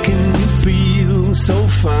making me feel so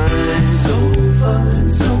fine, so fine,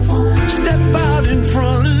 so fine. Step out in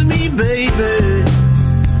front of me, baby.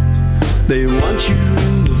 They want you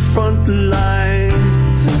in the front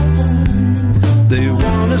lines. They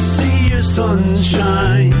wanna see your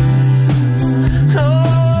sunshine. Oh,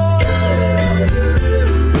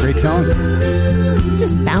 Great song. It's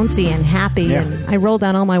just bouncy and happy, Yeah. and I roll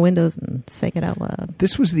down all my windows and sang it out loud.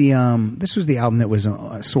 This was the album that was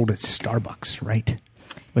sold at Starbucks, right?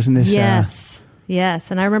 Wasn't this? Yes,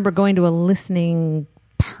 yes. And I remember going to a listening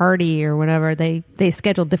party or whatever. They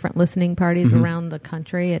scheduled different listening parties around the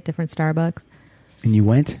country at different Starbucks. And you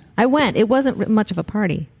went? I went. It wasn't much of a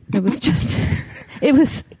party. It was just, it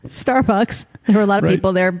was Starbucks. There were a lot of Right.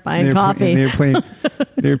 people there buying They were coffee. They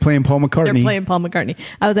were playing Paul McCartney. They're playing Paul McCartney.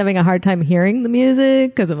 I was having a hard time hearing the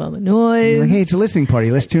music because of all the noise. Like, hey, it's a listening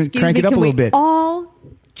party. Let's Excuse crank me, it up a can little we bit. all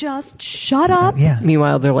just shut up? Yeah.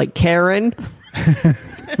 Meanwhile, they're like, Karen.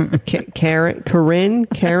 Karen.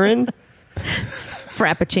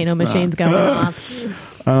 Frappuccino machines going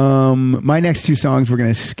off. My next 2 songs, we're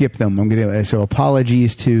going to skip them. So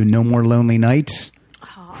apologies to No More Lonely Nights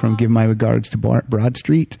from Give My Regards to Broad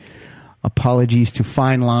Street. Apologies to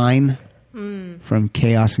Fine Line from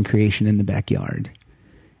Chaos and Creation in the Backyard.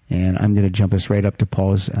 And I'm going to jump us right up to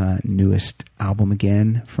Paul's newest album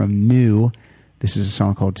again from New. This is a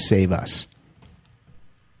song called Save Us.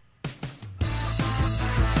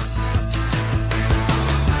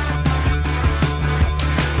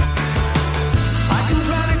 I can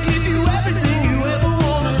try to give you everything you ever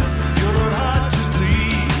wanted. You're not hard to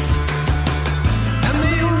please. And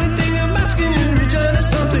the only thing I'm asking in return is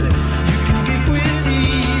something you can give with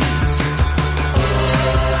ease.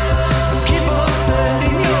 Keep on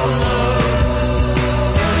sending your love.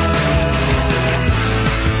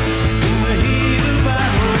 In the heat of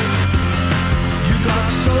battle, you got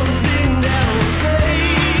something that'll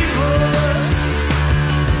save us.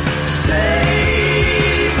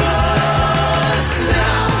 Save us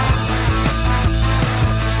now.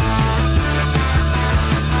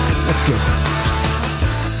 That's good.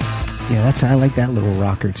 Yeah, I like that little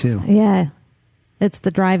rocker too. Yeah. It's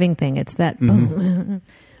the driving thing. It's that boom.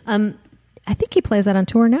 I think he plays that on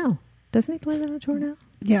tour now. Doesn't he play that on tour now?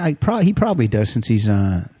 Yeah, he probably does since he's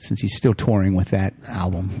still touring with that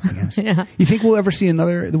album, I guess. Yeah. You think we'll ever see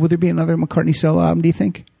another? Will there be another McCartney solo album? Do you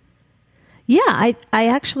think? Yeah, I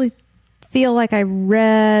actually feel like I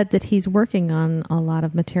read that he's working on a lot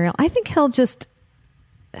of material. I think he'll just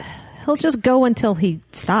go until he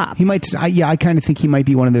stops. He might. I kind of think he might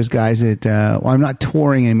be one of those guys that. I'm not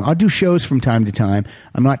touring anymore. I'll do shows from time to time.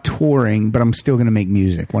 I'm not touring, but I'm still going to make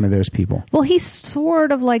music. One of those people. Well, he's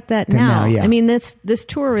sort of like that Now, now. yeah. I mean, this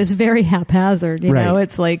tour is very haphazard. You Right. know,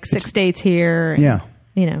 it's like 6 dates here. And, Yeah.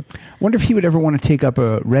 You know, Wonder if he would ever want to take up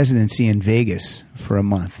a residency in Vegas for a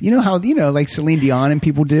month. You know how like Celine Dion and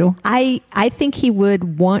people do. I think he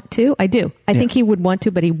would want to. I do. I think he would want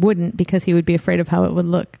to, but he wouldn't because he would be afraid of how it would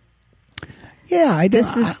look. Yeah, I do.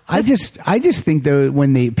 I just think though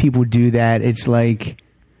when people do that, it's like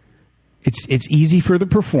It's easy for the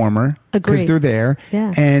performer because Agreed. they're there.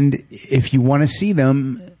 Yeah. And if you want to see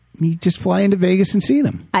them, you just fly into Vegas and see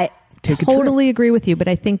them. I Take a totally agree with you, but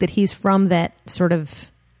I think that he's from that sort of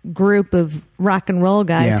group of rock and roll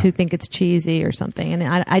guys Yeah. who think it's cheesy or something, and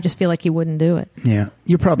I just feel like he wouldn't do it. Yeah,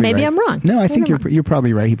 you're probably Maybe right. I'm wrong. No, I Maybe think I'm wrong. you're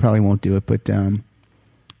probably right. He probably won't do it, but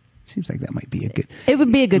seems like that might be a good. It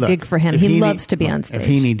would be a good Look, gig for him. if He need- loves to be on look, stage. If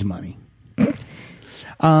he needs money.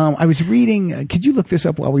 I was reading. Could you look this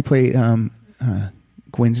up while we play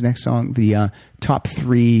Gwen's next song? The top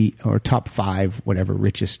 3 or top 5, whatever,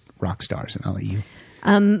 richest rock stars, and I'll let you.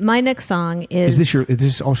 My next song is. Is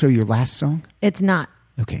this also your last song? It's not.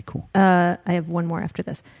 Okay, cool. I have one more after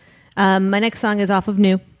this. My next song is off of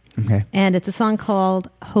New, Okay, and it's a song called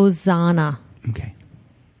Hosanna. okay.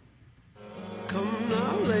 Come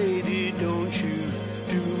now, lady, don't you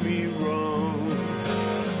do me wrong.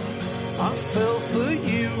 I fell for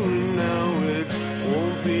you, and now it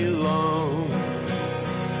won't be long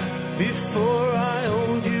before I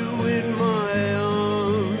hold you in my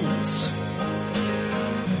arms,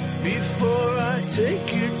 before I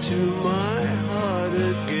take you to my heart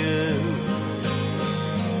again.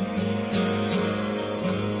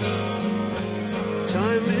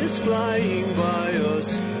 Time is flying by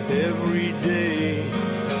us every day.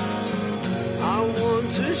 I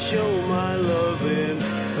want to show my love in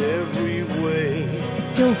every way.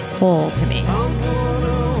 It feels full to me. I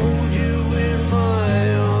wanna hold you in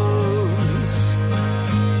my arms.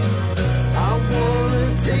 I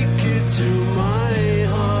wanna take you to my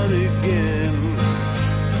heart again.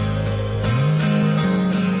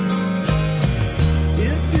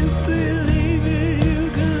 If you believe it, you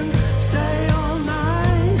can stay all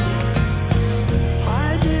night.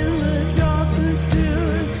 Hide in the darkness till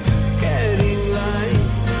it's getting light.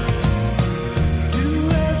 Do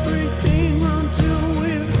everything until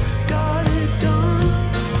we've got it done.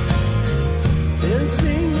 Then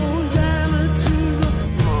sing Hosanna to the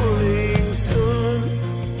morning sun.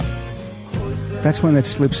 Hosanna. That's one that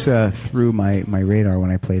slips through my radar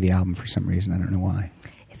when I play the album for some reason. I don't know why.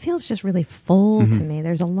 It feels just really full Mm-hmm. to me.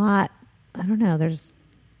 There's a lot. I don't know. There's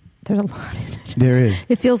a lot in it. There is.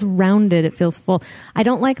 It feels rounded. It feels full. I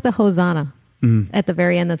don't like the Hosanna at the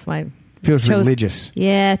very end. That's why I Mm. Feels religious.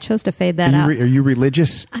 Yeah, chose to fade that out. Are you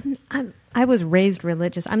religious? I was raised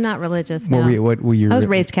religious. I'm not religious. What No. were you? I was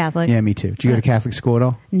raised Catholic. Yeah, me too. Did you go to Catholic school at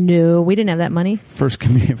all? No, we didn't have that money. First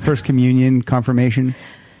communion, confirmation,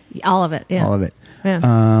 All of it. Yeah. all of it. Yeah.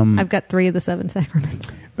 I've got 3 of the 7 sacraments.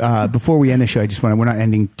 Before we end the show, we're not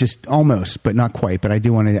ending, just almost, but not quite. But I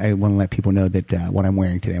want to let people know that what I'm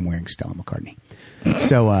wearing today, I'm wearing Stella McCartney.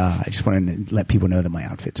 So I just want to let people know that my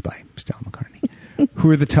outfit's by Stella McCartney.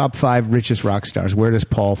 Who are the top 5 richest rock stars? Where does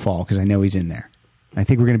Paul fall? Because I know he's in there. I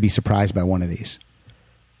think we're going to be surprised by one of these.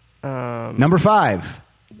 Number 5.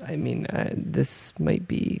 I mean, this might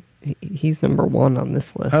be. He's number 1 on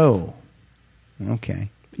this list. Oh, okay.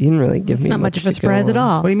 You didn't really give It's me not much of a to go surprise at on.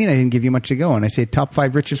 all. What do you mean I didn't give you much to go on? I said top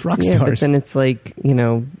 5 richest rock Yeah, but stars. then it's like,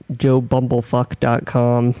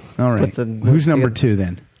 JoeBumblefuck.com. All right. Who's number 2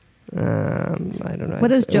 then? I don't know.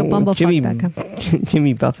 What is JoeBumblefuck.com?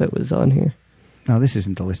 Jimmy Buffett was on here. No, this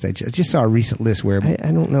isn't the list. I just saw a recent list where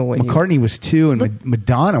I don't know what McCartney was 2 and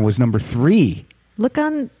Madonna was number 3. Look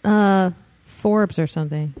on Forbes or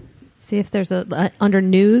something. See if there's a under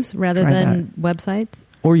news rather Try than websites.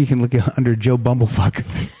 Or you can look under Joe Bumblefuck.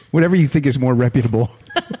 Whatever you think is more reputable.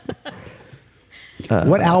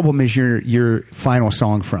 What album is your final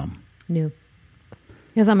song from? New.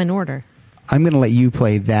 Because I'm in order. I'm going to let you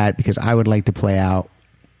play that because I would like to play out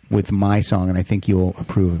with my song, and I think you'll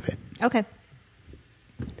approve of it. Okay.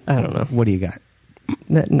 I don't know. What do you got?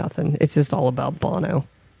 Nothing. It's just all about Bono.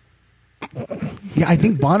 Yeah, I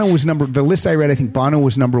think Bono was the list I read, I think Bono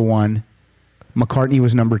was number 1, McCartney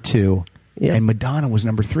was number 2, Yeah. and Madonna was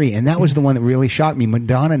number 3. And that was the one that really shocked me.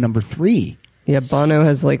 Madonna number 3. Yeah, Bono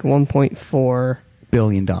has like 1.4. $1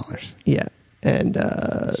 billion. Yeah. And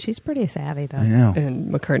She's pretty savvy, though. I know.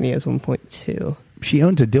 and McCartney has 1.2. She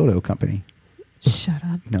owns a dildo company. Shut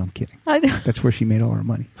up. No, I'm kidding. I know. That's where she made all her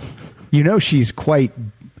money. You know, she's quite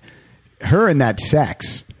her and that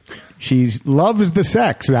sex. She loves the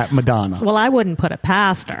sex, that Madonna. Well, I wouldn't put it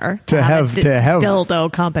past her To have- a to have-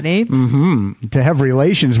 dildo company. To have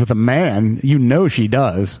relations with a man, you know she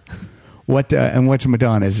does. What and what's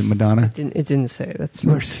Madonna? Is it Madonna? It didn't say. That's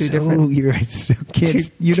You are two different. you're so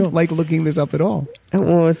kids. You don't like looking this up at all.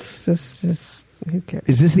 Well, it's just who cares?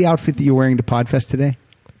 Is this the outfit that you're wearing to Podfest today?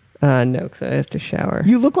 No, because I have to shower.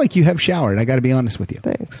 You look like you have showered. I got to be honest with you.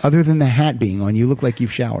 Thanks. Other than the hat being on, you look like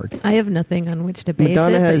you've showered. I have nothing on which to base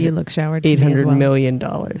Madonna it, but has you look showered to me as $800 well. million.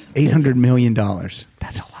 $800 million.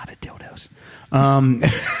 That's a lot of dildos.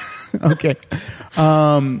 Okay.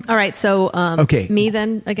 All right. So, Okay. me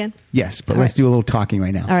then again? Yes, but All let's right. do a little talking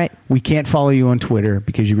right now. All right. We can't follow you on Twitter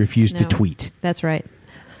because you refuse to No. tweet. That's right.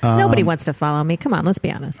 Nobody wants to follow me. Come on, let's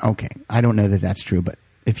be honest. Okay. I don't know that that's true, but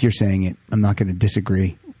if you're saying it, I'm not going to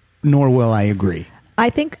disagree, nor will I agree. I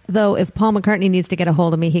think, though, if Paul McCartney needs to get a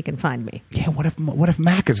hold of me, he can find me. Yeah, what if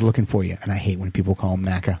Macca's looking for you? And I hate when people call him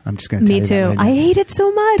Macca. I'm just going to tell Me you too. that right now. I hate it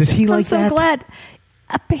so much. Does he like I'm so that? glad.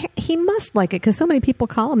 He must like it because so many people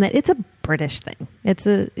call him that. It's a British thing. It's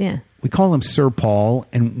yeah. We call him Sir Paul,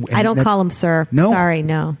 and I don't that- call him sir. No? Sorry,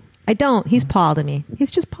 no. I don't. He's Paul to me. He's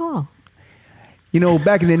just Paul. You know,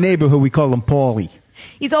 back in the neighborhood, we call him Paulie.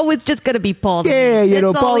 He's always just going to be Paul. To Yeah, me. you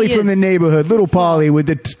know, That's all he Paulie from is. the neighborhood, little Paulie with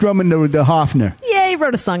the strumming the Hofner. Yeah, he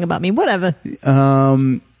wrote a song about me. Whatever.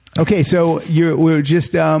 Okay, so you're going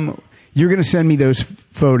to send me those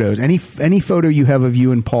photos. Any photo you have of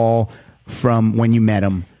you and Paul from when you met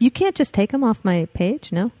him. You can't just take him off my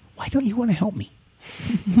page, no? Why don't you want to help me?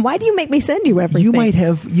 Why do you make me send you everything? You might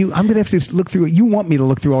have you. I'm going to have to look through. You want me to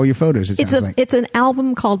look through all your photos? It sounds like. It's an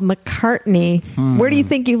album called McCartney. Where do you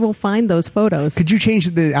think you will find those photos? Could you change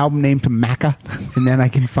the album name to Macca, and then I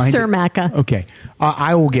can find Sir it? Macca. Okay,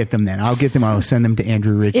 I will get them then. I'll get them. I'll send them to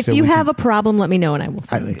Andrew Rich. If you have a problem, let me know and I will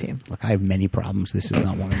send them to you. Look, I have many problems. This is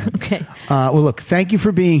not one of them. Okay. Well, look, thank you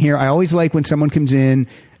for being here. I always like when someone comes in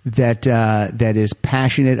that is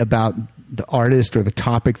passionate about the artist or the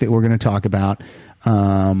topic that we're going to talk about.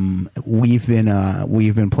 We've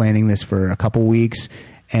been planning this for a couple weeks,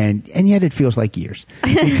 and yet it feels like years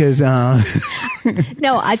because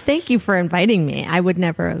No, I thank you for inviting me. I would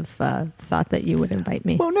never have thought that you would invite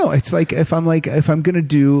me. well, no, it's like if I'm going to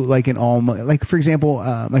do like an like for example,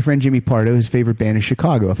 my friend Jimmy Pardo, his favorite band is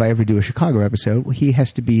Chicago. If I ever do a Chicago episode, well, he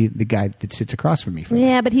has to be the guy that sits across from me. For that.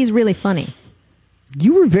 Yeah, but he's really funny.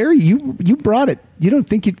 You were you brought it. You don't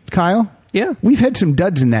think you, Kyle? Yeah. We've had some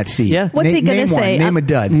duds in that seat. Yeah. What's he gonna name say? One. Name a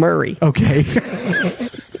dud. Murray. Okay.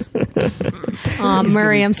 Oh,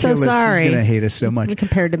 Murray, I'm so Kill us. sorry. He's going to hate us so much.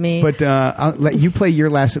 Compared to me. But I'll let you play your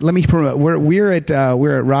last. Let me promote. We're at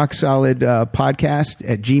Rock Solid Podcast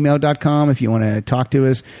at gmail.com if you want to talk to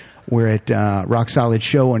us. We're at Rock Solid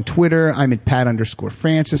Show on Twitter. I'm at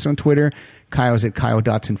Pat_Francis on Twitter. Kyle's at Kyle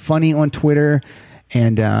Dotson Funny on Twitter.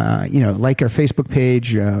 And like our Facebook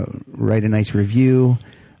page, write a nice review.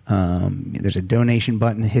 There's a donation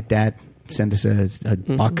button. Hit that. Send us a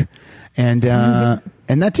buck. And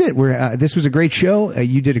that's it. This was a great show.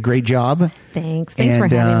 You did a great job. Thanks for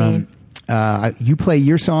having me. You play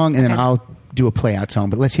your song, and then Okay. I'll do a play out song.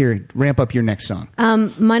 But let's hear it. Ramp up your next song.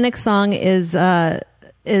 My next song is a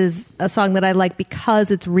song that I like because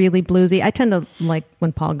it's really bluesy. I tend to like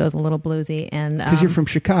when Paul goes a little bluesy, and Because you're from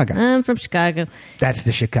Chicago. I'm from Chicago. That's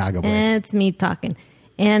the Chicago way. And it's me talking.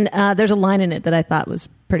 And there's a line in it that I thought was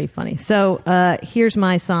pretty funny. So here's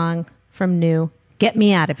my song from New, Get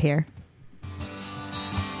Me Out of Here.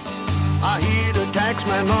 I hear the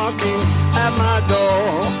taxman knocking at my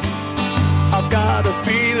door. I've got a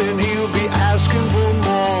feeling he'll be asking for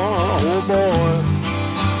more. Oh boy,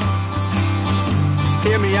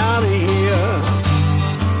 get me out of here.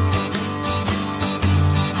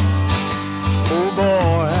 Oh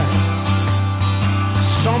boy,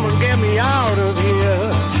 someone get me out of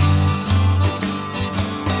here.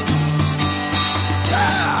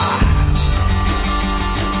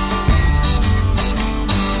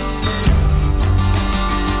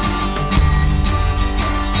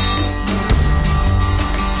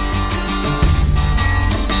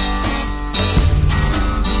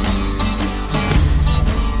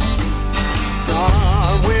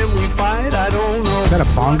 When we fight, I don't know. Is that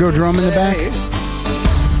a bongo drum in the back?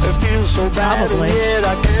 It feels so bad, Probably. and yet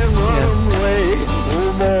I can't run away.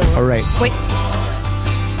 Oh boy, All right. Wait,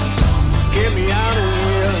 get me out of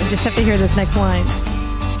you here. just have to hear this next line.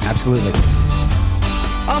 Absolutely.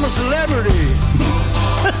 I'm a celebrity.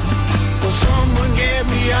 Will someone get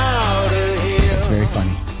me out of here? It's very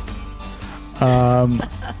funny.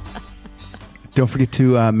 Don't forget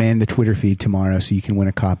to man the Twitter feed tomorrow so you can win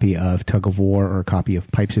a copy of Tug of War or a copy of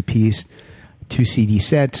Pipes of Peace. 2 CD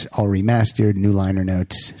sets, all remastered, new liner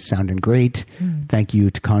notes, sounding great. Thank you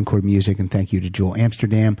to Concord Music and thank you to Joel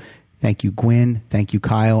Amsterdam. Thank you, Gwen. Thank you,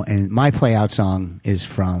 Kyle. And my play out song is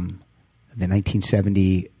from the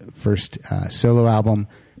 1970 first solo album,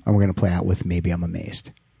 and we're going to play out with Maybe I'm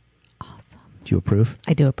Amazed. Awesome. Do you approve?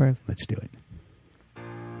 I do approve. Let's do it.